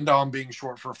is FinDom being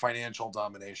short for financial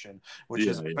domination, which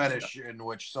yeah, is a yeah, fetish in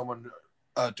which someone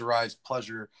derives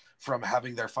pleasure from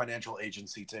having their financial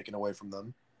agency taken away from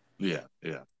them. yeah,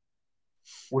 yeah.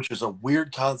 Which is a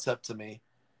weird concept to me.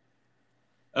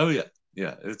 Oh yeah,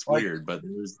 yeah. It's Like, weird, but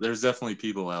there's definitely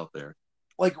people out there.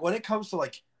 like when it comes to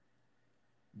like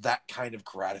that kind of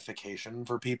gratification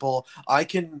for people, I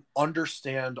can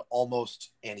understand almost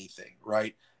anything,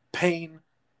 right? Pain,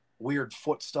 weird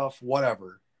foot stuff,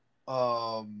 whatever.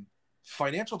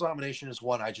 Financial domination is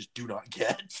one I just do not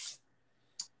get.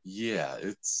 Yeah,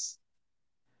 it's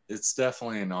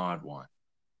definitely an odd one.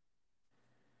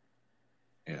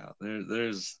 Yeah,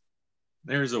 there's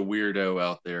a weirdo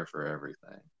out there for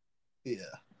everything.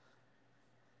 Yeah.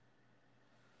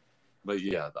 But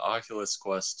yeah, the Oculus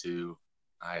Quest 2,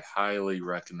 I highly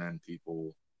recommend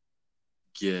people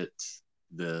get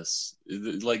this.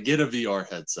 Like, get a VR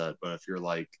headset, but if you're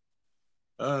like,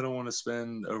 oh, I don't want to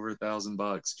spend over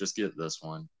 $1,000, just get this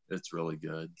one. It's really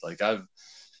good. Like I've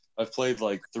played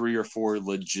like 3 or 4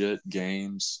 legit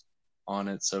games on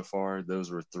it so far.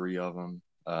 Those were 3 of them.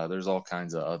 There's all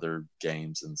kinds of other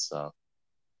games and stuff.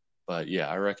 But yeah,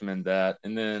 I recommend that.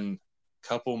 And then a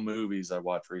couple movies I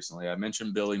watched recently. I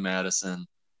mentioned Billy Madison.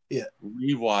 Yeah.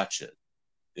 Rewatch it.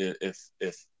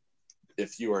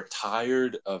 If you are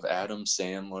tired of Adam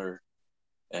Sandler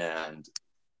and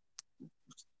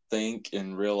think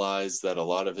and realize that a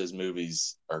lot of his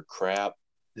movies are crap,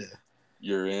 Yeah.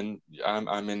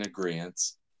 I'm in agreement.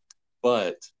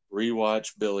 But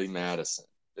rewatch Billy Madison.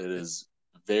 It is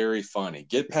very funny.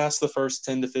 Get past the first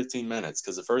 10 to 15 minutes,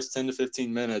 because the first 10 to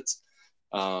 15 minutes,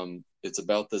 it's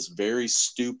about this very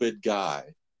stupid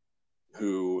guy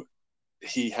who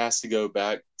he has to go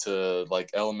back to like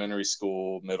elementary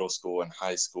school, middle school, and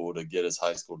high school to get his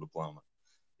high school diploma.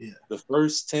 Yeah. The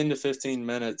first 10 to 15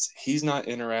 minutes, he's not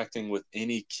interacting with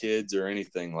any kids or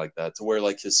anything like that, to where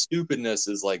like his stupidness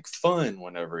is like fun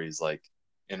whenever he's like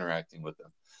interacting with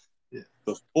them. Yeah.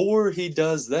 Before he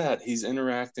does that, he's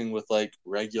interacting with like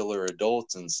regular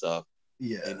adults and stuff.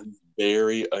 Yeah. And he's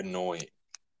very annoying.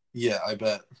 Yeah, I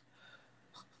bet.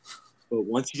 But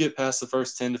once you get past the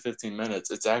first 10 to 15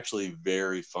 minutes, it's actually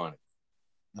very funny.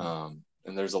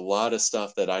 And there's a lot of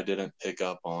stuff that I didn't pick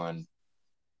up on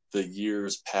the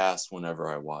years past whenever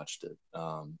I watched it.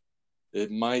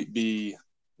 It might be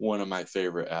one of my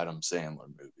favorite Adam Sandler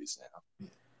movies now.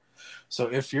 So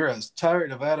if you're as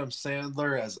tired of Adam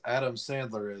Sandler as Adam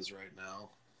Sandler is right now,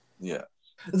 yeah,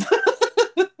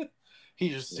 he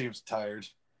just seems tired.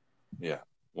 Yeah,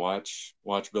 watch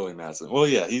Billy Madison. Well,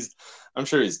 yeah, I'm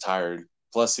sure he's tired.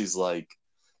 Plus, he's like,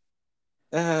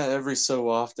 every so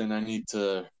often I need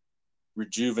to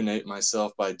rejuvenate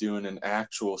myself by doing an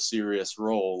actual serious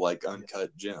role like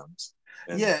Uncut Gems.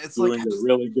 And yeah, it's doing like a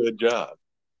really good job.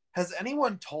 Has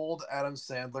anyone told Adam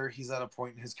Sandler he's at a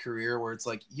point in his career where it's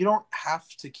like you don't have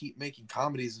to keep making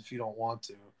comedies if you don't want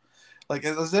to? Like,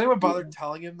 has anyone bothered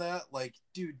telling him that? Like,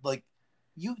 dude, like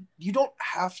you don't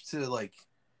have to like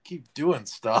keep doing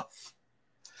stuff.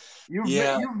 You've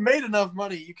made enough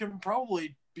money. You can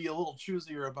probably be a little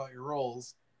choosier about your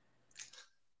roles.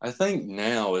 I think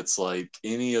now it's like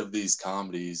any of these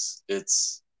comedies,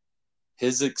 it's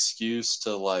his excuse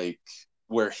to like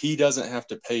where he doesn't have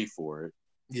to pay for it.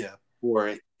 Yeah.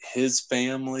 For his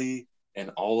family and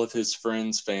all of his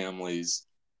friends' families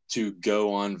to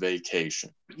go on vacation.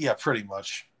 Yeah, pretty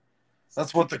much.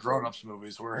 That's what the grown-ups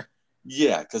movies were.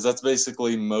 Yeah, because that's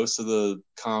basically most of the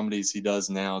comedies he does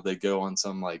now. They go on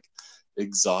some like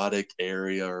exotic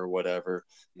area or whatever.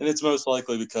 And it's most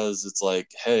likely because it's like,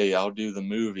 hey, I'll do the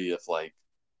movie if like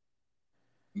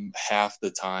half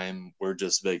the time we're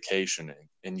just vacationing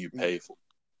and you pay for it.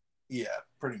 Yeah,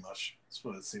 pretty much. That's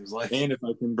what it seems like. And if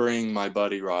I can bring my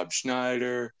buddy Rob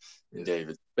Schneider and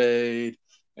David Spade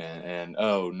and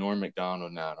Norm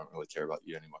Macdonald. Now I don't really care about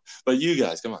you anymore. But you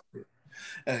guys, come on.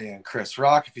 And Chris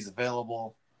Rock, if he's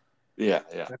available. Yeah.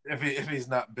 If he's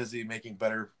not busy making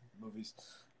better movies.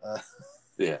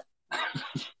 Yeah.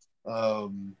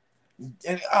 And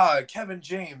Kevin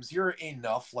James, you're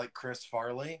enough like Chris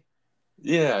Farley.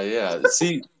 Yeah.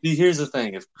 See, here's the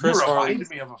thing: You remind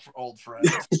me of an old friend.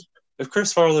 if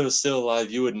Chris Farley was still alive,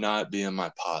 you would not be in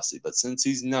my posse. But since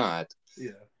he's not,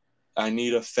 Yeah. I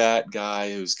need a fat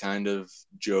guy who's kind of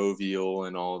jovial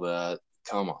and all that.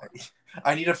 Come on.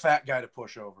 I need a fat guy to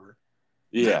push over.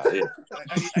 Yeah.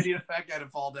 I need a fat guy to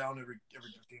fall down every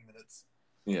 15 minutes.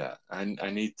 Yeah. I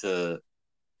need to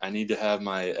have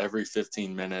my every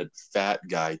 15-minute fat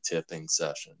guy tipping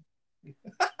session.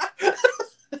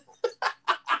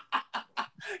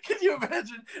 Can you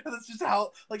imagine? And that's just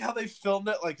how they filmed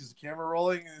it. Like, is the camera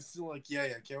rolling? And it's still like, yeah,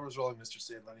 camera's rolling, Mr.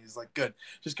 Sandler. And he's like, good.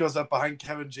 Just goes up behind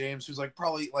Kevin James, who's like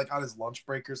probably like on his lunch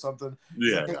break or something.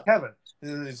 He's like, hey, Kevin.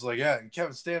 And he's like, yeah,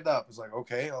 Kevin, stand up. He's like,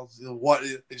 okay. What?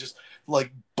 It just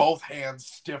like both hands,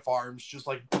 stiff arms, just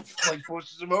like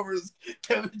pushes him over.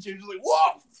 Kevin James is like,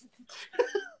 whoa.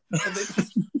 And they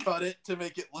just cut it to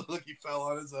make it look like he fell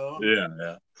on his own.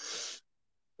 Yeah.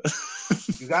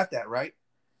 You got that, right?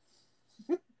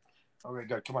 Okay,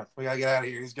 good. Come on. We gotta get out of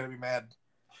here. He's gonna be mad.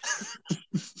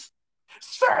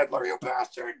 Sandler, you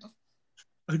bastard!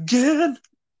 Again?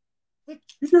 You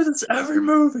do this every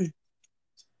movie.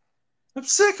 I'm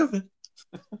sick of it.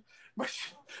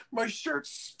 My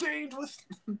shirt's stained with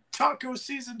taco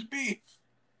seasoned beef.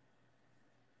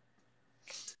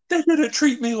 They didn't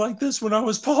treat me like this when I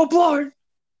was Paul Blart.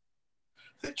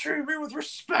 They treated me with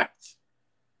respect.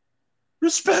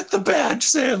 Respect the badge,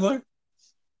 Sandler.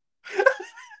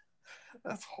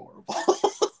 That's horrible.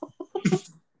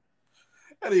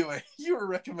 Anyway, you were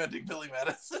recommending Billy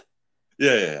Madison.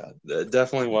 Yeah.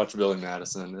 Definitely watch Billy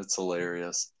Madison. It's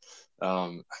hilarious.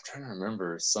 I'm trying to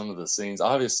remember some of the scenes.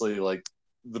 Obviously, like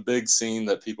the big scene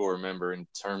that people remember in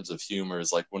terms of humor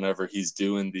is like whenever he's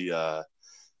doing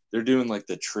they're doing like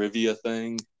the trivia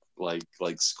thing, like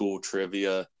school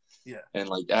trivia. Yeah. And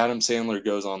like Adam Sandler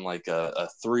goes on like a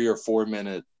 3 or 4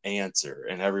 minute answer,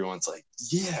 and everyone's like,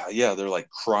 yeah. They're like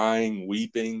crying,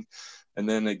 weeping. And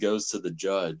then it goes to the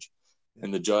judge,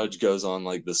 and the judge goes on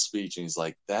like the speech, and he's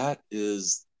like, that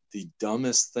is the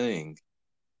dumbest thing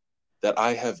that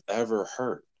I have ever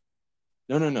heard.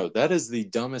 No. That is the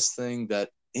dumbest thing that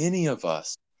any of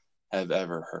us have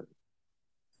ever heard.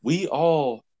 We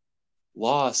all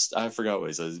lost, I forgot what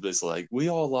he says. It's basically like, we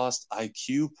all lost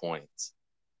IQ points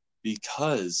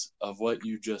because of what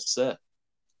you just said.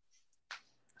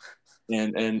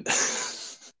 And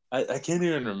I can't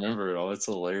even remember it all. It's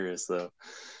hilarious though.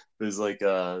 It was like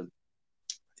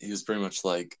he was pretty much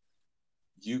like,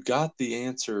 you got the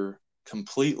answer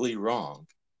completely wrong.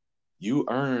 You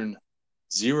earn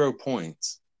 0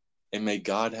 points, and may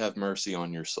God have mercy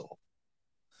on your soul.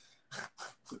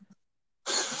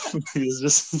 It's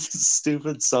just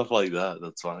stupid stuff like that.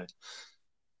 That's funny.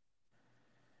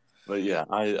 But yeah,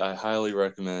 I highly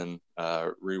recommend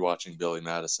rewatching Billy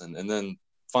Madison. And then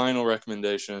final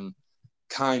recommendation,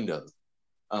 kind of.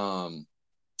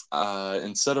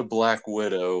 Instead of Black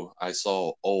Widow, I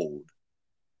saw Old,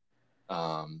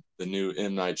 the new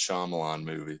M. Night Shyamalan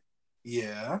movie.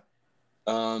 Yeah.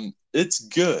 It's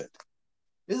good.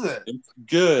 Is it? It's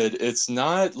good. It's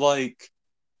not like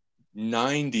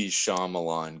 90s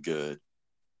Shyamalan good,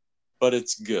 but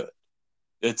it's good.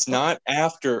 It's not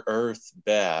After Earth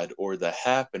bad or The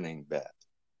Happening bad.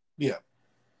 Yeah.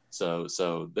 So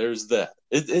there's that.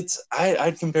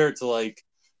 I'd compare it to like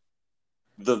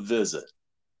The Visit.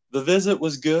 The Visit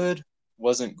was good,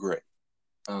 wasn't great.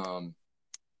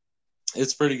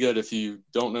 It's pretty good if you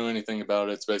don't know anything about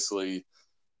it. It's basically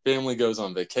family goes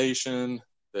on vacation.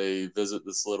 They visit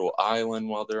this little island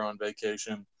while they're on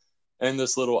vacation, and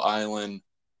this little island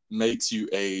makes you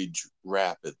age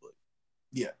rapidly.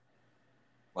 Yeah.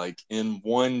 Like in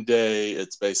one day,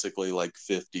 it's basically like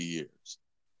 50 years.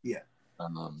 Yeah.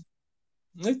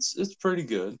 It's pretty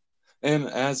good. And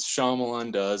as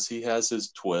Shyamalan does, he has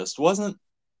his twist. Wasn't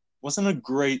a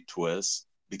great twist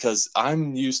because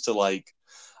I'm used to like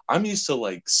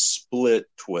split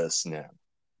twists now.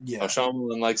 Yeah. How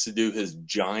Shyamalan likes to do his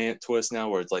giant twist now,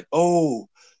 where it's like, oh,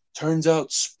 turns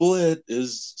out Split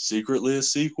is secretly a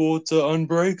sequel to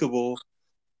Unbreakable.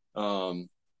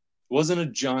 Wasn't a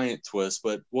giant twist,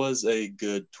 but was a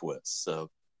good twist. So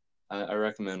I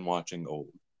recommend watching Old.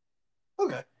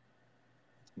 Okay.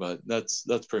 But that's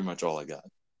pretty much all I got.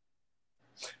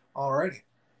 Alrighty.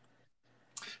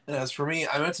 And as for me,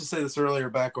 I meant to say this earlier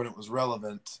back when it was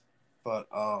relevant, but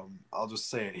I'll just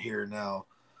say it here now.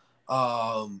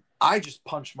 I just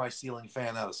punched my ceiling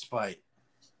fan out of spite.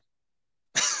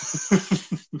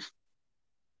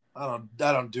 I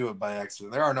don't do it by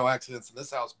accident. There are no accidents in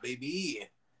this house, baby.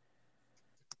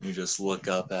 You just look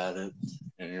up at it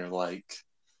and you're like,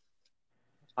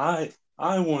 I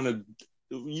want to.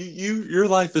 Your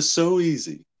life is so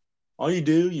easy. All you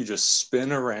do, you just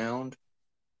spin around,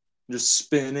 just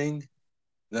spinning.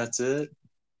 That's it.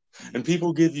 And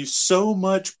people give you so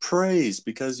much praise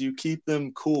because you keep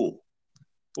them cool.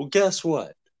 Well, guess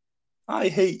what? I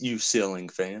hate you, ceiling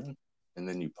fan. And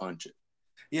then you punch it.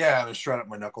 Yeah, and I shred up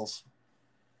my knuckles.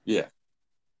 Yeah.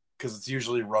 Because it's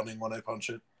usually running when I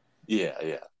punch it. Yeah,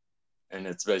 yeah. And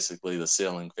it's basically the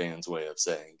ceiling fan's way of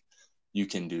saying, you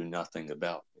can do nothing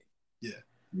about me. Yeah.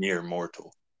 Mere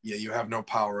mortal. Yeah, you have no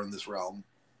power in this realm.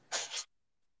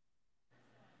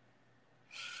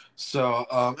 So,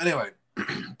 anyway,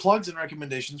 plugs and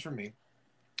recommendations from me.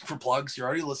 For plugs, you're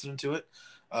already listening to it.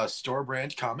 Store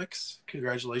Brand Comics.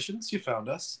 Congratulations, you found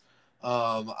us.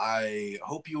 I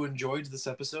hope you enjoyed this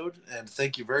episode, and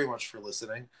thank you very much for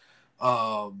listening.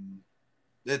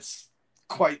 It's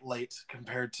quite late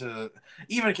compared to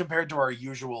our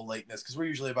usual lateness, because we're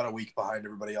usually about a week behind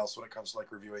everybody else when it comes to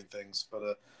like reviewing things.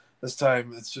 But this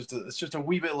time it's just a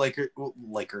wee bit a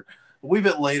wee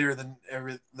bit later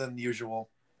than usual.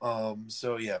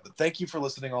 So yeah, but thank you for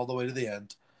listening all the way to the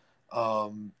end.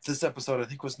 This episode I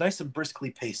think was nice and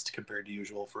briskly paced compared to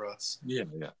usual for us. Yeah,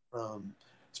 yeah.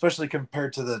 Especially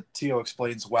compared to the Tio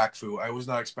Explains Whack-Fu. I was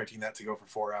not expecting that to go for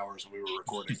 4 hours when we were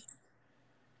recording.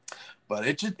 But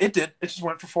it did. It just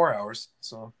went for 4 hours,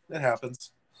 so it happens.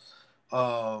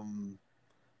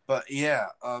 But yeah.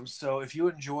 So if you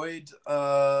enjoyed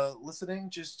listening,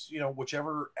 just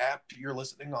whichever app you're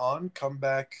listening on, come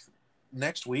back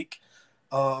next week,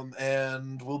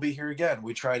 and we'll be here again.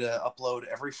 We try to upload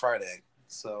every Friday,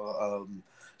 so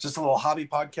just a little hobby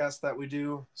podcast that we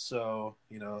do. So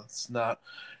it's not.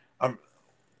 I'm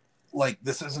like,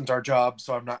 this isn't our job,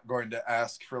 so I'm not going to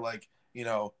ask for like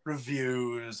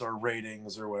reviews or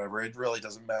ratings or whatever. It really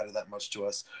doesn't matter that much to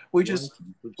us. We just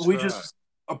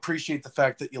appreciate the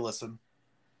fact that you listen.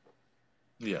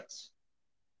 Yes.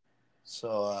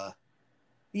 So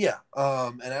yeah.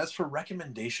 And as for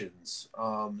recommendations,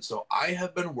 so I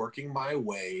have been working my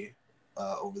way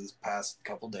over this past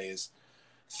couple days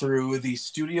through the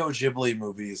Studio Ghibli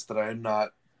movies that I had not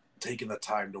taken the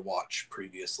time to watch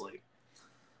previously.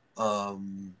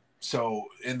 So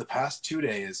in the past 2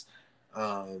 days,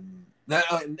 and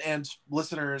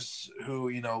listeners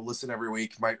who listen every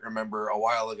week might remember a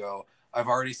while ago, I've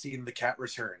already seen The Cat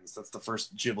Returns. That's the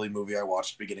first Ghibli movie I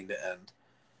watched beginning to end,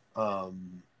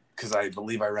 because I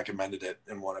believe I recommended it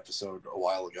in one episode a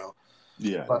while ago.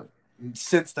 Yeah. But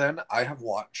since then I have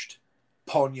watched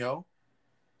Ponyo,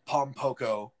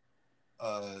 Pompoko,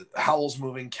 Howl's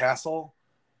Moving Castle,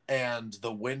 and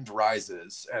The Wind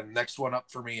Rises. And next one up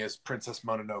for me is Princess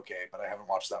Mononoke, but I haven't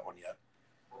watched that one yet.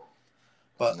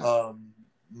 But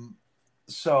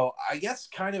so I guess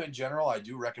kind of in general, I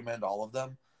do recommend all of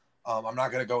them. I'm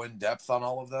not going to go in depth on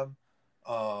all of them.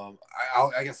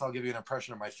 I guess I'll give you an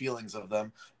impression of my feelings of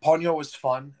them. Ponyo was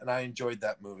fun, and I enjoyed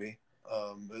that movie.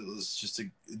 It was just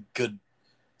a good,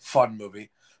 fun movie.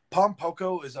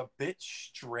 Pompoko is a bit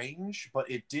strange, but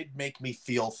it did make me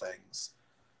feel things.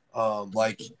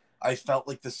 Like I felt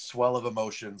like this swell of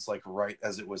emotions, like right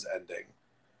as it was ending.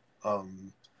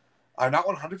 I'm not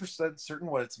 100% certain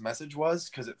what its message was,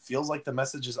 because it feels like the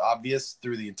message is obvious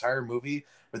through the entire movie,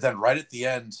 but then right at the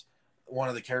end, one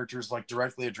of the characters like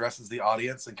directly addresses the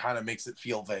audience and kind of makes it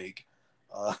feel vague.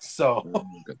 So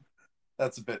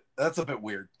that's a bit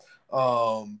weird.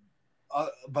 But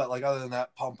like other than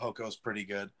that, Pompoko is pretty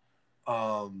good.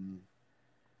 Howl's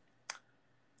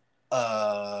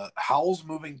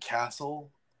Moving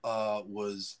Castle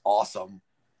was awesome.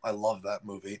 I love that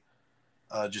movie.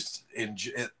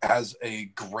 It has a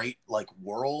great like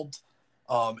world,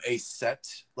 a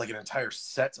set, like an entire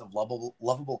set of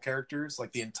lovable characters.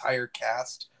 Like the entire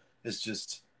cast is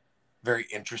just very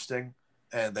interesting,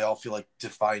 and they all feel like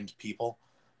defined people.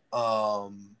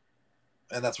 And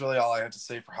that's really all I have to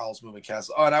say for Howl's Moving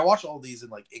Castle. Oh, and I watch all these in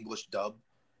like English dub,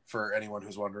 for anyone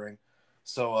who's wondering.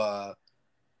 So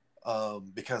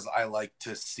because I like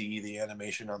to see the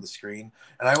animation on the screen,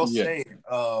 and I will say,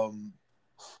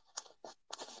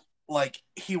 like,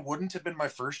 he wouldn't have been my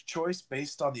first choice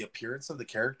based on the appearance of the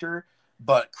character,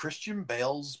 but Christian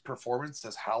Bale's performance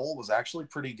as Howl was actually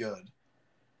pretty good.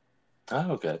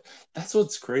 Oh, okay. That's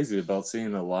what's crazy about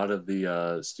seeing a lot of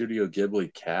the Studio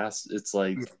Ghibli cast. It's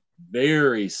like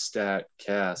very stacked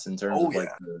cast in terms of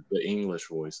like the English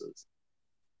voices.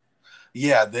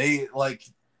 Yeah, they like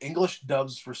English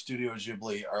dubs for Studio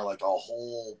Ghibli are like a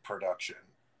whole production.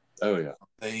 Oh yeah.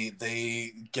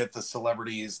 They get the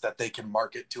celebrities that they can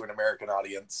market to an American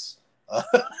audience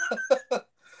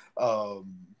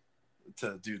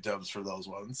to do dubs for those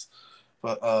ones.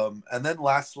 But and then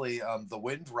lastly, The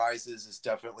Wind Rises is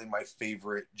definitely my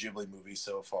favorite Ghibli movie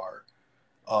so far.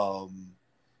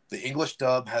 The English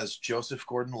dub has Joseph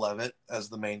Gordon-Levitt as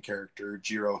the main character,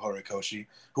 Jiro Horikoshi,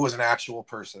 who was an actual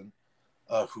person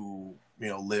who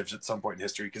lived at some point in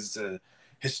history, because it's a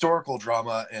historical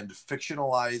drama and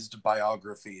fictionalized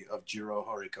biography of Jiro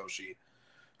Horikoshi,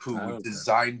 who Okay.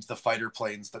 designed the fighter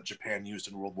planes that Japan used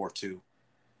in World War II.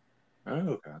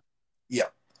 Okay. Yeah.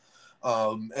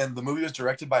 And the movie was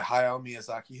directed by Hayao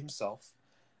Miyazaki himself.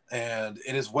 And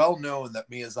it is well known that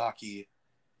Miyazaki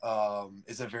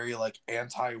is a very like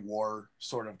anti-war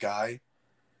sort of guy,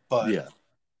 but Yeah.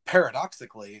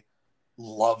 paradoxically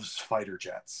loves fighter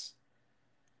jets.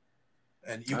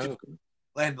 And you can Okay.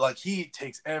 and like he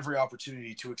takes every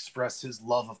opportunity to express his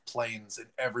love of planes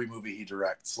in every movie he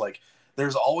directs. Like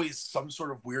there's always some sort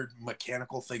of weird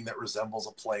mechanical thing that resembles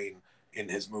a plane in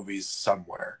his movies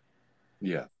somewhere.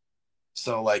 Yeah.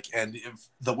 So like, and if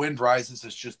The Wind Rises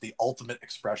is just the ultimate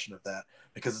expression of that,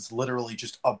 because it's literally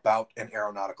just about an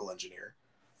aeronautical engineer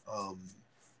um,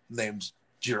 named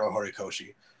Jiro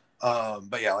Horikoshi.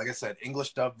 But yeah, like I said,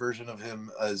 English dub version of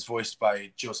him is voiced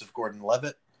by Joseph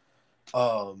Gordon-Levitt.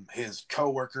 His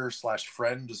co-worker slash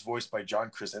friend is voiced by John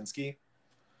Krasinski.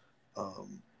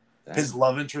 His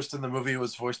love interest in the movie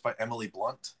was voiced by Emily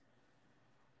Blunt.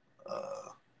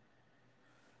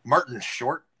 Martin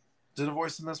Short did a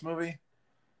voice in this movie.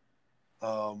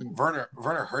 Werner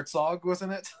Herzog was in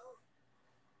it.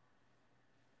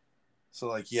 So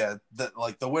like, yeah, that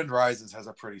like The Wind Rises has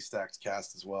a pretty stacked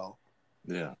cast as well.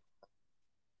 Yeah.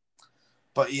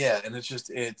 But yeah, and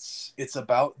it's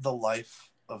about the life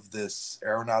of this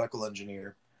aeronautical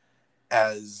engineer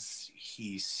as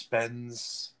he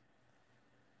spends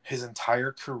his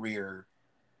entire career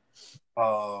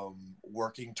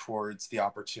working towards the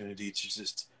opportunity to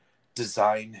just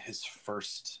design his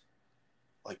first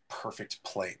like perfect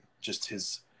plane, just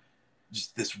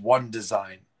this one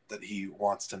design that he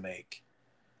wants to make.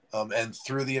 And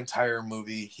through the entire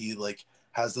movie he like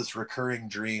has this recurring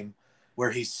dream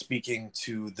where he's speaking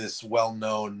to this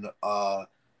well-known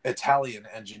Italian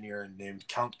engineer named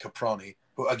Count Caproni,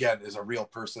 who again is a real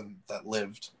person that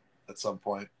lived at some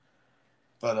point.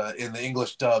 But in the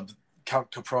English dub,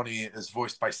 Count Caproni is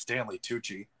voiced by Stanley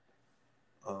Tucci,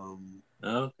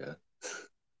 Okay.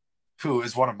 who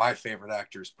is one of my favorite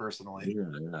actors personally.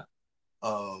 Yeah. Yeah.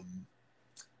 Um,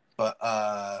 but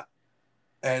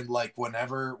and like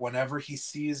whenever he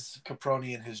sees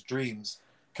Caproni in his dreams,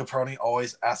 Caproni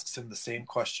always asks him the same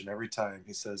question every time.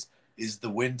 He says, "Is the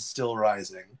wind still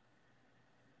rising?"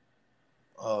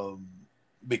 Um,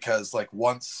 because like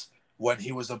once when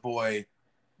he was a boy,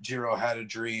 Jiro had a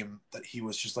dream that he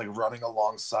was just like running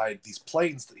alongside these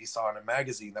planes that he saw in a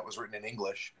magazine that was written in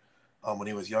English when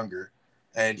he was younger,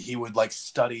 and he would like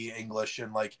study English,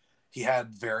 and like he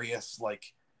had various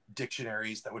like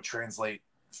dictionaries that would translate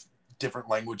different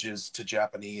languages to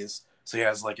Japanese. So he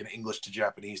has like an English to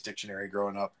Japanese dictionary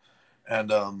growing up,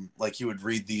 and like he would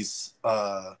read these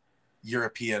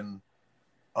European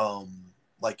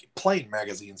like plane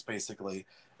magazines basically,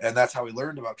 and that's how he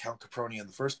learned about Count Caproni in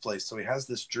the first place. So he has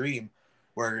this dream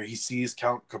where he sees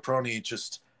Count Caproni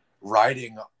just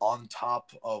riding on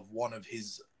top of one of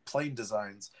his plane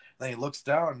designs. And then he looks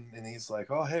down and he's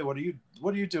like, "Oh, hey, what are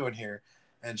you doing here?"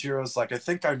 And Jiro's like, "I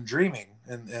think I'm dreaming."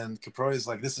 And Caproni's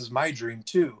like, "This is my dream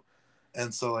too."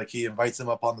 And so like he invites him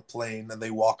up on the plane and they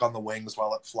walk on the wings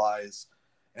while it flies.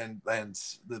 And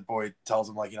the boy tells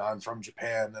him like, "I'm from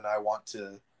Japan and I want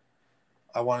to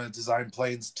design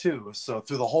planes too." So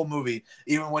through the whole movie,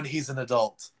 even when he's an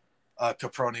adult,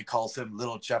 Caproni calls him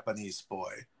little Japanese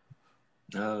boy.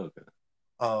 Okay.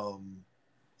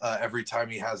 Every time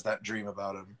he has that dream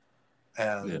about him,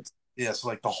 Yeah. and yeah, so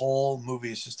like the whole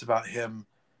movie is just about him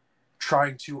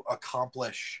trying to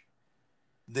accomplish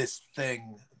this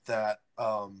thing that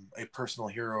a personal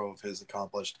hero of his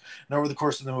accomplished. And over the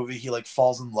course of the movie, he like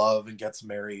falls in love and gets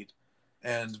married,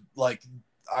 and like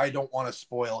I don't want to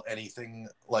spoil anything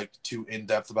like too in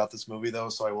depth about this movie though,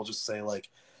 so I will just say like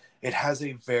it has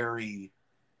a very,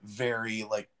 very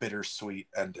like bittersweet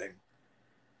ending.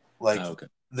 Like Okay.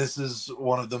 this is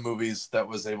one of the movies that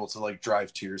was able to like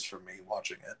drive tears from me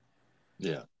watching it.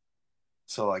 Yeah.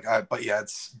 So like but yeah,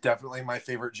 it's definitely my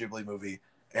favorite Ghibli movie,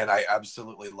 and I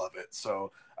absolutely love it.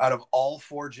 So out of all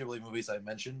four Ghibli movies I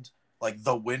mentioned, like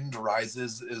The Wind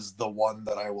Rises is the one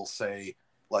that I will say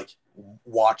like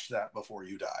watch that before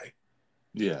you die.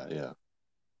 Yeah. Yeah.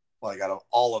 Like out of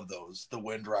all of those, The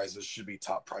Wind Rises should be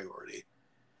top priority.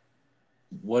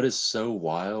 What is so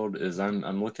wild is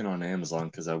I'm looking on Amazon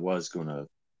because I was gonna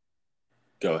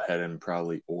go ahead and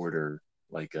probably order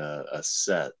like a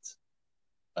set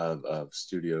of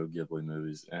Studio Ghibli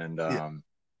movies, and Yeah.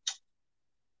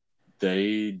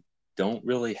 they don't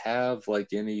really have like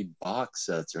any box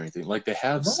sets or anything. Like they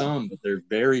have No. some, but they're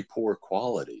very poor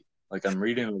quality. Like I'm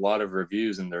reading a lot of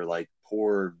reviews and they're like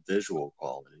poor visual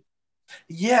quality.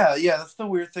 Yeah, yeah, that's the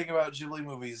weird thing about Ghibli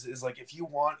movies is like if you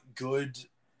want good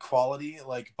quality,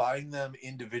 like buying them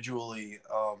individually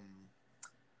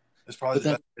is probably But the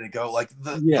that, best way to go. Like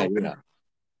yeah, yeah.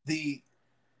 the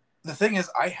the thing is,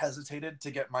 I hesitated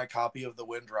to get my copy of The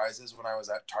Wind Rises when I was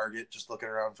at Target just looking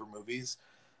around for movies,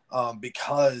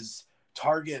 because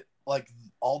Target, like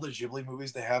all the Ghibli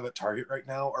movies they have at Target right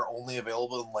now, are only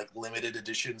available in like limited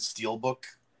edition steelbook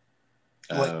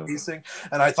like Oh, casing.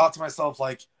 And I thought to myself,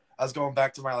 like, I was going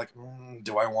back to my like,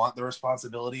 do I want the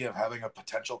responsibility of having a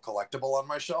potential collectible on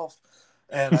my shelf?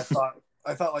 And I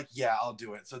thought like, yeah, I'll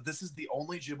do it. So this is the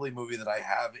only Ghibli movie that I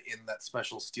have in that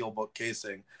special steelbook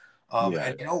casing. yeah.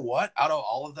 And you know what? Out of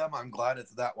all of them, I'm glad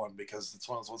it's that one because it's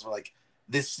one of those ones where like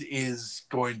this is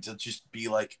going to just be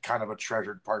like kind of a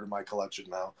treasured part of my collection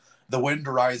now. The Wind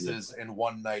Yeah. Rises and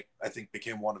One Night, I think,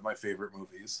 became one of my favorite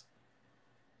movies.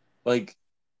 Like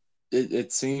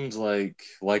it seems like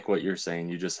what you're saying,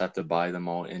 you just have to buy them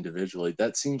all individually.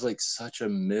 That seems like such a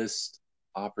missed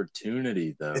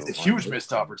opportunity It's a though on huge this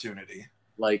missed one. opportunity.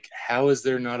 Like, how is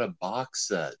there not a box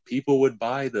set? People would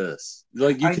buy this.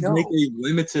 Like, you I could make know. a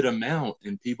limited amount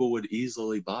and people would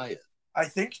easily buy it. I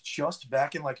think just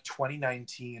back in like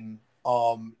 2019,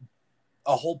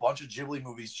 a whole bunch of Ghibli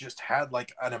movies just had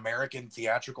like an American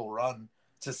theatrical run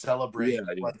to Yeah, celebrate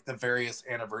yeah. like the various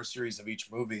anniversaries of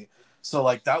each movie. So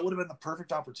like that would have been the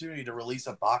perfect opportunity to release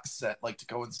a box set like to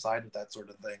coincide with that sort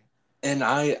of thing. And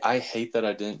I hate that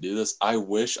I didn't do this. I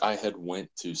wish I had went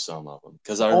to some of them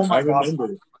because I Oh I my gosh.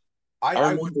 remember I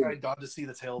I wish remember I had gone to see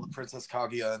The Tale of the Princess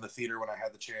Kaguya in the theater when I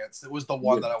had the chance. It was the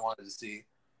one yeah, that I wanted to see.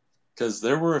 because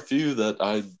there were a few that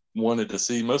I wanted to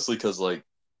see mostly because like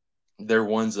they're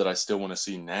ones that I still want to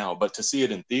see now, but to see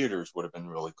it in theaters would have been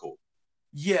really cool.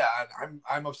 Yeah,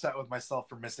 I'm upset with myself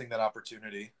for missing that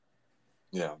opportunity.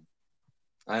 Yeah.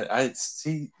 I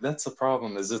see that's the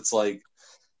problem is it's like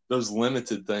those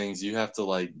limited things you have to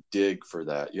like dig for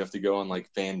that. You have to go on like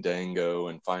Fandango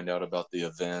and find out about the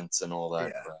events and all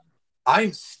that Yeah. crap.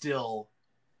 I'm still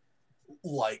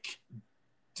like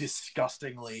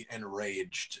disgustingly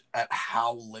enraged at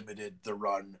how limited the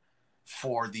run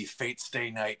for the Fate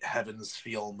Stay Night Heaven's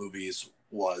Feel movies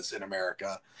was in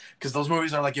America, because those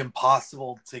movies are like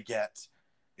impossible to get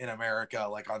in America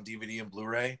like on DVD and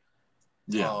Blu-ray.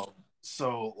 Yeah. um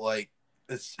so like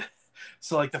it's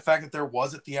so like the fact that there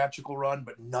was a theatrical run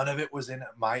but none of it was in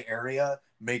my area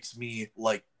makes me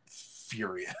like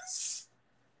furious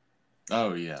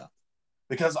Oh yeah.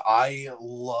 because I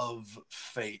love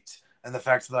Fate, and the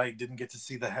fact that I didn't get to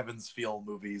see the Heavens Feel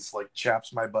movies like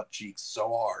chaps my butt cheeks so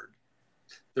hard.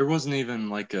 There wasn't even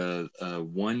like a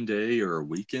one day or a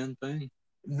weekend thing.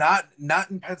 Not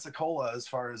in Pensacola, as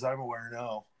far as I'm aware.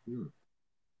 No, Hmm.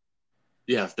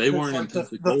 Yeah, if they it's weren't in like the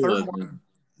third Pensacola, then one.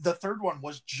 The third one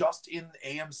was just in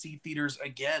AMC theaters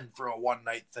again for a one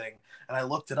night thing, and I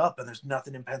looked it up, and there's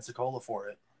nothing in Pensacola for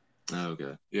it.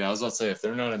 okay. Yeah, I was about to say if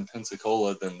they're not in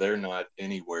Pensacola, then they're not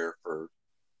anywhere for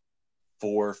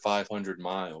 400 or 500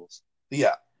 miles.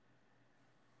 Yeah,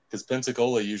 Because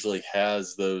Pensacola usually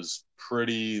has those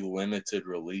pretty limited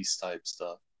release type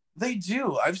stuff. they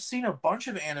do. I've seen a bunch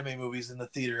of anime movies in the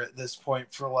theater at this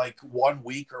point for like 1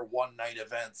 week or one night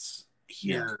events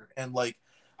Yeah. here, and like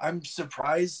I'm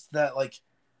surprised that like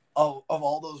of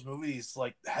all those movies,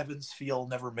 like Heaven's Feel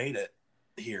never made it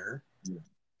here. Yeah.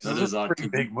 So That those is are odd. pretty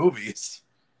big movies.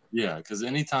 Yeah, because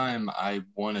anytime I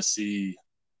want to see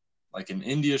like an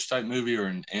indie-ish type movie or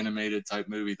an animated type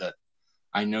movie that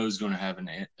I know is going to have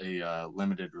a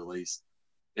limited release,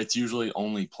 it's usually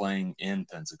only playing in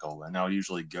Pensacola, and I'll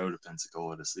usually go to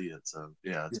Pensacola to see it. So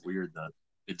yeah, it's weird that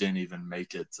it didn't even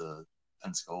make it to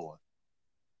Pensacola.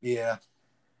 Yeah,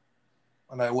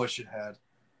 and I wish it had.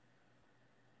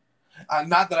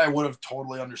 Not that I would have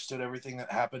totally understood everything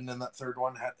that happened in that third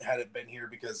one had it been here,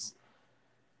 because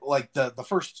like the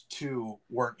first two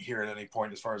weren't here at any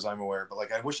point as far as I'm aware. But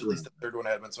like I wish at least Right. the third one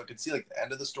had been, so I could see like the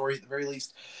end of the story at the very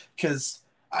least, because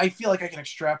I feel like I can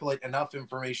extrapolate enough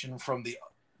information from the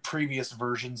previous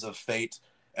versions of Fate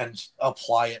and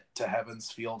apply it to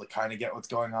Heaven's Feel to kind of get what's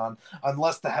going on.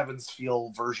 Unless the Heaven's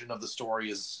Feel version of the story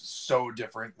is so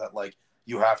different that like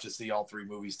you have to see all three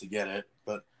movies to get it.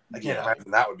 But I can't Yeah,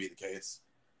 imagine that would be the case.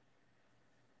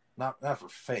 Not for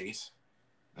Fate.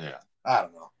 yeah, I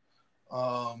don't know.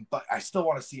 But I still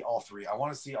want to see all three. I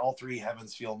want to see all three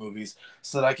Heaven's Feel movies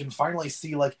so that I can finally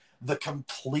see like the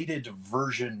completed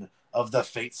version of the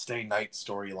Fate Stay Night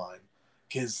storyline.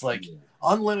 Because like yeah.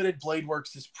 Unlimited Blade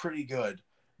Works is pretty good,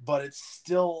 but it's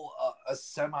still a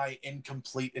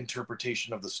semi-incomplete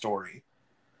interpretation of the story.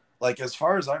 Like, as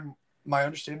far as my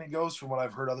understanding goes, from what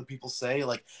I've heard other people say,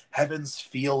 like, Heaven's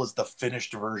Feel is the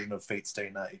finished version of Fate Stay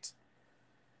Night.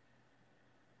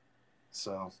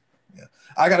 So, yeah.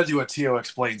 I got to do a Tio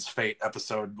Explains Fate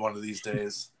episode one of these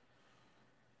days.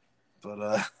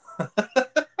 But,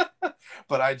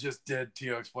 but I just did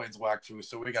Tio Explains Wakfu,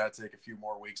 so we got to take a few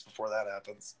more weeks before that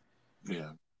happens.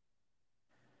 Yeah.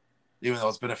 Even though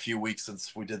it's been a few weeks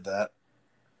since we did that.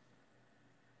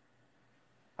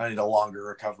 I need a longer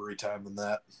recovery time than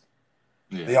that.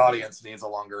 Yeah. The audience needs a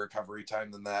longer recovery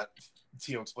time than that.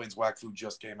 Tio Explains Wakfu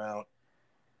just came out.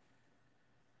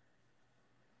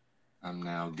 I'm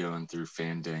now going through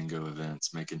Fandango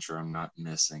events, making sure I'm not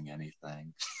missing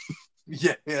anything.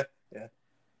 Yeah.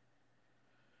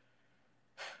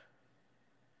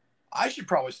 I should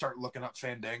probably start looking up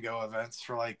Fandango events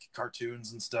for like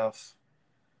cartoons and stuff.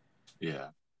 Yeah.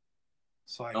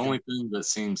 So the only thing that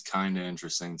seems kind of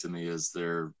interesting to me is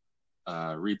they're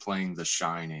replaying The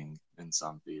Shining in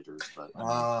some theaters. But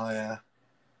yeah.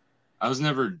 I was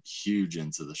never huge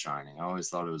into The Shining. I always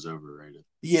thought it was overrated.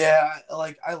 Yeah,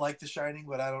 like I like The Shining,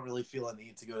 but I don't really feel a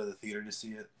need to go to the theater to see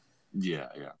it. Yeah.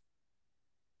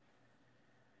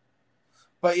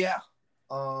 But yeah,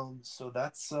 so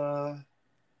that's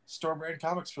Storm Brand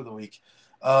Comics for the week.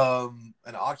 An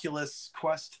Oculus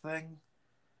Quest thing.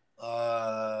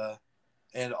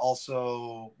 And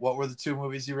also, what were the 2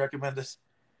 movies you recommended?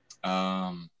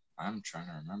 I'm trying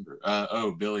to remember.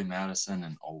 Billy Madison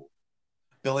and Old.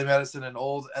 Billy Madison and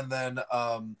Old, and then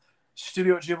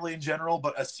Studio Ghibli in general,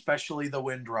 but especially The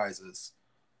Wind Rises.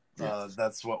 Yes.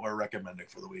 That's what we're recommending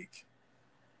for the week.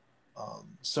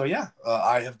 So yeah,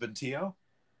 I have been Tio.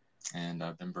 And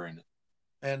I've been Brandon.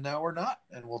 And now we're not,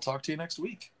 and we'll talk to you next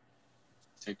week.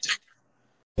 Take care.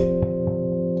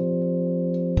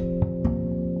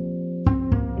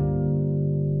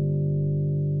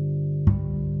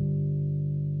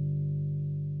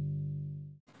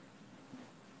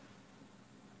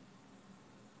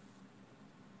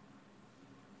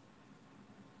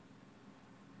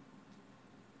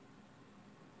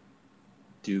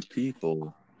 Do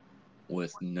people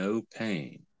with no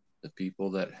pain, the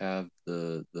people that have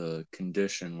the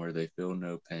condition where they feel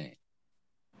no pain,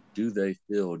 do they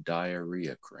feel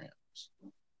diarrhea cramps?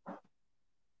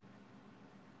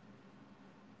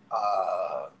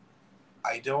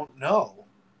 I don't know.